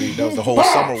was the whole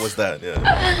summer was that. Yeah.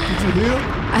 Did you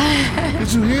hear?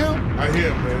 Did you hear? I hear,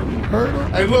 man. Heard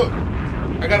him? Hey, look,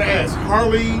 I gotta ask,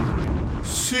 Harley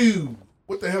Sue,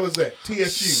 what the hell is that?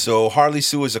 TSU. So Harley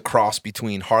Sue is a cross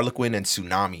between Harlequin and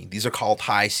Tsunami. These are called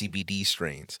high CBD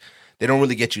strains. They don't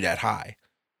really get you that high.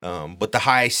 But the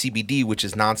high CBD, which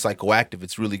is non-psychoactive,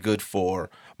 it's really good for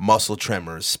muscle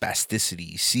tremors,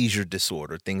 spasticity, seizure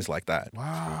disorder, things like that.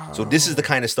 Wow. So this is the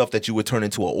kind of stuff that you would turn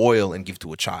into an oil and give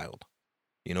to a child,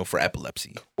 for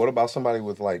epilepsy. What about somebody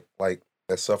with like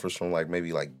that suffers from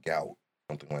maybe gout,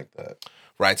 something like that?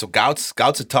 Right. So gout's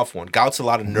a tough one. Gout's a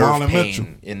lot of nerve Marlon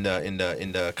pain in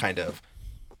the kind of.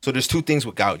 So there's two things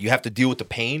with gout. You have to deal with the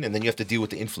pain, and then you have to deal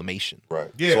with the inflammation. Right.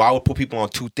 Yeah. So I would put people on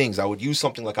two things. I would use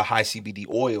something like a high CBD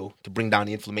oil to bring down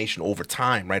the inflammation over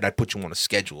time, right? I'd put you on a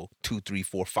schedule, 2, 3,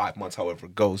 4, 5 months, however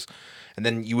it goes. And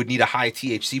then you would need a high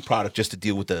THC product just to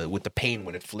deal with the pain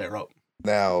when it flare up.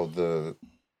 Now the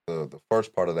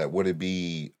first part of that, would it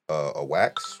be a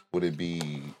wax? Would it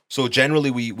be? So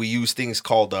generally we use things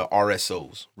called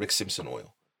RSOs, Rick Simpson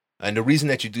oil. And the reason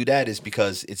that you do that is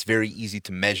because it's very easy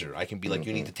to measure. I can be like,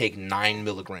 you need to take 9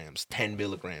 milligrams, 10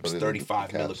 milligrams, But 35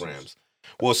 capsules. milligrams.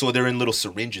 Well, so they're in little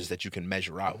syringes that you can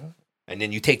measure out. And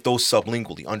then you take those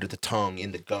sublingually under the tongue,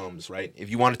 in the gums, right? If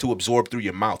you want it to absorb through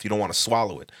your mouth, you don't want to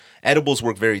swallow it. Edibles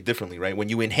work very differently, right? When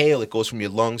you inhale, it goes from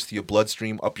your lungs to your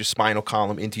bloodstream, up your spinal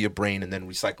column, into your brain, and then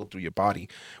recycled through your body.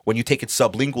 When you take it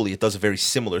sublingually, it does a very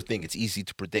similar thing. It's easy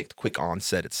to predict, quick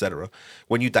onset, etc.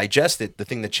 When you digest it, the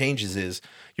thing that changes is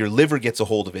your liver gets a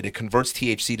hold of it. It converts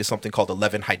THC to something called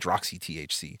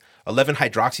 11-hydroxy-THC.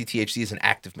 11-hydroxy-THC is an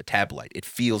active metabolite. It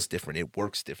feels different. It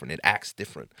works different. It acts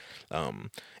different. And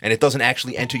it doesn't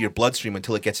actually enter your bloodstream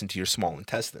until it gets into your small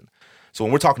intestine. So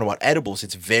when we're talking about edibles,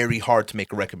 it's very hard to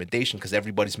make a recommendation because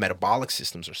everybody's metabolic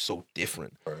systems are so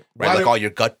different, right? Like all your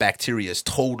gut bacteria is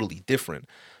totally different.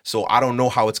 So I don't know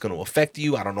how it's going to affect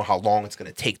you. I don't know how long it's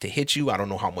going to take to hit you. I don't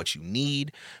know how much you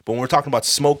need. But when we're talking about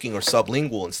smoking or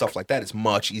sublingual and stuff like that, it's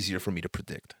much easier for me to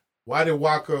predict. Why did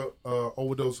Walker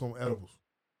overdose on edibles?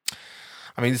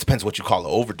 I mean, it depends what you call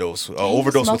an overdose. He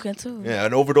was smoking too. Yeah,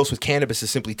 an overdose with cannabis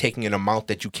is simply taking an amount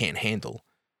that you can't handle,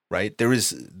 right?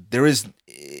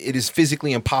 It is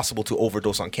physically impossible to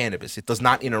overdose on cannabis. It does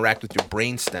not interact with your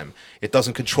brainstem. It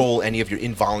doesn't control any of your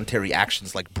involuntary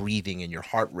actions like breathing and your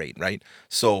heart rate, right?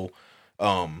 So,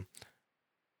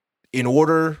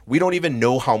 we don't even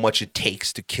know how much it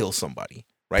takes to kill somebody,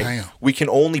 right? Damn. We can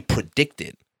only predict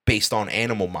it based on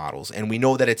animal models, and we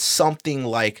know that it's something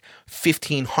like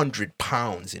 1,500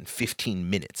 pounds in 15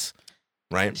 minutes,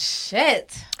 right?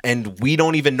 Shit. And we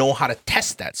don't even know how to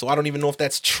test that, so I don't even know if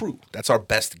that's true. That's our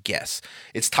best guess.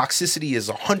 Its toxicity is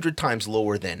 100 times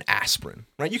lower than aspirin,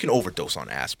 right? You can overdose on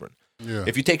aspirin. Yeah.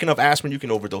 If you take enough aspirin, you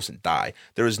can overdose and die.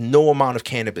 There is no amount of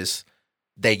cannabis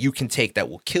that you can take that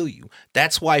will kill you.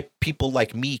 That's why people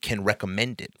like me can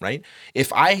recommend it, right?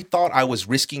 If I thought I was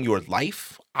risking your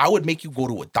life, I would make you go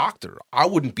to a doctor. I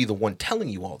wouldn't be the one telling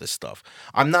you all this stuff.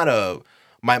 I'm not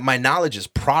my knowledge is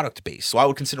product based. So I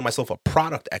would consider myself a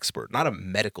product expert, not a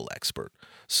medical expert.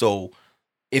 So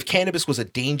if cannabis was a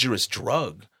dangerous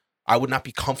drug, I would not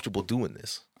be comfortable doing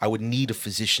this. I would need a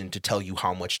physician to tell you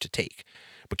how much to take.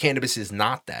 But cannabis is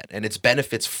not that, and its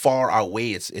benefits far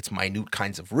outweigh its minute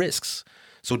kinds of risks.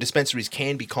 So dispensaries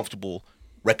can be comfortable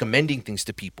recommending things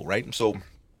to people, right? So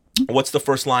what's the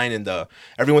first line in the,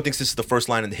 everyone thinks this is the first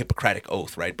line in the Hippocratic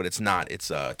Oath, right? But it's not. It's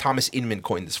Thomas Inman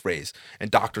coined this phrase, and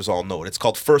doctors all know it. It's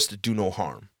called first, do no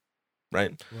harm,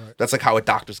 right? That's like how a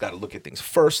doctor's got to look at things.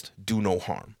 First, do no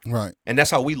harm. Right. And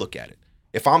that's how we look at it.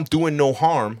 If I'm doing no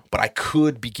harm, but I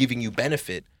could be giving you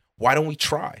benefit, why don't we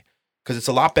try? Because it's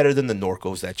a lot better than the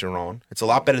Norcos that you're on. It's a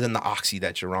lot better than the Oxy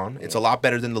that you're on. It's a lot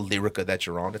better than the Lyrica that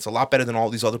you're on. It's a lot better than all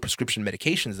these other prescription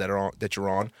medications that you're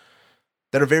on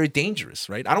that are very dangerous,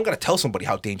 right? I don't got to tell somebody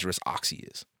how dangerous Oxy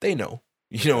is. They know.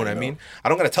 You know what I mean? I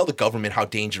don't got to tell the government how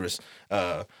dangerous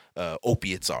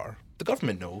opiates are. The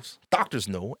government knows. Doctors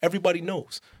know. Everybody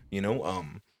knows. You know,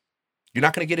 you're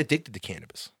not going to get addicted to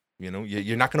cannabis. You know,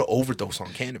 you're not going to overdose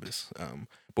on cannabis.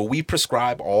 But we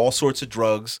prescribe all sorts of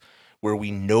drugs where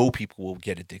we know people will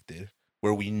get addicted,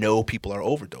 where we know people are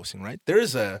overdosing, right? There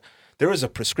is a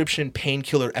prescription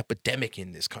painkiller epidemic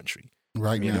in this country.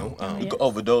 Right you now. know, you could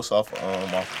overdose off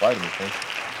vitamins,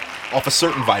 right? Off of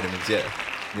certain vitamins, yeah.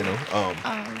 You know,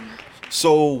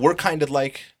 so we're kind of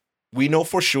like, we know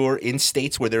for sure in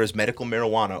states where there is medical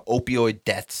marijuana, opioid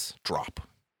deaths drop,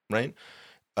 right?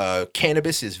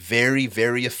 Cannabis is very,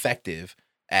 very effective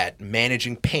at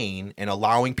managing pain and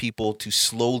allowing people to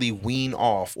slowly wean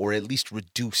off or at least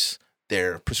reduce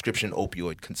their prescription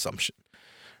opioid consumption.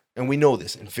 And we know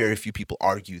this, and very few people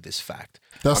argue this fact.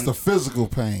 That's the physical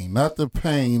pain, not the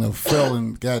pain of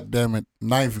failing, goddammit,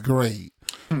 9th grade.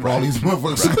 For all these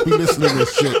motherfuckers who be listening to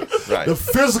this shit. Right. The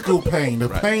physical pain, the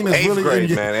pain is 8th really grade, in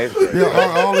your, man, 8th grade.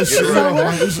 Yeah, all this shit. You know,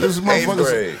 it's 8th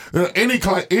grade.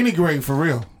 motherfuckers, any grade for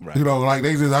real. Right. You know, like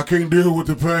they says, I can't deal with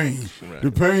the pain. Right.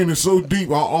 The pain is so deep.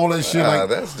 All that shit. Like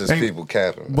That's just people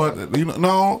capping. But you know,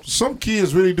 no, some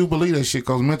kids really do believe that shit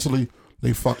because mentally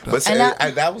they fucked up. But see,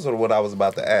 that was what I was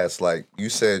about to ask. Like you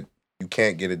said, you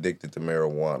can't get addicted to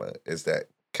marijuana. Is that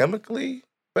chemically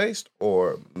based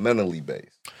or mentally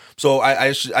based? So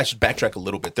I should backtrack a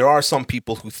little bit. There are some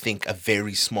people who think a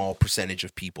very small percentage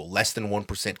of people, less than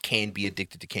 1%, can be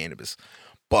addicted to cannabis.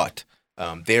 But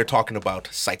they're talking about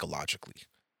psychologically,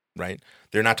 right?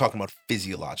 They're not talking about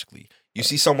physiologically. You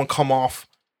see someone come off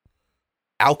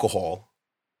alcohol,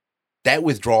 that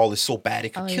withdrawal is so bad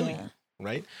it could kill you,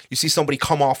 right? You see somebody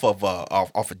come off of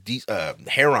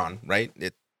heroin,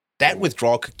 right? That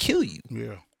withdrawal could kill you.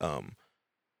 Yeah.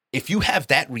 If you have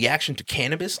that reaction to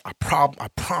cannabis, I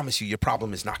promise you, your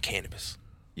problem is not cannabis.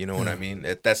 You know what I mean?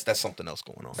 That's something else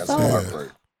going on. That's heartbreak.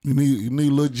 You need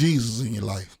little Jesus in your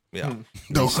life. Yeah.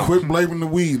 Don't quit blaming the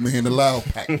weed, man. The loud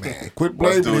pack, man. Quit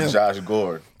blaming him. Josh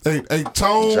Gord. Hey,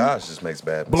 Tone, Josh just makes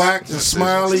bad Black, and decisions.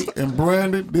 Smiley, and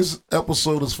Brandon. This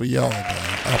episode is for y'all,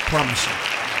 man. I promise you.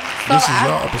 So This is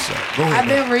your episode. Go ahead. I've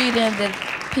been reading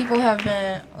that people have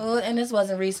been, and this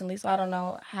wasn't recently, so I don't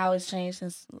know how it's changed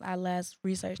since I last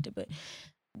researched it, but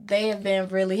they have been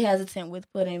really hesitant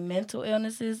with putting mental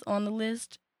illnesses on the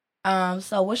list.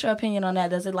 So what's your opinion on that?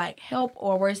 Does it like help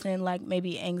or worsen like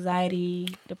maybe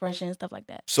anxiety, depression, stuff like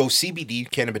that? So CBD,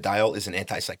 cannabidiol, is an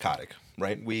antipsychotic,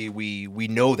 right? We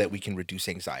know that we can reduce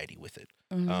anxiety with it.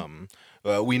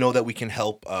 Mm-hmm. We know that we can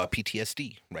help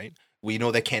PTSD, right? We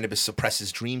know that cannabis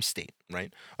suppresses dream state,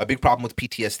 right? A big problem with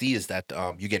PTSD is that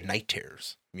you get night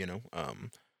terrors, you know?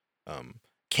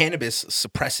 Cannabis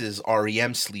suppresses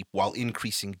REM sleep while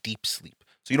increasing deep sleep.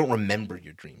 So you don't remember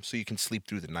your dreams, so you can sleep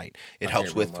through the night. It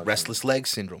helps with restless leg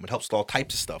syndrome. It helps with all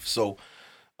types of stuff. So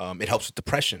it helps with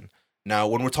depression. Now,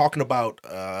 when we're talking about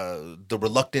the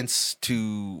reluctance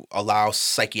to allow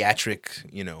psychiatric,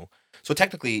 you know, so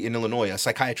technically in Illinois, a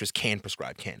psychiatrist can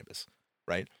prescribe cannabis,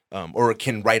 right? Or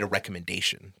can write a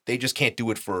recommendation. They just can't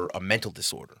do it for a mental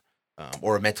disorder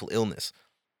or a mental illness.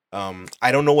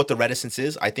 I don't know what the reticence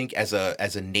is. I think as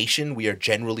a nation, we are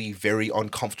generally very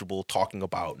uncomfortable talking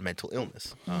about mental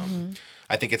illness.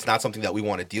 I think it's not something that we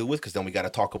want to deal with because then we got to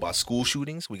talk about school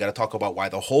shootings. We got to talk about why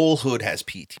the whole hood has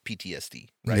PTSD,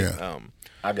 right? Yeah.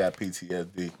 I got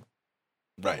PTSD.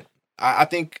 Right. I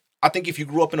think if you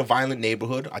grew up in a violent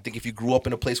neighborhood, I think if you grew up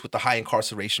in a place with a high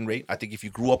incarceration rate, I think if you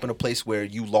grew up in a place where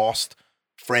you lost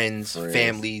friends,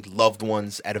 family, loved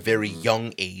ones at a very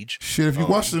young age. Shit, if you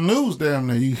watch the news, damn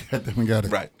near you got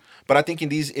it. Right. But I think in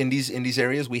these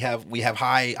areas we have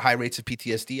high rates of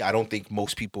PTSD. I don't think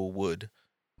most people would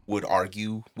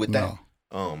argue with that.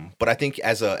 But I think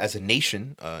as a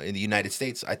nation in the United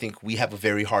States, I think we have a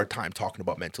very hard time talking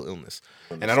about mental illness,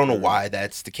 and I don't know why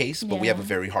that's the case, but we have a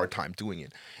very hard time doing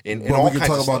it. In all we can kinds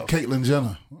talk of about stuff. Caitlyn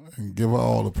Jenner and give her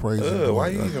all the praise. Why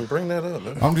you even bring that up?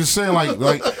 Man? I'm just saying,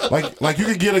 like you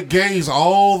could get a gaze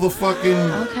all the fucking,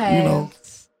 you know,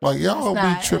 like y'all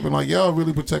be tripping, like y'all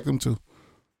really protect them too.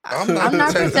 I'm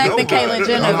not protecting Caitlyn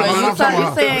Jenner, but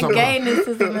you saying gayness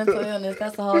is a mental illness.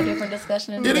 That's a whole different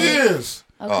discussion. It is.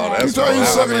 Okay. Oh, that's you you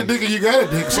sucking a dick and you got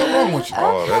a dick. Something wrong with you.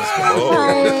 Oh, that's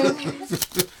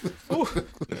cool.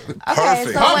 Okay,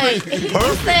 so wait.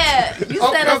 You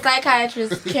said a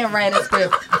psychiatrist can write a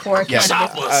script for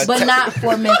cannabis, but not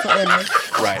for mental illness.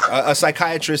 Right. A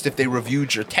psychiatrist, if they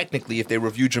reviewed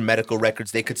your medical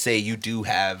records, they could say you do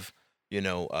have,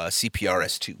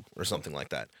 CPRS2 or something like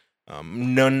that.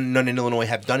 None in Illinois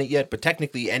have done it yet, but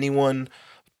technically anyone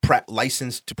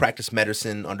licensed to practice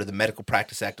medicine under the Medical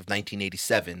Practice Act of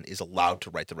 1987 is allowed to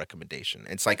write the recommendation.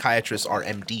 And psychiatrists are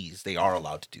MDs. They are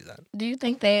allowed to do that. Do you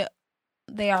think they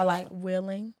are like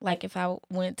willing? Like if I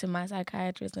went to my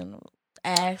psychiatrist and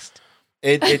asked?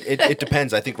 It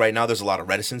depends. I think right now there's a lot of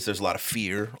reticence. There's a lot of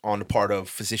fear on the part of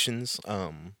physicians,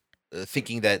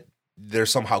 thinking that they're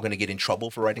somehow going to get in trouble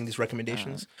for writing these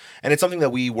recommendations. And it's something that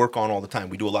we work on all the time.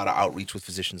 We do a lot of outreach with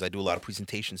physicians. I do a lot of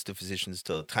presentations to physicians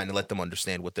to kind of let them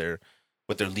understand what their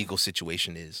legal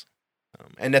situation is,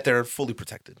 and that they're fully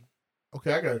protected.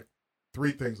 Okay, I got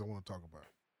 3 things I want to talk about.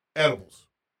 Edibles.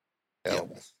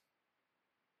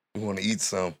 You want to eat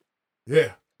some?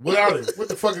 Yeah. What are they? What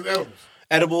the fuck is edibles?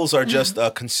 Edibles are just a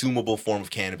consumable form of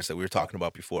cannabis that we were talking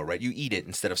about before, right? You eat it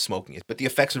instead of smoking it, but the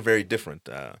effects are very different.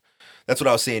 That's what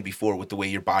I was saying before with the way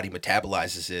your body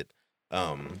metabolizes it.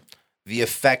 The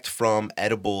effect from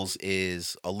edibles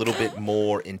is a little bit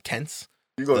more intense.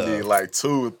 You're going to need like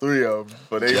 2 or 3 of them,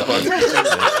 but they fucking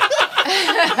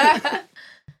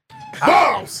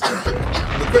bombs.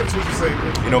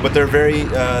 But they're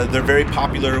very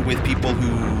popular with people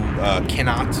who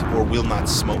cannot or will not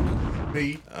smoke.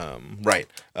 Me. Right.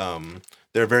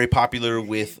 They're very popular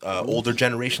with older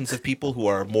generations of people who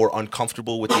are more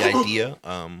uncomfortable with the idea,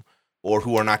 or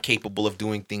who are not capable of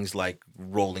doing things like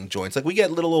rolling joints. Like we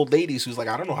get little old ladies who's like,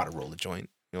 I don't know how to roll a joint.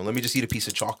 Let me just eat a piece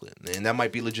of chocolate, and that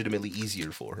might be legitimately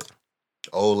easier for her.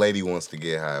 Old lady wants to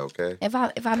get high, okay? If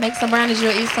I make some brownies,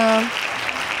 you'll eat some.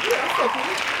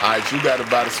 All right, you got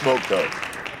to buy the smoke though.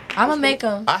 I'm gonna make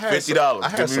them. I had $50. I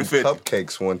had some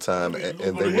cupcakes one time, and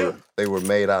they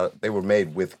were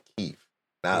made with keef.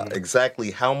 Now,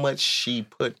 exactly how much she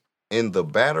put in the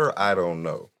batter, I don't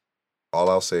know. All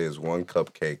I'll say is 1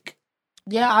 cupcake.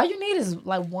 Yeah, all you need is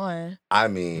like 1. I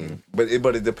mean, but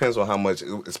it depends on how much,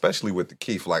 especially with the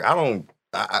keef. Like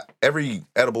every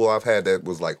edible I've had that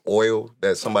was like oil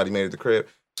that somebody made at the crib,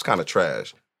 it's kind of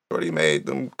trash. Shorty made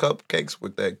them cupcakes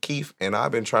with that keef, and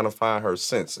I've been trying to find her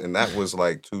since, and that was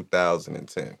like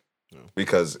 2010,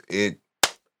 because it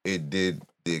did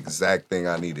the exact thing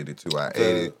I needed it to. I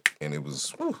ate it, and it was.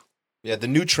 Whew. Yeah, the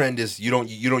new trend is you don't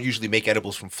usually make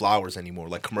edibles from flowers anymore,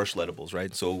 like commercial edibles,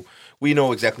 right? So we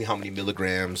know exactly how many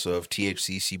milligrams of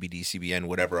THC, CBD, CBN,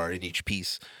 whatever are in each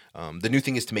piece. The new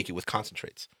thing is to make it with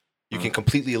concentrates. You can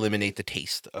completely eliminate the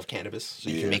taste of cannabis, so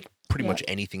you can make pretty much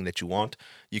anything that you want.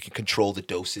 You can control the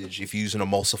dosage. If you use an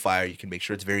emulsifier, you can make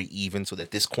sure it's very even, so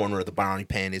that this corner of the brownie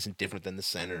pan isn't different than the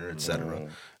center, etc.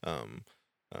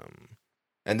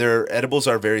 And their edibles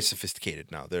are very sophisticated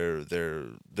now.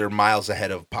 They're miles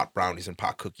ahead of pot brownies and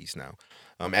pot cookies now.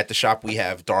 At the shop, we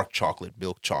have dark chocolate,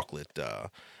 milk chocolate,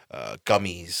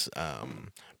 gummies,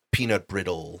 peanut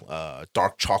brittle,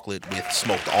 dark chocolate with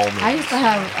smoked almonds. I used to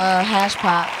have hash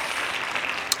pops.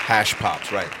 Hash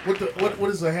pops, right? What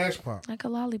is a hash pop? Like a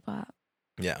lollipop.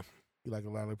 Yeah. You like a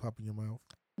lollipop in your mouth?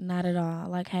 Not at all. I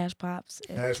like hash pops.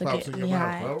 Hash pops in your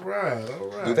mouth. All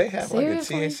right. Do they have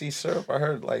Seriously? like a THC syrup? I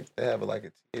heard like they have like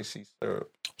a THC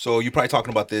syrup. So you're probably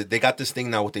talking about they got this thing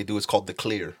now. What they do is called the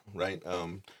clear, right?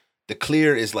 The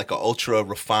clear is like an ultra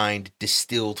refined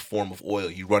distilled form of oil.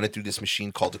 You run it through this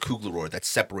machine called the Kugler that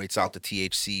separates out the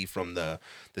THC from the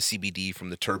CBD from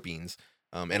the terpenes.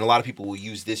 And a lot of people will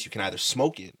use this. You can either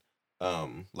smoke it,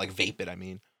 like vape it, I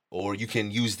mean, or you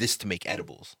can use this to make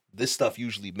edibles. This stuff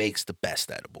usually makes the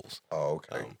best edibles. Oh,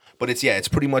 okay. But it's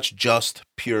pretty much just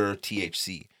pure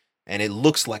THC. And it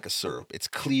looks like a syrup. It's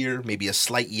clear, maybe a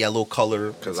slight yellow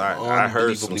color. Because I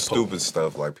heard some stupid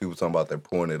stuff, like people talking about they're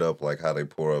pouring it up, like how they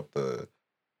pour up the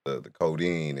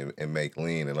codeine and make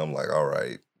lean. And I'm like, all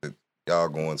right, y'all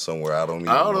going somewhere. I don't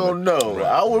know.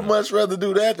 I would much rather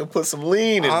do that than put some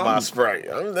lean in my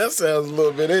Sprite. I mean, that sounds a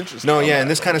little bit interesting. No, yeah, and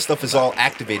this kind of stuff is all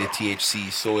activated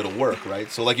THC, so it'll work, right?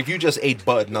 So, like, if you just ate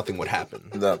bud, nothing would happen.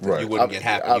 You wouldn't get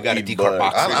happy. You got to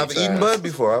decarboxylate. I've eaten bud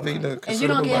before. I've eaten And you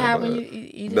don't get high when you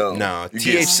eat it? No,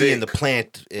 THC in the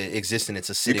plant exists in its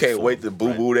acidic You can't form, wait to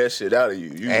boo-boo that shit out of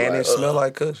you. And it smell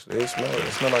like kush. It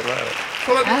smell like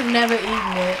that. I've never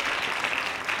eaten it.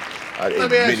 I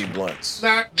ate mini blunts.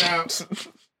 Now,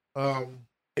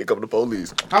 here come the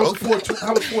police. How was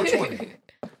 420?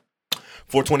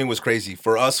 420 was crazy.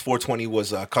 For us, 420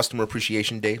 was Customer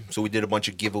Appreciation Day, so we did a bunch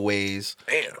of giveaways.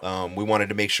 Damn. We wanted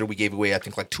to make sure we gave away, I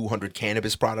think, like 200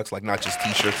 cannabis products, like not just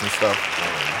T-shirts and stuff.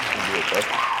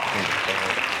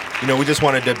 You know, we just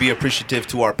wanted to be appreciative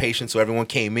to our patients, so everyone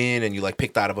came in and you like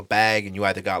picked out of a bag, and you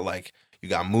either got you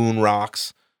got Moon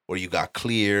Rocks, or you got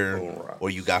Clear, or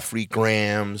you got free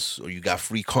grams, or you got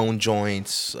free cone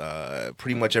joints.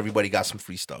 Pretty much everybody got some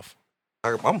free stuff.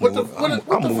 I'm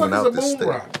moving out this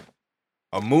thing.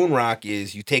 A Moon Rock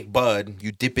is you take bud,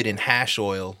 you dip it in hash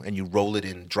oil, and you roll it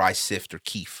in dry sift or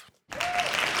keef.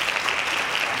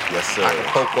 Yes, sir.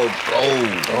 Acapulco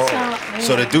Gold.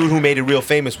 So the dude who made it real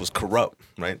famous was Corrupt,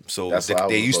 right? So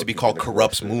they used to be called looking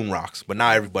Corrupt's Moon Rocks, but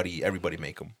now everybody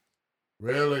make them.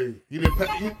 Really? He didn't.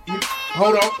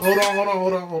 Hold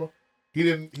on. He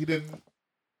didn't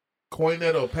coin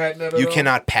that or patent that. You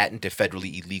cannot patent a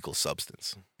federally illegal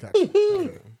substance. Gotcha.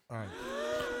 Okay. All right.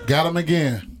 Got him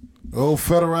again. Oh,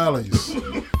 federales.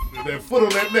 That foot on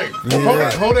that neck.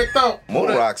 Yeah. Hold that thought. Moon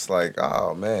Rock's like,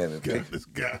 oh man, this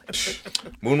guy.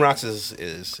 Moon Rocks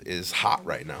is hot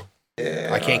right now. Yeah,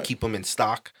 I can't keep them in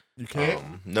stock. You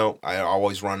can't? No, I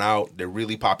always run out. They're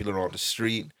really popular on the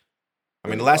street. I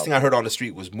mean, the last thing I heard on the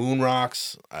street was Moon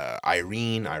Rocks,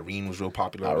 Irene. Irene was real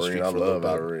popular on the street for a little bit.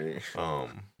 Irene.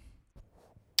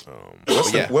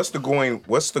 What's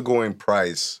the going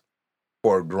price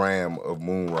for a gram of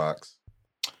Moon Rocks?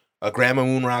 A gram of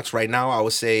Moon Rocks right now, I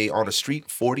would say on the street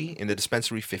 40, in the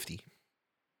dispensary 50.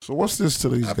 So what's this to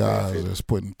these guys that's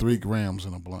putting 3 grams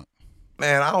in a blunt?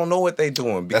 Man, I don't know what they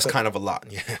doing. That's kind of a lot.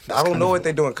 Yeah, I don't know what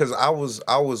they doing because I was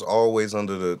always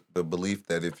under the belief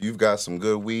that if you've got some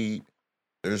good weed,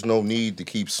 there's no need to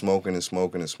keep smoking and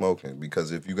smoking and smoking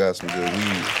because if you got some good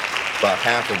weed, about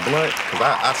half a blunt, because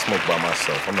I smoke by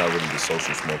myself. I'm not really the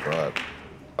social smoker.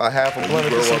 About half a blunt. When you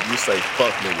grow up, you say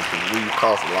fuck niggas because weed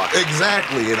costs a lot.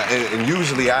 Exactly, and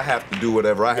usually I have to do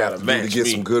whatever I have to do to get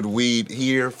some good weed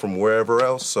here from wherever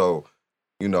else. So,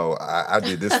 you know, I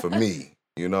did this for me.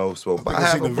 You know, so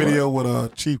I seen the video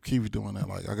with Chief Keef doing that.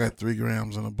 Like, I got 3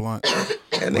 grams in a blunt.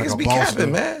 And like niggas be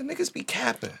capping, man. Niggas be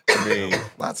capping. I mean,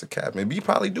 lots of capping. But you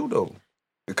probably do though,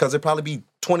 because there probably be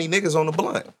 20 niggas on the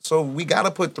blunt. So we gotta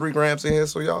put 3 grams in here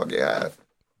so y'all get half.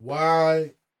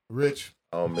 Why, Rich?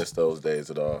 I don't miss those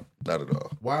days at all. Not at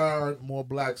all. Why aren't more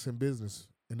blacks in business,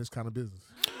 in this kind of business?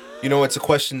 You know, it's a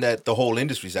question that the whole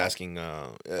industry's asking,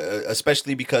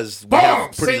 especially because we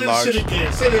have pretty large. Say this shit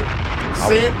again. Say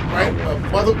it right,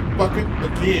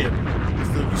 motherfucking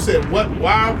again. You said what?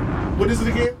 Why? What is it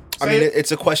again? I mean,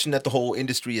 it's a question that the whole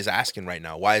industry is asking right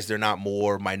now. Why is there not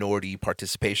more minority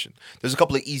participation? There's a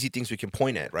couple of easy things we can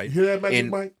point at, right? You hear that,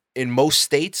 Magic Mike? In most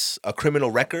states, a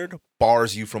criminal record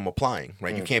bars you from applying,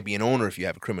 right? You can't be an owner if you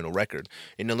have a criminal record.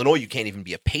 In Illinois, you can't even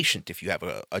be a patient if you have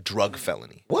a drug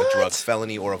felony. What? A drug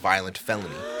felony or a violent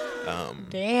felony.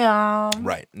 Damn.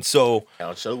 Right. And so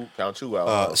count you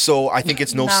out. So I think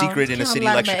it's no secret in a count city a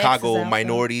lot like of my Chicago, exes out,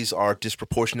 minorities are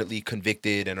disproportionately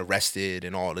convicted and arrested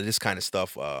and all of this kind of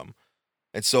stuff.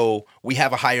 And so we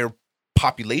have a higher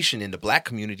population in the black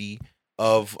community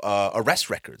of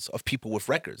arrest records, of people with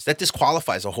records. That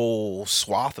disqualifies a whole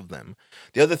swath of them.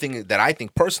 The other thing that I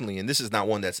think personally, and this is not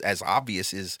one that's as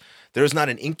obvious, is there's not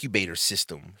an incubator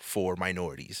system for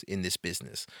minorities in this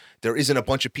business. There isn't a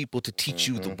bunch of people to teach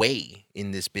you the way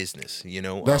in this business, you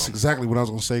know? That's exactly what I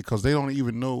was going to say, because they don't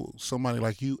even know somebody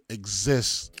like you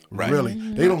exists, Right. really.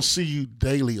 Mm-hmm. They don't see you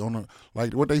daily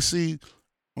like what they see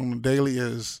on the daily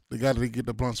is the guy that they get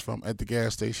the blunts from at the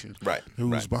gas station. Right.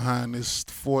 Who's right. behind this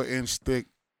 4-inch thick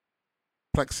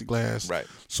plexiglass. Right.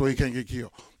 So he can't get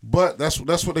killed. But that's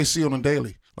what they see on the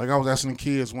daily. Like I was asking the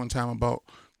kids one time about,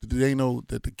 did they know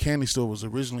that the candy store was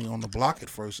originally on the block at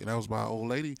first, and that was by an old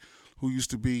lady who used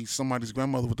to be somebody's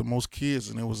grandmother with the most kids,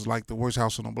 and it was like the worst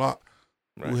house on the block,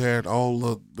 who had all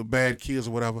the bad kids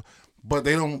or whatever. But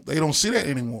they don't see that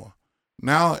anymore.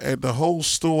 Now at the whole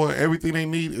store, everything they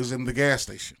need is in the gas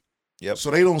station. Yep. So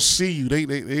they don't see you. They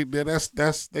they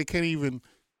can't even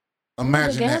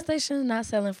imagine The gas that. station is not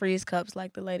selling freeze cups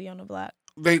like the lady on the block.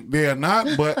 They are not,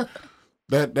 but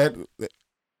that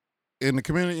in the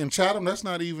community in Chatham, that's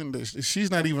not even. She's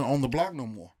not even on the block no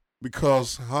more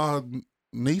because her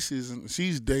nieces and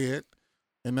she's dead,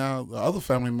 and now the other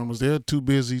family members they're too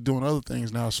busy doing other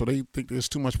things now, so they think there's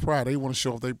too much pride. They want to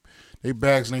show off they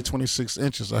bags and they 26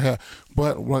 inches of hair.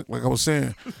 But like I was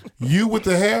saying, you with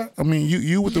the hair, I mean,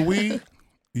 you with the weed,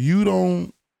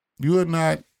 you're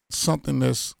not something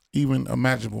that's even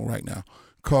imaginable right now,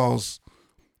 cause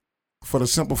for the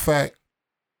simple fact,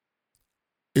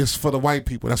 it's for the white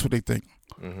people. That's what they think.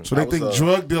 Mm-hmm. So they think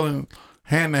drug dealing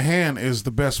hand to hand is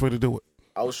the best way to do it.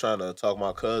 I was trying to talk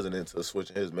my cousin into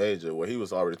switching his major. Well, he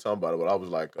was already talking about it, but I was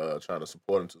like trying to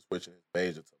support him to switching his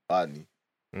major to botany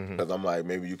because I'm like,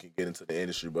 maybe you can get into the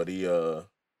industry, but he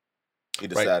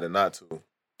decided not to.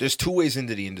 There's two ways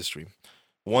into the industry.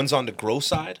 One's on the grow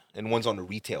side and one's on the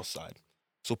retail side.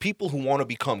 So people who want to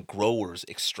become growers,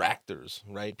 extractors,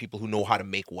 right? People who know how to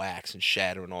make wax and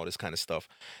shatter and all this kind of stuff,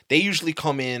 they usually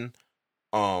come in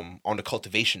on the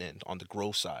cultivation end, on the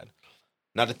grow side.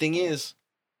 Now the thing is,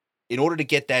 in order to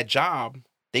get that job,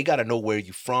 they got to know where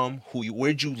you're from,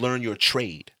 where'd you learn your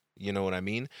trade? You know what I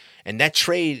mean? And that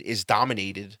trade is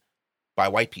dominated by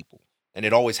white people, and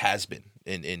it always has been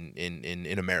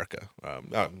in America,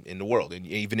 in the world, and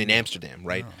even in Amsterdam,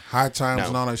 right? Yeah. High times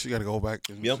and all that. You got to go back.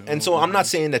 And so I'm not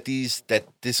saying that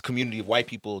this community of white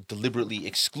people deliberately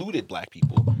excluded black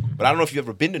people, but I don't know if you've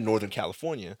ever been to Northern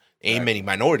California. Ain't many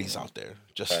minorities out there,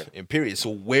 just in period. So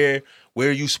where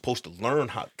are you supposed to learn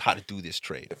how to do this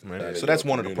trade? Right? So that's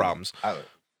one of the problems.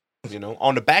 You know,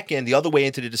 on the back end, the other way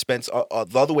into the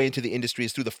industry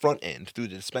is through the front end, through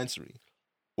the dispensary,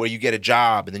 where you get a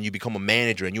job and then you become a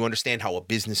manager and you understand how a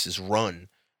business is run.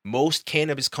 Most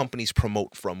cannabis companies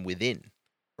promote from within,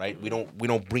 right? We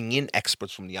don't bring in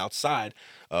experts from the outside.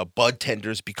 Bud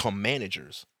tenders become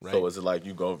managers, right? So is it like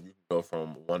you go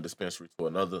from one dispensary to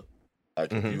another?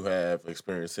 Like if you have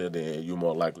experience here, then you're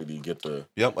more likely to get the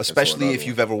especially if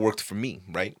you've ever worked for me,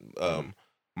 right?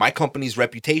 My company's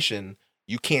reputation.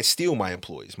 You can't steal my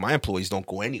employees. My employees don't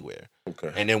go anywhere.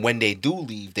 Okay. And then when they do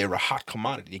leave, they're a hot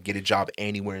commodity. They get a job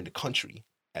anywhere in the country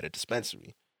at a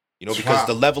dispensary. You know, because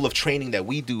the level of training that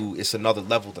we do is another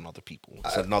level than other people.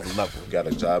 It's another level. Got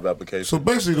a job application. So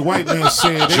basically, the white man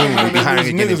said they ain't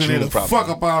hiring niggas in there to fuck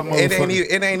up our motherfuckers.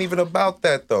 It ain't even about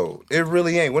that though. It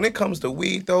really ain't. When it comes to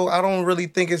weed though, I don't really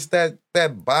think it's that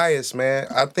biased, man.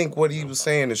 I think what he was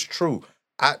saying is true.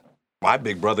 My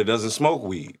big brother doesn't smoke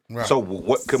weed. Right. So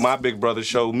what could my big brother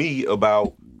show me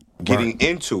about getting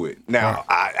into it? Now,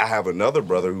 I have another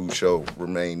brother who shall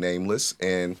remain nameless,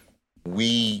 and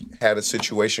we had a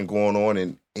situation going on,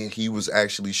 and he was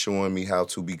actually showing me how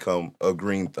to become a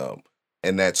green thumb,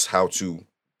 and that's how to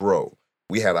grow.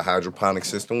 We had a hydroponic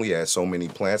system. We had so many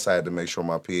plants. I had to make sure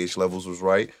my pH levels was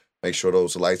right, make sure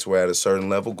those lights were at a certain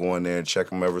level, go in there and check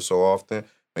them ever so often,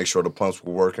 make sure the pumps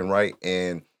were working right,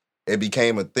 and it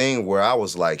became a thing where I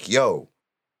was like, yo,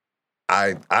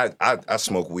 I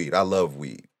smoke weed. I love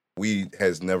weed. Weed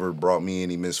has never brought me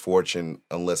any misfortune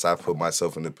unless I put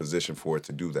myself in the position for it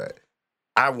to do that.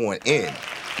 I want in,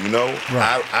 you know?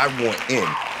 Right. I want in.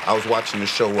 I was watching the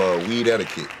show Weed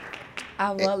Etiquette.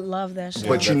 I love that show.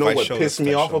 But you know what pissed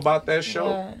me off about that show?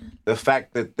 Yeah. The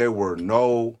fact that there were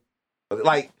no,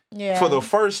 for the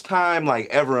first time,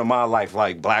 ever in my life,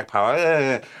 Black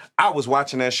Power, I was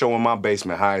watching that show in my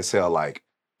basement, high as hell.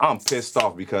 I'm pissed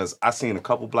off because I seen a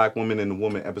couple black women in the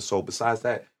woman episode. Besides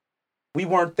that, we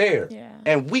weren't there. Yeah.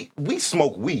 And we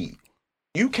smoke weed.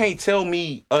 You can't tell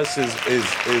me us as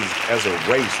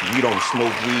a race, we don't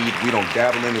smoke weed, we don't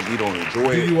dabble in it, we don't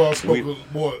enjoy it. You all smoke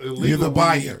more illegal. You're the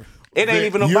buyer. It ain't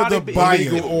even about it. You're the buyer.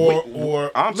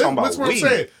 Illegal I'm talking about that's what weed. I'm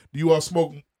saying. Do you all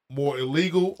smoke more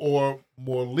illegal or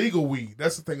more legal weed?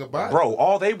 That's the thing about it. Bro,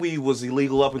 all they weed was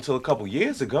illegal up until a couple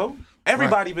years ago.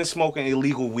 Everybody been smoking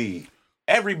illegal weed.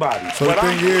 Everybody. So the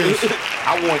thing is,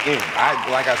 I want in.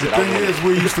 Like I said, the thing is,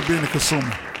 we used to be in the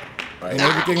consumer. Right. And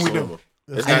everything we do.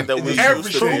 It's not that we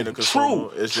used to be in the consumer.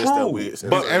 It's just that we.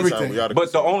 But everything.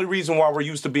 But the only reason why we're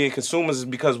used to being consumers is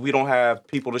because we don't have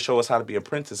people to show us how to be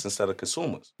apprentices instead of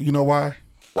consumers. You know why?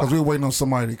 Because we're waiting on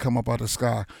somebody to come up out of the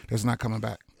sky that's not coming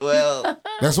back. Well,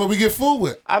 that's what we get fooled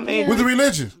with. I mean, with the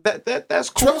religion. That's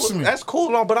cool. Trust me. That's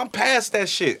cool, but I'm past that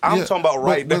shit. I'm talking about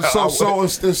right now. So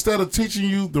instead of teaching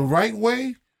you the right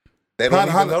way, they don't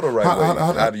even know the right way.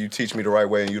 How do you teach me the right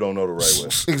way and you don't know the right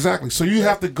way? Exactly. So you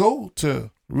have to go to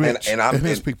Rich and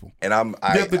his people. And you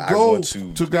have to go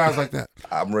to guys like that.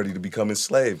 I'm ready to become his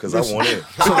slave because I want it.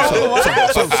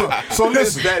 So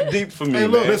listen, it's that deep for me. Hey,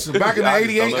 look, man. listen. Back in the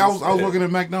 '88, I was working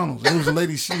at McDonald's. There was a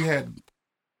lady. She had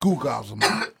goo-gows of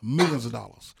money, millions of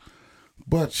dollars,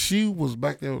 but she was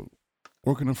back there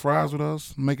working the fries with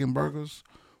us, making burgers,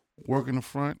 working the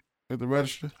front, at the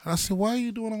register. And I said, why are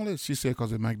you doing all this? She said,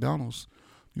 because at McDonald's,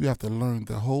 you have to learn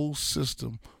the whole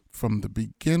system from the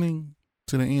beginning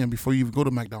to the end before you even go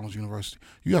to McDonald's University.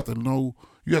 You have to know,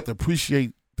 you have to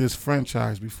appreciate this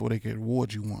franchise before they can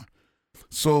award you one.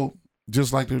 So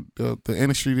just like the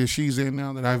industry that she's in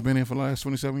now, that I've been in for the last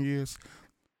 27 years,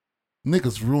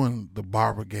 niggas ruined the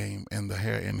barber game and the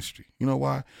hair industry. You know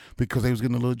why? Because they was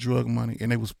getting a little drug money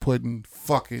and they was putting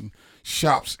fucking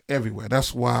shops everywhere.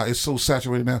 That's why it's so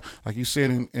saturated now. Like you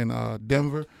said in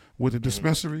Denver with the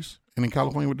dispensaries and in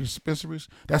California with the dispensaries,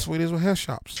 that's what it is with hair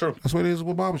shops. True. That's what it is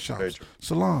with barber shops,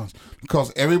 salons.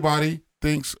 Because everybody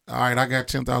thinks, all right, I got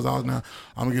 $10,000 now.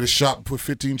 I'm going to get a shop and put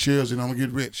 15 chairs and I'm going to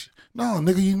get rich. No,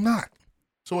 nigga, you not.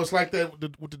 So it's like that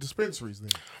with the dispensaries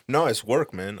then? No, it's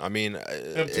work, man. I mean... with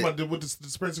the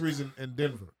dispensaries in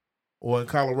Denver or in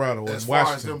Colorado or as in far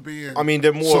Washington. as them being I mean,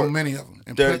 they're more... so many of them.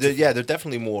 They're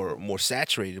definitely more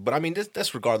saturated. But I mean,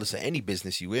 that's regardless of any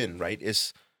business you in, right?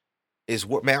 Is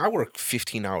work. Man, I work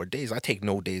 15-hour days. I take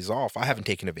no days off. I haven't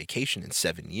taken a vacation in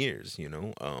 7 years, you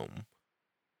know?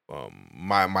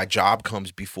 My job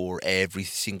comes before every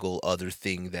single other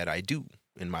thing that I do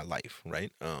in my life,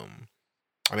 right?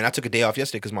 I mean, I took a day off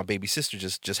yesterday because my baby sister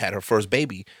just had her first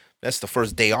baby. That's the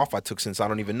first day off I took since I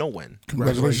don't even know when.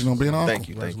 Congratulations on being an uncle. Thank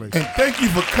you. And thank you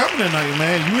for coming tonight,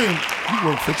 man. You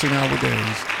work 15-hour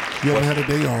days. You haven't had a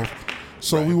day off.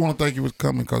 So we want to thank you for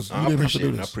coming because you didn't have to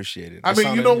do this. I appreciate it. I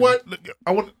mean, you know what?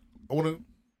 I want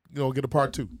to, get a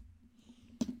part 2.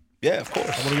 Yeah, of course.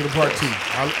 I want to get a part 2.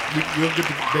 We'll get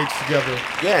the dates together.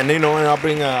 Yeah, and and I'll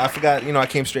bring. I forgot. I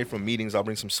came straight from meetings. I'll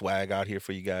bring some swag out here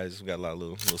for you guys. We got a lot of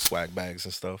little swag bags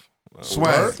and stuff.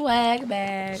 Swag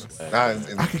bags.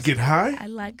 I could get high. I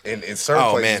like. In certain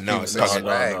places, no, it's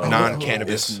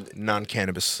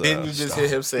non-cannabis. Didn't you just hear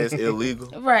him say it's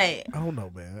illegal? Right. I don't know,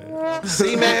 man.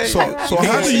 See, man. So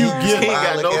how do you get?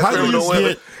 How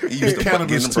do you get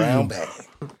cannabis to you?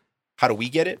 How do we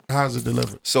get it? How's it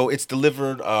delivered? So it's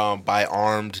delivered by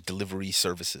armed delivery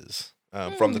services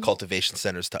from the cultivation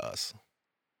centers to us.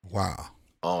 Wow.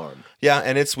 Armed. Yeah,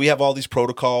 and we have all these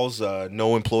protocols.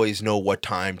 No employees know what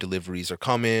time deliveries are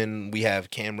coming. We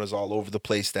have cameras all over the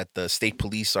place that the state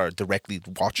police are directly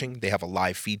watching. They have a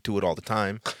live feed to it all the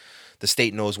time. The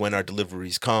state knows when our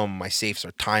deliveries come. My safes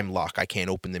are time locked. I can't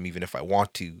open them even if I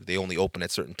want to. They only open at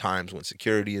certain times when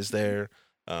security is there.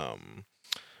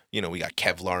 We got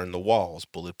Kevlar in the walls,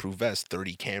 bulletproof vests,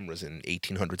 30 cameras in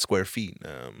 1,800 square feet.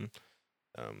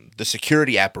 The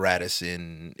security apparatus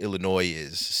in Illinois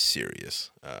is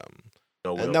serious.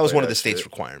 And that was one of the state's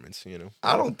requirements,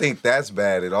 I don't think that's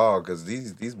bad at all because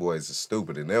these boys are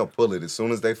stupid and they'll pull it as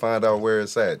soon as they find out where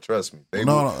it's at. Trust me.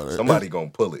 Somebody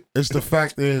going to pull it. It's the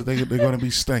fact is they're going to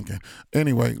be stinking.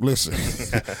 Anyway, listen.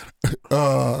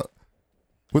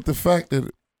 With the fact that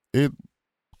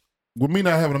with me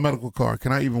not having a medical card,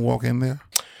 can I even walk in there?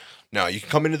 No, you can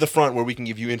come into the front where we can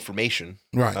give you information.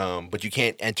 Right. But you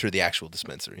can't enter the actual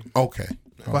dispensary. Okay.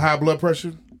 For high blood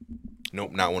pressure?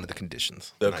 Nope, not one of the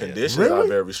conditions. The conditions are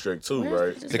very strict too,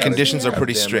 right? The conditions are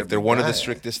pretty strict. They're one of the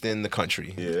strictest in the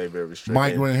country. Yeah, they're very strict.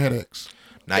 Migraine headaches.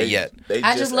 Not yet.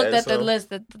 I just looked at the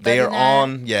list. They are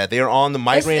on the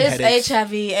migraine headaches. It's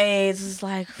HIV, AIDS, it's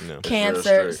like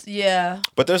cancer. Yeah.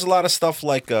 But there's a lot of stuff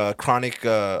like chronic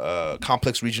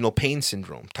complex regional pain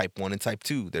syndrome, type 1 and type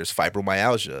 2. There's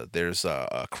fibromyalgia. There's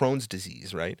Crohn's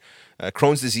disease, right?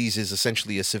 Crohn's disease is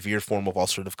essentially a severe form of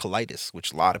ulcerative colitis,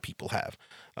 which a lot of people have.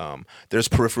 There's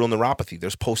peripheral neuropathy.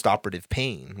 There's post-operative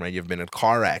pain, right? You ever been in a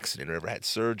car accident or ever had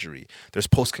surgery? There's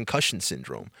post-concussion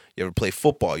syndrome. You ever play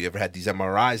football? You ever had these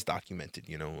MRIs documented?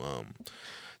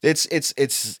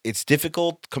 It's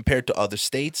difficult compared to other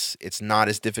states. It's not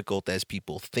as difficult as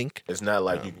people think. It's not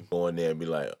like you can go in there and be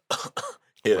like,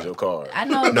 here's your card. I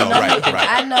know.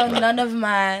 I know none of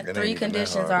my 3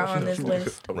 conditions are on this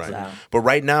list. Right. So. But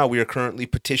right now, we are currently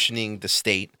petitioning the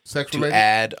state to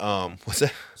add what's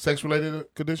that? Sex-related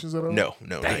conditions at all? No,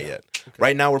 not yet. Okay.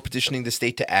 Right now, we're petitioning the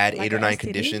state to add 8 or 9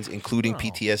 conditions, including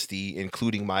PTSD,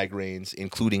 including migraines,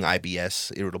 including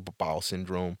IBS, irritable bowel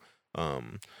syndrome.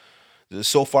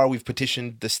 So far, we've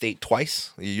petitioned the state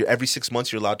twice. Every 6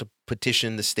 months, you're allowed to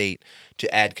petition the state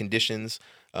to add conditions.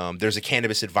 There's a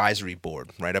cannabis advisory board,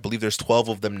 right? I believe there's 12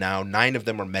 of them now. 9 of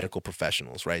them are medical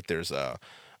professionals, right? There's a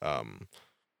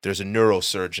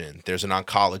neurosurgeon, there's an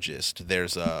oncologist,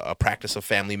 there's a practice of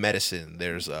family medicine,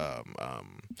 there's a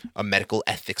medical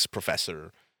ethics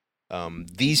professor.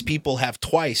 These people have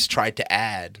twice tried to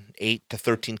add 8 to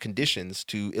 13 conditions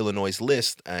to Illinois'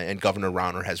 list, and Governor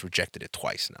Rauner has rejected it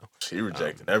twice now. She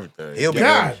rejected everything. He'll be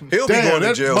going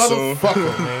to jail soon.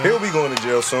 He'll be going to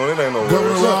jail soon. It ain't no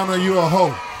Governor Rauner, you a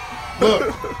hoe.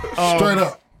 Look, straight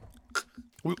up.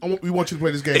 We want you to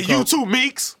play this game. And you too,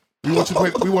 Meeks. We want you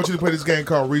to play this game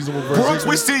called Reasonable versus Brooks,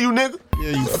 we Ignorant. see you, nigga.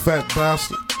 Yeah, you fat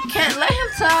bastard. Can't let him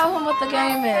tell him what the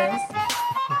game is.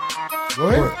 Go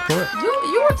ahead. Go ahead.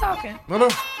 You were talking. No.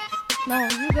 No,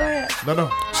 you go ahead. No.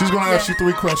 She's gonna ask you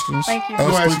 3 questions. Thank you.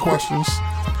 Ask 3 questions,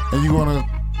 and you're gonna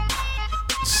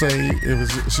say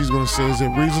she's gonna say is it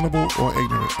reasonable or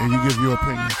ignorant, and you give your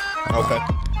opinion. Okay.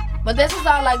 But this is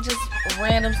all like just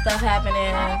random stuff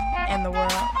happening in the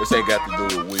world. This ain't got to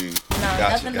do with weed. No,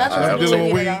 Gotcha, nothing to do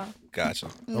with weed at all. Gotcha.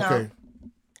 No. Okay.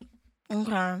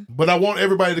 Okay. But I want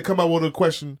everybody to come up with a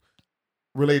question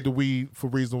related to weed for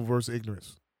reasonable versus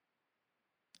ignorance.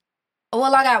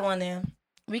 Well, I got one then.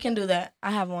 We can do that.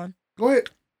 I have one. Go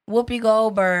ahead. Whoopi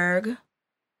Goldberg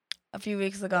a few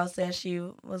weeks ago said she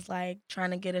was like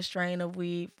trying to get a strain of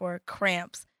weed for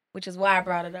cramps, which is why I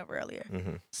brought it up earlier.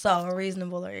 Mm-hmm. So,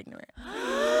 reasonable or ignorant?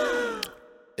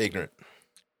 Ignorant.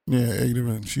 Yeah,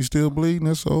 ignorant. She's still bleeding.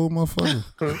 That's an old motherfucker.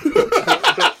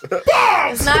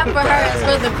 It's not for her, it's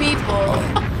for the people.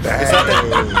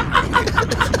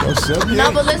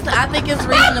 No, but listen, I think it's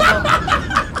reasonable.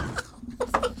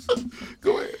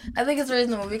 Go ahead. I think it's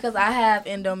reasonable because I have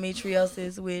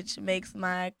endometriosis, which makes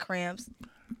my cramps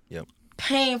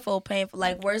painful,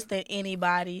 like worse than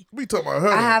anybody. We talking about her.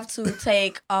 I have to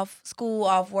take off school,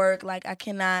 off work. Like I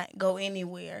cannot go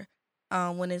anywhere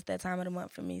when it's that time of the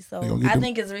month for me. So I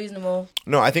think it's reasonable.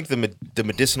 No, I think the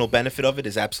medicinal benefit of it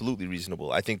is absolutely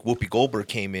reasonable. I think Whoopi Goldberg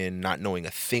came in not knowing a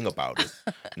thing about it,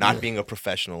 not being a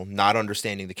professional, not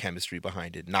understanding the chemistry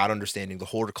behind it, not understanding the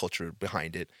horticulture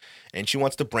behind it, and she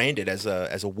wants to brand it as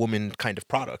a woman kind of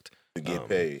product to get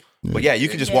paid. But yeah, you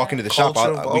can just walk into the shop.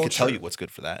 Culture We can tell vulture. you what's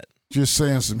good for that. Just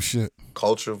saying some shit.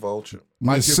 Culture vulture.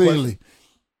 Miss Seeley,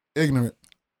 ignorant.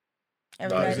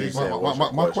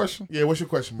 My question? Yeah, what's your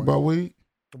question, Mike? About weed?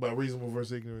 About reasonable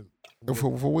versus ignorant. For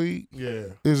weed? Yeah.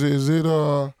 Is it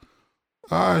I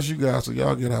ask you guys, so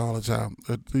y'all get it all the time.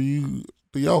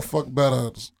 Do y'all fuck better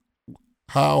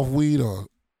high off weed or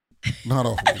not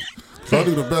off weed? So I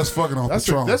do the best fucking off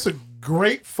Patron. That's a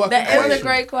great fucking That question. is a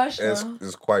great question.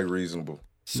 It's quite reasonable.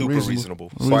 Super reasonable.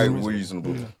 Quite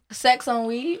reasonable. Sex on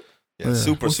weed? Yeah,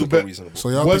 super reasonable. So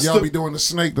y'all think y'all be doing the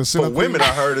snake, the For centipede? women, I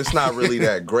heard it's not really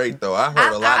that great though. I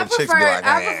heard a lot of chicks be like,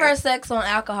 I prefer sex on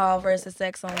alcohol versus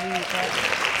sex on weed.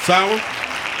 Sour?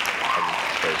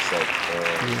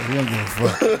 He don't give a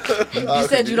fuck. You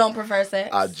said you don't prefer sex?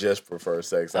 I just prefer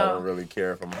sex. I don't really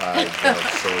care if I'm high, drunk,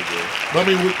 sober. But I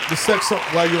mean, with the sex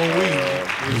while you're on weed.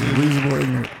 Is it reasonable or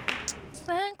ignorant?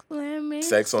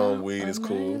 Sex on weed is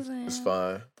cool. It's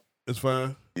fine. It's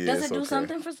fine. Yeah, Does it's it do okay.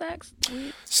 something for sex?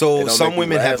 So It don't some make you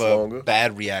women have last a longer.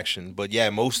 bad reaction, but yeah,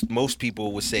 most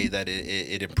people would say that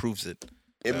it improves it.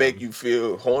 It make you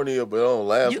feel hornier, but it don't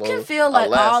last You long. can feel I like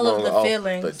last all of longer the off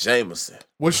feelings. The Jameson.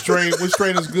 What strain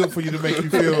is good for you to make you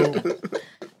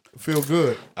feel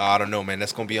good? I don't know, man.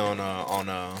 That's gonna be on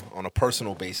a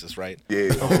personal basis, right? Yeah.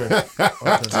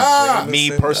 Me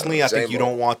personally, I think you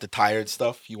don't want the tired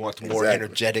stuff. You want the more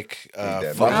energetic. Maybe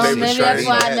that's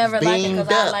why I never like it because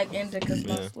I like indicas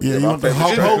mostly. Yeah, you want the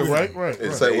hot Right.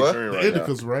 Say what? The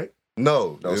indicas, right?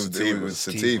 No, No, it was sativas.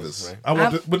 sativas. I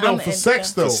want but no, for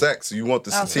sex though. For sex, you want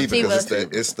the sativa because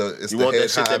it's the You want head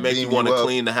that shit high that make you beam want to up.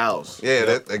 clean the house. Yeah,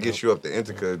 that gets you up the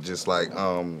indica, just like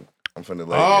I'm finna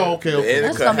lay. Oh, okay. The That's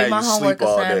indica gonna be had my you homework sleep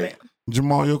all day. assignment.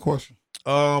 Jamal, your question.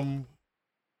 When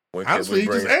can Honestly, we he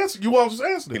just bring- answered. You all just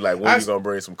answered He it. like, when you gonna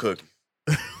bring some cookies?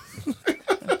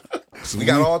 We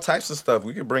got all types of stuff.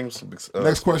 We can bring some.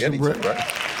 Next question, spaghetti Brett. too, right?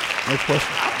 Next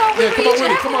question. Yeah, come on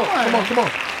with it. Come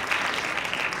on.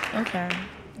 Okay.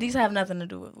 These have nothing to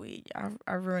do with weed. I'm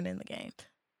ruining the game.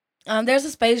 There's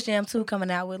a Space Jam 2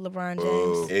 coming out with LeBron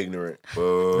James. Ignorant.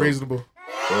 Reasonable.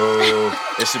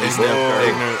 It should be Steph Curry.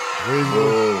 Ignorant.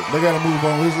 They gotta move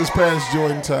on. It's past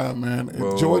Jordan time, man.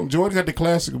 And Jordan got the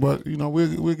classic, but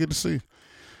we'll get to see.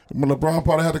 But LeBron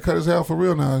probably had to cut his hair for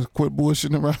real now. Quit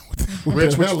bullshitting around with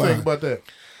Rich, that what you hairline. think about that?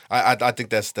 I think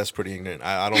that's pretty ignorant.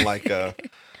 I don't like.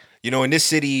 In this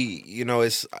city,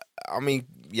 it's. I mean,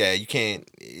 yeah, you can't.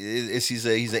 He's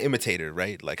an imitator,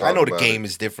 right? Like I know the game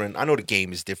is different. I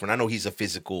know he's a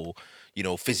physical,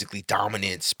 physically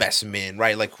dominant specimen,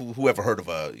 right? Like who ever heard of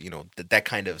that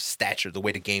kind of stature, the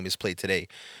way the game is played today?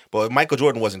 But Michael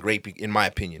Jordan wasn't great, in my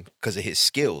opinion, because of his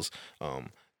skills.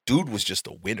 Dude was just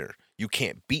a winner. You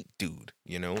can't beat dude,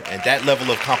 and that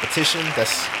level of competition,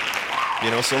 that's,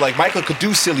 so like Michael could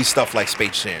do silly stuff like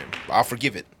Space Jam. I'll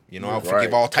forgive it. I'll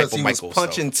forgive all type of he Michael was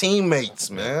punching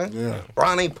teammates, man. Yeah.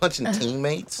 Bron ain't punching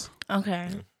teammates. Okay.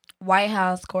 White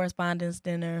House Correspondents'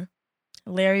 Dinner.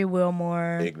 Larry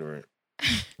Wilmore. Ignorant.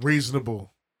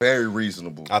 Reasonable. Very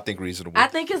reasonable. I think reasonable. I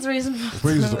think it's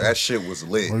reasonable. That shit was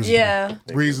lit. Yeah.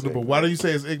 Reasonable. Why do you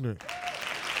say it's ignorant?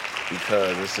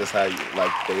 Because it's just how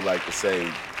they like to say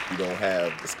you don't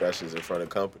have discussions in front of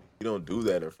company. You don't do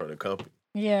that in front of company.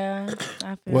 Yeah.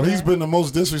 I feel Well, that. he's been the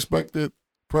most disrespected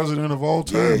president of all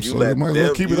time, Yeah, you so let you might as well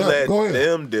them, keep you it up. let Go ahead.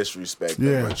 them disrespect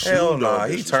Yeah. them. but you Hell don't nah,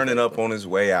 he disrespect turning up on his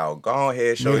way out. Go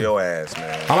ahead, show Yeah. your ass,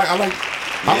 man. I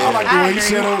like the way he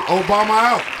said Obama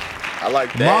out. I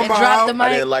like that. Mama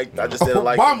out. I just didn't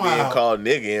like Obama him being out. called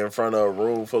nigga in front of a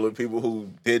room full of people who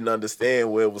didn't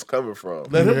understand where it was coming from.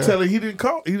 Let him tell it. He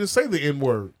didn't say the N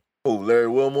word. Who, Larry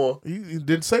Wilmore? He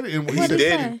didn't say the N word. He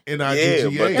didn't. N-I-G-G-A.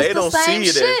 Yeah, but they don't see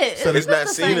it as it's not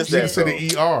seen as He that. said though.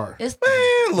 the ER. It's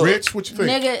Rich, what you think?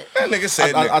 Nigga. That nigga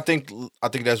said I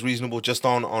think that's reasonable just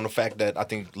on the fact that I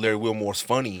think Larry Wilmore's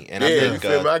funny, and I Yeah, think you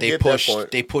feel me? I get that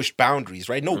point. they pushed boundaries,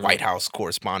 right? No White House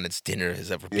correspondents dinner has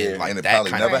ever been like and it that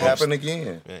probably kind never of roast. happened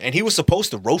again. And he was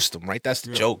supposed to roast him, right? That's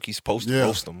the joke. He's supposed to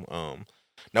roast him.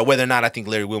 Now, whether or not I think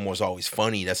Larry Wilmore's always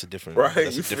funny, that's a different Right,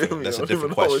 That's you a feel different. me? That's a I don't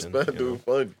different even always question. been doing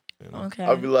funny. Okay.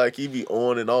 I'd be like, he be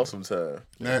on and off sometimes.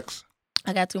 Next.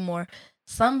 I got 2 more.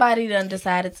 Somebody done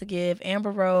decided to give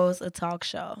Amber Rose a talk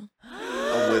show.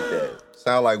 I'm with that.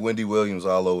 Sound like Wendy Williams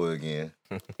all over again.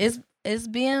 It's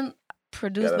being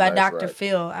produced Got a by nice Dr. rap.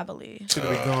 Phil, I believe. Should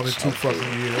have been gone in 2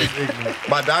 fucking years. Ignorant.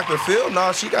 My Dr. Phil,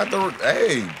 no, she got the.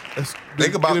 Hey,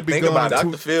 think about it'll be think gone about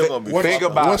in Dr. Phil gonna be Think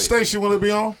about What it. station will it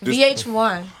be on?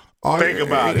 VH1. Oh, Think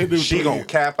about it. do She 3 gonna years.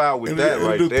 cap out with It'll- that it'll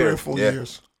right do 3 there. or 4 Yeah.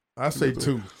 years. I say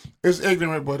 2. It's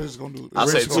ignorant, but it's gonna do. I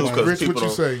say Rich 2 gonna like it. because Rich, people what you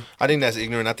don't. say? I think that's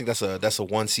ignorant. I think that's a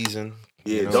one season.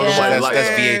 Yeah, You know, don't nobody like that's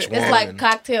that. VH1. It's like and,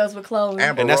 cocktails with clothes.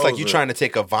 Amber and that's like Rose you will- trying to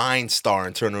take a Vine star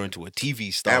and turn her into a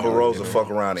TV star. Amber Rose you will know?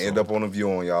 fuck around and end up on the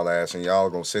View on y'all ass, and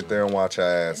y'all gonna sit there and watch her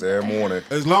ass every morning.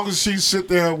 As long as she sit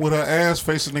there with her ass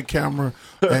facing the camera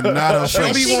and not her And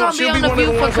face. she gonna be on the View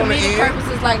for on the comedic end.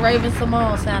 purposes like Raven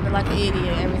Simone sounded like an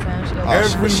idiot every time she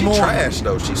goes. Oh, she morning. trash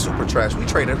though. She super trash. We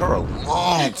traded her a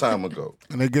long time ago.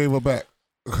 And they gave her back.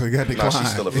 They got Nah, declined. she's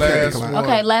still a It got last declined. one.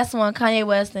 Okay, last one. Kanye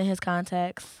West and his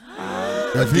contacts.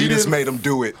 If he Adidas didn't- made him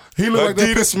do it. He looked like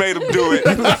that Adidas made him do it.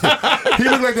 He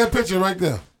looked like that picture right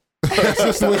there. That's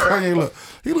just the way Kanye looked.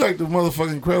 He looked like the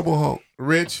motherfucking Incredible Hulk.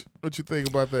 Rich, what you think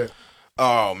about that?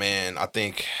 Oh man, I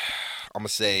think I'm gonna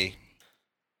say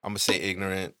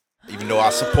ignorant. Even though I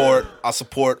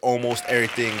support almost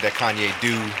everything that Kanye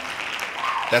do.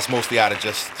 That's mostly out of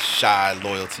just shy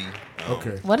loyalty.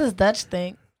 Okay. What does Dutch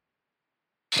think?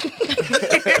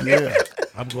 Yeah.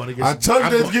 I'm going to get I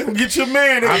told you to get your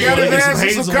man. They I'm got going to his get some ass and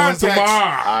hazel some on contacts.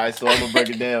 tomorrow. All right, so I'm gonna break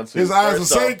it down to His you. eyes the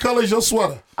First same off, color as your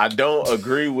sweater. I don't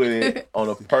agree with it on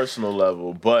a personal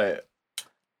level, but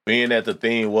being that the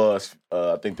theme was,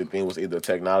 I think the theme was either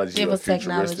technology It or was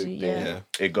futuristic. technology, then yeah.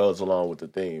 it goes along with the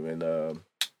theme, and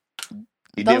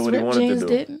he Those did what he ripped wanted jeans to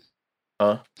do. didn't.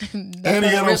 Huh? And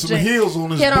he had on Ripped some jeans. heels on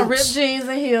his He had on boots. ripped jeans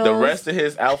and heels. The rest of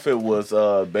his outfit was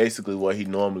basically what he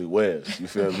normally wears. You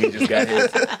feel me? He just got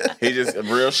he just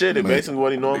real shit. It's basically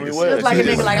what he normally wears. It's like a He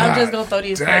nigga just- like, I'm just gonna throw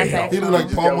these Damn. contacts He on. looked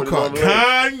like Paul Just got what he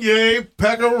McCartney. Kanye,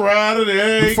 pack a rider,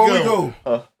 there Before you we go.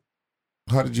 go,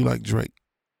 how did you like Drake?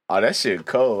 Oh, that shit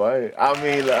cold, right? I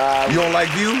mean, You don't like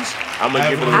Views? I'm gonna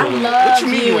give it a I little. love What you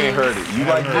mean you Views. ain't heard it? You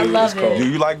like I views? love it. Do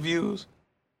you like views?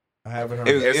 I haven't heard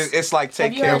it. It's like Take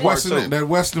Have you Care heard Part it? 2. That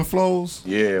Western flows.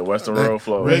 Yeah, Western That- Road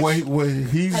Flow. Where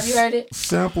he's Have you heard it?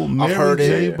 sampled I've Mary heard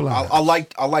J. it. Blige.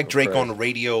 I like Drake on the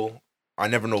radio. I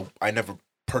never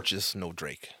purchased no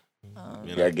Drake.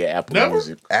 You gotta get Apple Never?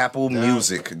 Music. Apple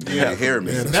Music. Do you hear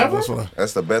me? Yeah, that's Never? what- that's what I-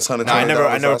 That's the best $100. No,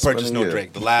 I never spent purchased in a no year.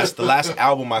 Drake. The last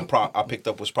album I picked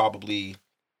up was probably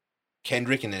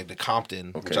Kendrick and the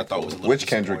Compton, which I thought was a little Which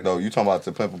Kendrick though? You talking about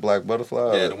the Pimp a Black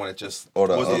Butterfly? Yeah, the one that just or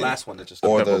the, what was the last one that just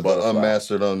or Pimp a the Butterfly.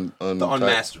 unmastered the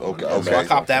unmastered one. Okay, Yeah. okay. So I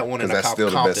copped that one and 'Cause I that's copped still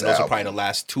the Compton. best Those are album. probably the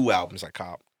last 2 albums I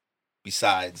copped.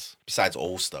 Besides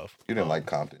old stuff. You didn't like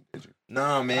Compton, did you?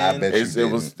 Nah, man. I bet It you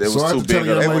was didn't. So I too have to tell big.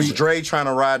 you, of It a- was Dre trying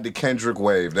to ride the Kendrick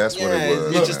wave. That's what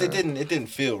it was. It didn't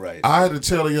feel right. I had to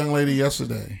tell a young lady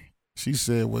yesterday. She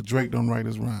said, "Well, Drake don't write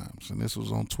his rhymes," and this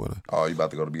was on Twitter. Oh, you about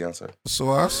to go to Beyonce?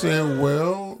 So I said,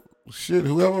 "Well, shit,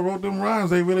 whoever wrote them rhymes,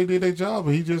 they really did their job,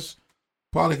 but he just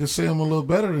probably could say them a little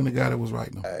better than the guy that was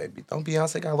writing them." Hey, don't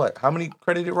Beyonce got what? How many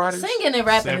credited writers? Singing and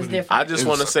rapping is different. I just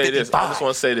want to say this. I just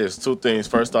want to say this. 2 things.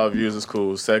 First off, views is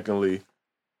cool. Secondly,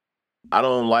 I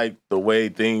don't like the way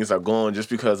things are going just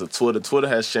because of Twitter. Twitter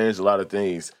has changed a lot of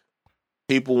things.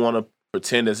 People want to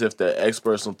pretend as if they're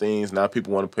experts on things. Now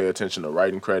people want to pay attention to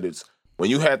writing credits. When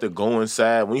you had to go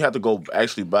inside, when you had to go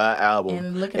actually buy an album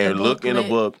And look at and the look in a booklet.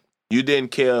 book, you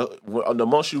didn't care. The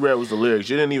most you read was the lyrics.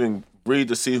 You didn't even read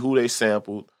to see who they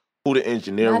sampled, who the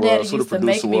engineer My daddy was, who the used to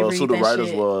make producer me was, who read the that writers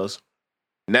shit. was.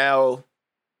 Now,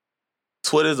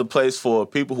 Twitter is a place for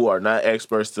people who are not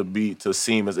experts to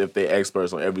seem as if they're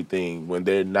experts on everything when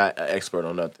they're not an expert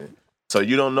on nothing. So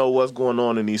you don't know what's going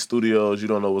on in these studios. You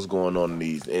don't know what's going on in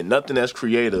these. And nothing that's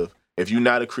creative, if you're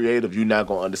not a creative, you're not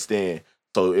going to understand.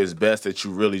 So it's best that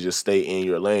you really just stay in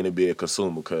your lane and be a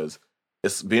consumer because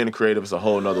being a creative is a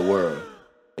whole nother world.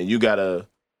 And you got to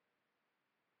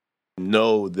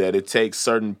know that it takes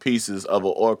certain pieces of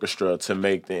an orchestra to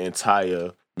make the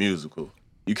entire musical.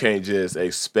 You can't just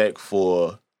expect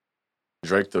for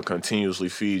Drake to continuously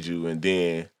feed you and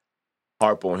then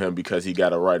harp on him because he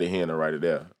got a right here and a right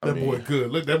there. That boy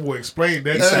good. Look, that boy explained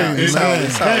that. He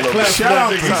Shout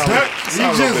out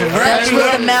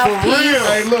for real.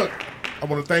 Hey, look, I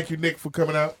want to thank you, Nick, for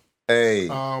coming out. Hey.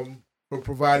 For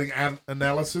providing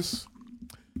analysis.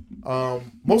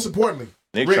 Most importantly,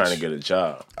 Nick Rich. trying to get a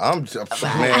job. Man,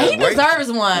 He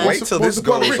deserves one. Wait till this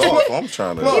goes off. I'm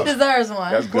trying to. He deserves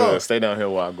one. That's good. Stay down here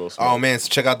while I go smoke. Oh man, so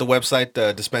check out the website,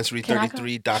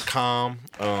 dispensary33.com.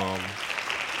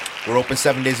 We're open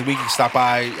 7 days a week. You can stop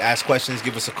by, ask questions,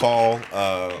 give us a call.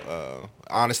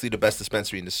 Honestly, the best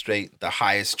dispensary in the state, the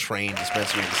highest trained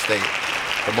dispensary in the state,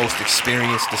 the most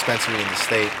experienced dispensary in the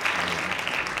state.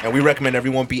 And we recommend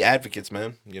everyone be advocates,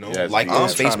 man. You know, like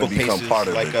those Facebook pages. Part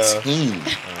of like the team.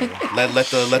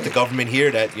 Let the government hear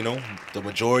that, you know, the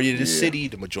majority of this city,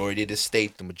 the majority of this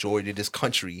state, the majority of this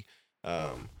country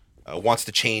wants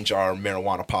to change our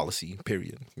marijuana policy,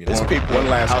 period. You know? One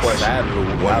last question.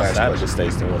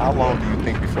 How long do you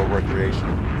think before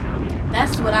recreational?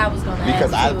 That's what I was gonna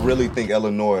Because ask. I really think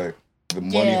Illinois, the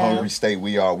money-hungry state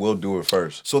we are, will do it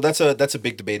first. So that's a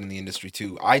big debate in the industry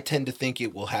too. I tend to think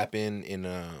it will happen in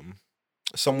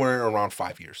somewhere around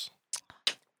 5 years.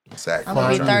 Exactly. I'm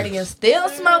gonna be 30 and still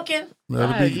smoking.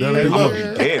 I ain't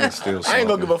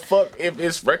gonna give a fuck if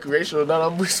it's recreational or not.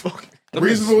 I'm smoking.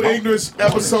 Reasonable Ignorance,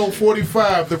 episode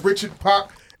 45, the Richard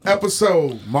Pac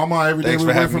episode. Mama, every day Thanks we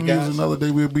for away having from me, you guys. is another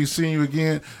day we'll be seeing you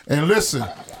again. And listen,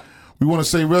 we want to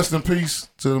say rest in peace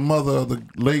to the mother of the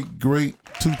late, great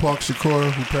Tupac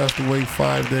Shakur, who passed away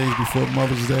 5 days before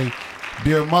Mother's Day.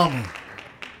 Dear Mama,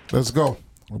 let's go.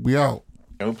 We out.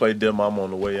 Can we play Dear Mama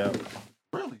on the way out?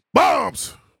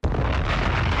 Bombs!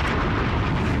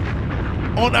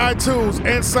 On iTunes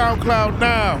and SoundCloud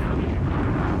now.